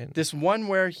be, right? This one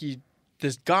where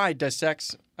this guy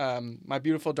dissects My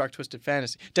Beautiful Dark Twisted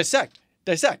Fantasy. Dissect.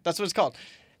 That's what it's called.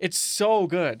 It's so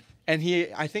good. And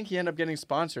I think he ended up getting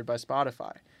sponsored by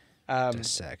Spotify.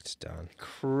 Dissect, done.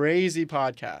 Crazy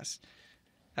podcast.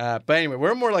 But anyway,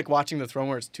 we're more like Watching the Throne,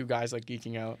 where it's two guys like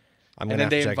geeking out. I'm gonna have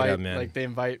to check it out, man. Like they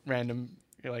invite random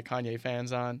like Kanye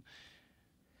fans on.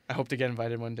 I hope to get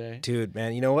invited one day. Dude,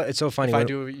 man, you know what? It's so funny. If I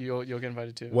do, you'll get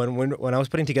invited too. When I was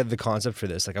putting together the concept for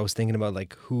this, like I was thinking about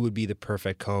like who would be the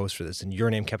perfect co-host for this, and your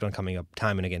name kept on coming up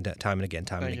time and again. Thank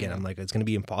you, man. I'm like, it's going to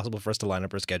be impossible for us to line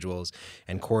up our schedules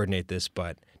and coordinate this.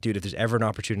 But dude, if there's ever an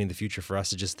opportunity in the future for us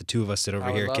to just the two of us sit over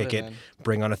I would here, love kick it, it, man.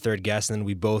 bring on a third guest, and then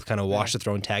we both kind of wash the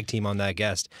throne tag team on that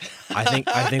guest, I think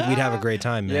we'd have a great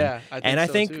time, man. Yeah, I think and I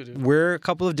so think too, dude. we're a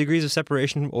couple of degrees of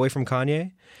separation away from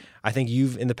Kanye. I think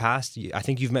you've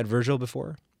met Virgil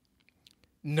before.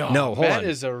 No, hold Matt on.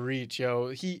 is a reach,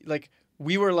 yo.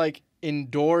 We were like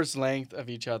indoors length of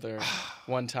each other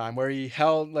one time where he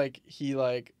didn't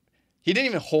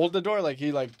even hold the door, like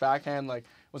he like backhand like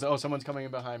was like, oh, someone's coming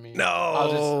in behind me. No.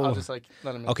 I'll just like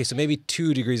let him in. Okay, so maybe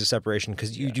 2 degrees of separation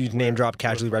because you name dropped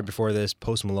casually right before this.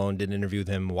 Post Malone did an interview with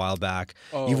him a while back.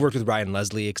 Oh. You've worked with Ryan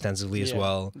Leslie extensively as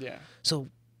well. Yeah. So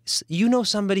you know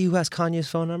somebody who has Kanye's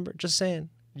phone number? Just saying.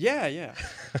 Yeah.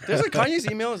 There's like Kanye's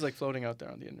email is like floating out there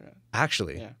on the internet.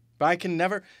 Actually, Yeah. But I can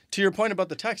never, to your point about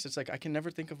the text, it's like I can never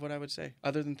think of what I would say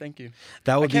other than thank you.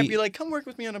 that I would can't be like, come work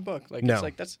with me on a book. Like No. it's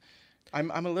like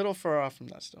I'm a little far off from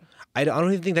that still. I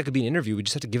don't even think that could be an interview. We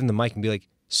just have to give him the mic and be like,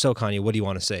 "So Kanye, what do you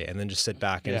want to say?" And then just sit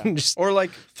back and Yeah. just Or like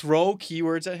throw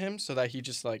keywords at him so that he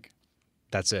just like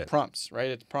that's it, prompts, right?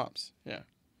 It's prompts. Yeah.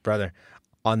 brother.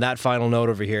 On that final note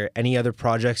over here, any other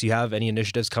projects you have? Any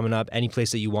initiatives coming up? Any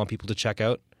place that you want people to check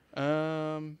out?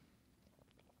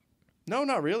 No,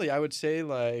 not really. I would say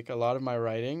like a lot of my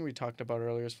writing we talked about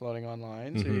earlier is floating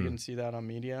online, so you can see that on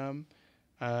Medium.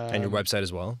 And your website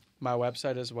as well. My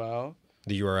website as well.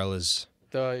 The URL is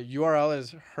The URL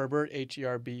is Herbert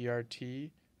HERBERT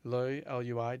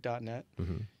LUI.net.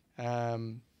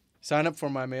 Sign up for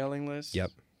my mailing list.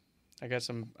 Yep. I got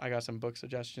some book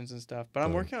suggestions and stuff, but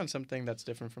I'm working on something that's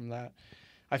different from that.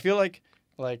 I feel like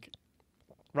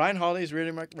Ryan Holiday's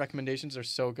reading recommendations are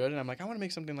so good, and I'm like, I want to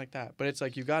make something like that. But it's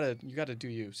like you gotta do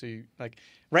you. So you like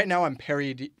right now I'm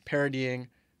parodying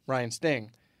Ryan's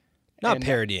thing. not And-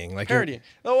 parodying, like Parodying.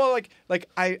 Oh well, like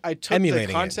I took Emulating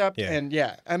the it, concept yeah. and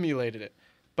emulated it.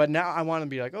 But now I want to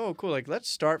be like, oh, cool. Like, let's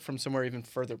start from somewhere even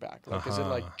further back. Like, is it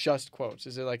like just quotes?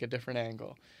 Is it like a different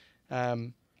angle?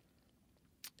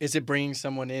 Is it bringing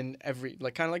someone in every,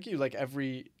 like, kind of like you, like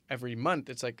every month?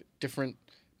 It's like different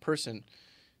person.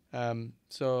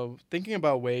 So thinking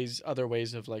about other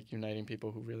ways of like uniting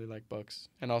people who really like books,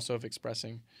 and also of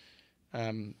expressing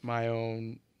my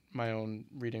own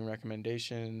reading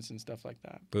recommendations and stuff like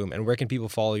that. boom. And where can people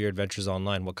follow your adventures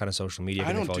online? What kind of social media I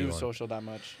can they don't follow do you on? social that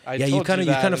much. Yeah, you kinda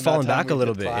that fallen in that back time a we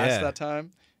little did bit, class yeah. That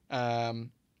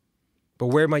time. But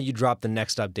where might you drop the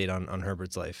next update on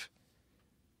Herbert's life?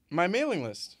 My mailing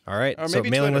list. All right. Or So maybe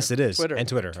mailing Twitter. list it is. Twitter. And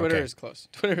Twitter. Twitter Okay. is close.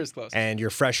 Twitter is close. And you're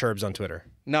Fresh Herbs on Twitter.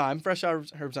 No, I'm Fresh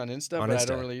Herbs on Insta, On but I Insta.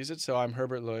 don't really use it, so I'm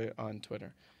Herbert Loy on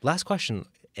Twitter. Last question.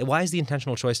 Why is the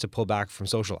intentional choice to pull back from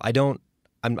social? I don't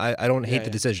hate the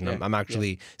decision. yeah, I'm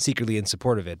actually secretly in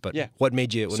support of it. But Yeah. what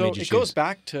made you So choose? it goes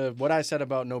back to what I said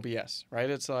about no BS, right?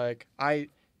 It's like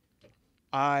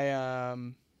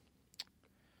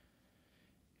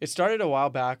it started a while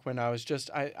back when I was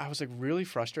like really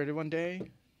frustrated one day,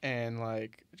 and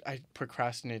like I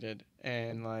procrastinated,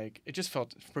 and like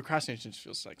procrastination just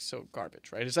feels like so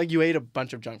garbage, right? It's like you ate a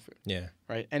bunch of junk food, Yeah.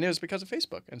 right? And it was because of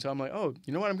Facebook. And so I'm like, oh,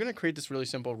 you know what? I'm going to create this really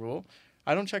simple rule.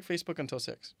 I don't check Facebook until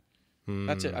 6.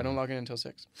 That's it. I don't log in until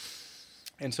 6.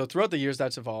 And so throughout the years,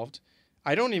 that's evolved.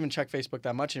 I don't even check Facebook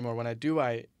that much anymore. When I do,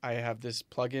 I have this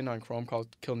plugin on Chrome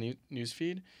called Kill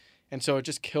Newsfeed. And so it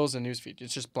just kills the newsfeed.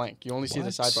 It's just blank. You only see the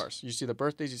What? sidebars. You see the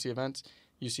birthdays, you see events,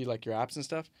 you see like your apps and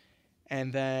stuff.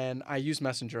 And then I use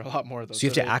Messenger a lot more of those. So you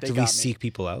have to they actively got me. seek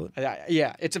people out?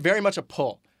 Yeah, it's very much a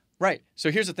pull. Right.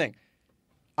 So here's the thing.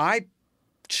 I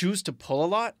choose to pull a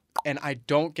lot, and I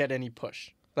don't get any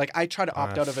push. Like I try to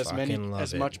opt I out of fucking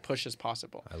love it. much push as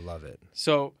possible. I love it.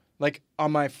 So like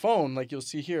on my phone, like you'll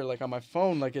see here, like on my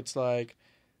phone, like it's like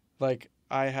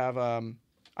I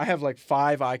have like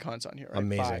 5 icons on here. Right?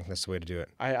 Amazing. 5. That's the way to do it.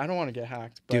 I don't want to get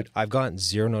hacked, but Dude, I've gotten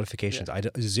 0 notifications.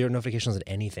 Zero notifications on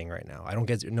anything right now. I don't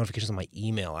get notifications on my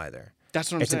email either. that's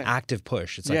what I'm It's saying. an active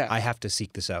push. It's like, Yeah. I have to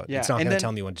seek this out. Yeah. It's not And going to then-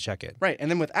 tell me when to check it. Right. And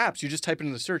then with apps, you just type it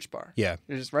in the search bar. Yeah.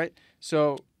 You're just right.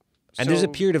 So And there's a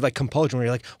period of like compulsion where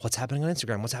you're like, what's happening on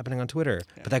Instagram? What's happening on Twitter?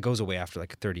 But that goes away after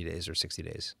like 30 days or 60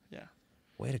 days. Yeah.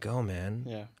 Way to go, man.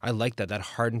 Yeah. I like that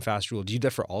hard and fast rule. Do you do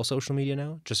that for all social media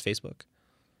now? Just Facebook?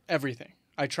 Everything.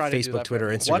 I try to do Facebook, that. for Twitter,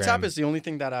 everything. Instagram. WhatsApp is the only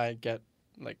thing that I get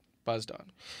like buzzed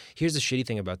on. Here's the shitty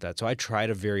thing about that. So I tried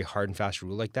a very hard and fast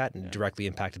rule like that and it directly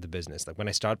impacted the business. Like when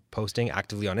I started posting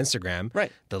actively on Instagram,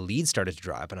 Right. the leads started to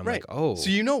drop and I'm Right. like, oh. So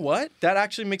you know what? That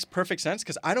actually makes perfect sense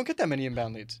because I don't get that many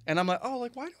inbound leads. And I'm like, oh,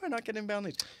 like why do I not get inbound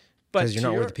leads? Because you're to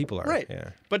not where the people are. Right.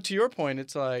 Yeah. But to your point,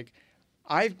 it's like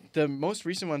the most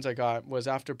recent ones I got was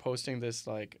after posting this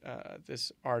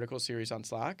this article series on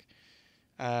Slack,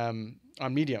 on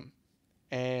Medium,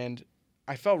 and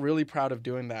I felt really proud of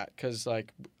doing that because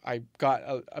like I got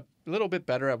a little bit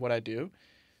better at what I do.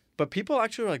 But people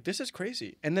actually were like, "This is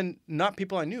crazy," and then not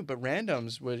people I knew, but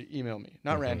randoms would email me.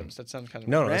 Not randoms. That sounds kind of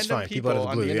No, random that's fine. People out of the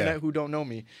on blue, the internet yeah. who don't know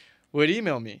me would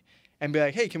email me and be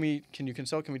like, "Hey, can you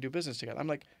consult? Can we do business together?" I'm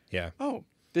like, Yeah. "Oh,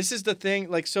 this is the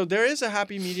thing." Like, so there is a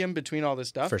happy medium between all this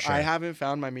stuff. For sure. I haven't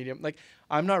found my medium. Like,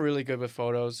 I'm not really good with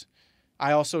photos.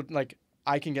 I also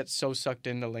I can get so sucked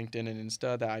into LinkedIn and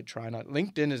Insta that I try not.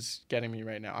 LinkedIn is getting me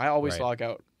right now. I always Right. log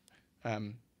out.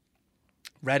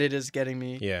 Reddit is getting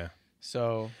me. Yeah.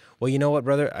 So. Well, you know what,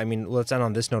 brother? I mean, let's end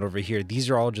on this note over here. These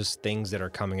are all just things that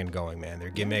are coming and going, man. They're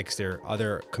gimmicks. They're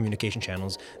other communication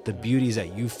channels. The beauty is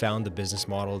that you found the business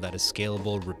model that is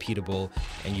scalable, repeatable,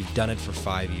 and you've done it for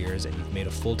 5 years, and you've made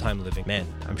a full-time living. Man,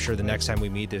 I'm sure the next time we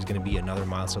meet, there's going to be another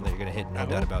milestone that you're going to hit. No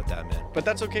doubt about that, man. But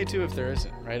that's okay, too, if there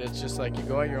isn't, right? It's just like you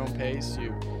go at your own pace.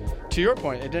 To your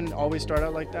point, it didn't always start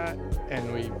out like that,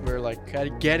 and we're like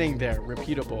getting there,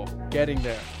 repeatable, getting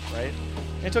there, right?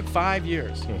 It took 5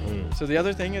 years. Mm-hmm. So the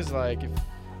other thing is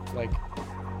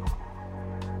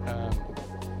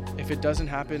if it doesn't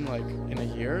happen like in a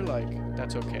year, like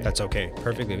that's okay. That's okay.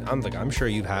 Perfectly. I'm sure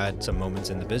you've had some moments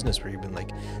in the business where you've been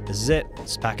like, this is it.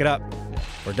 Let's pack it up.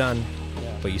 We're done.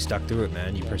 Yeah. But you stuck through it,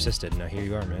 man. You persisted. Now here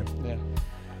you are, man.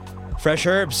 Yeah. Fresh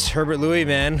Herbs, Herbert Louis,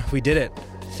 man. We did it.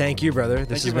 Thank you, brother.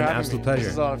 This has been an absolute pleasure.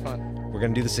 This is a lot of fun. We're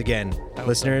going to do this again. hope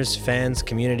Listeners, fans,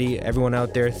 community, everyone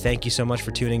out there, thank you so much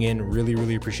for tuning in. Really,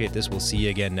 really appreciate this. We'll see you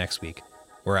again next week.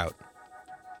 We're out.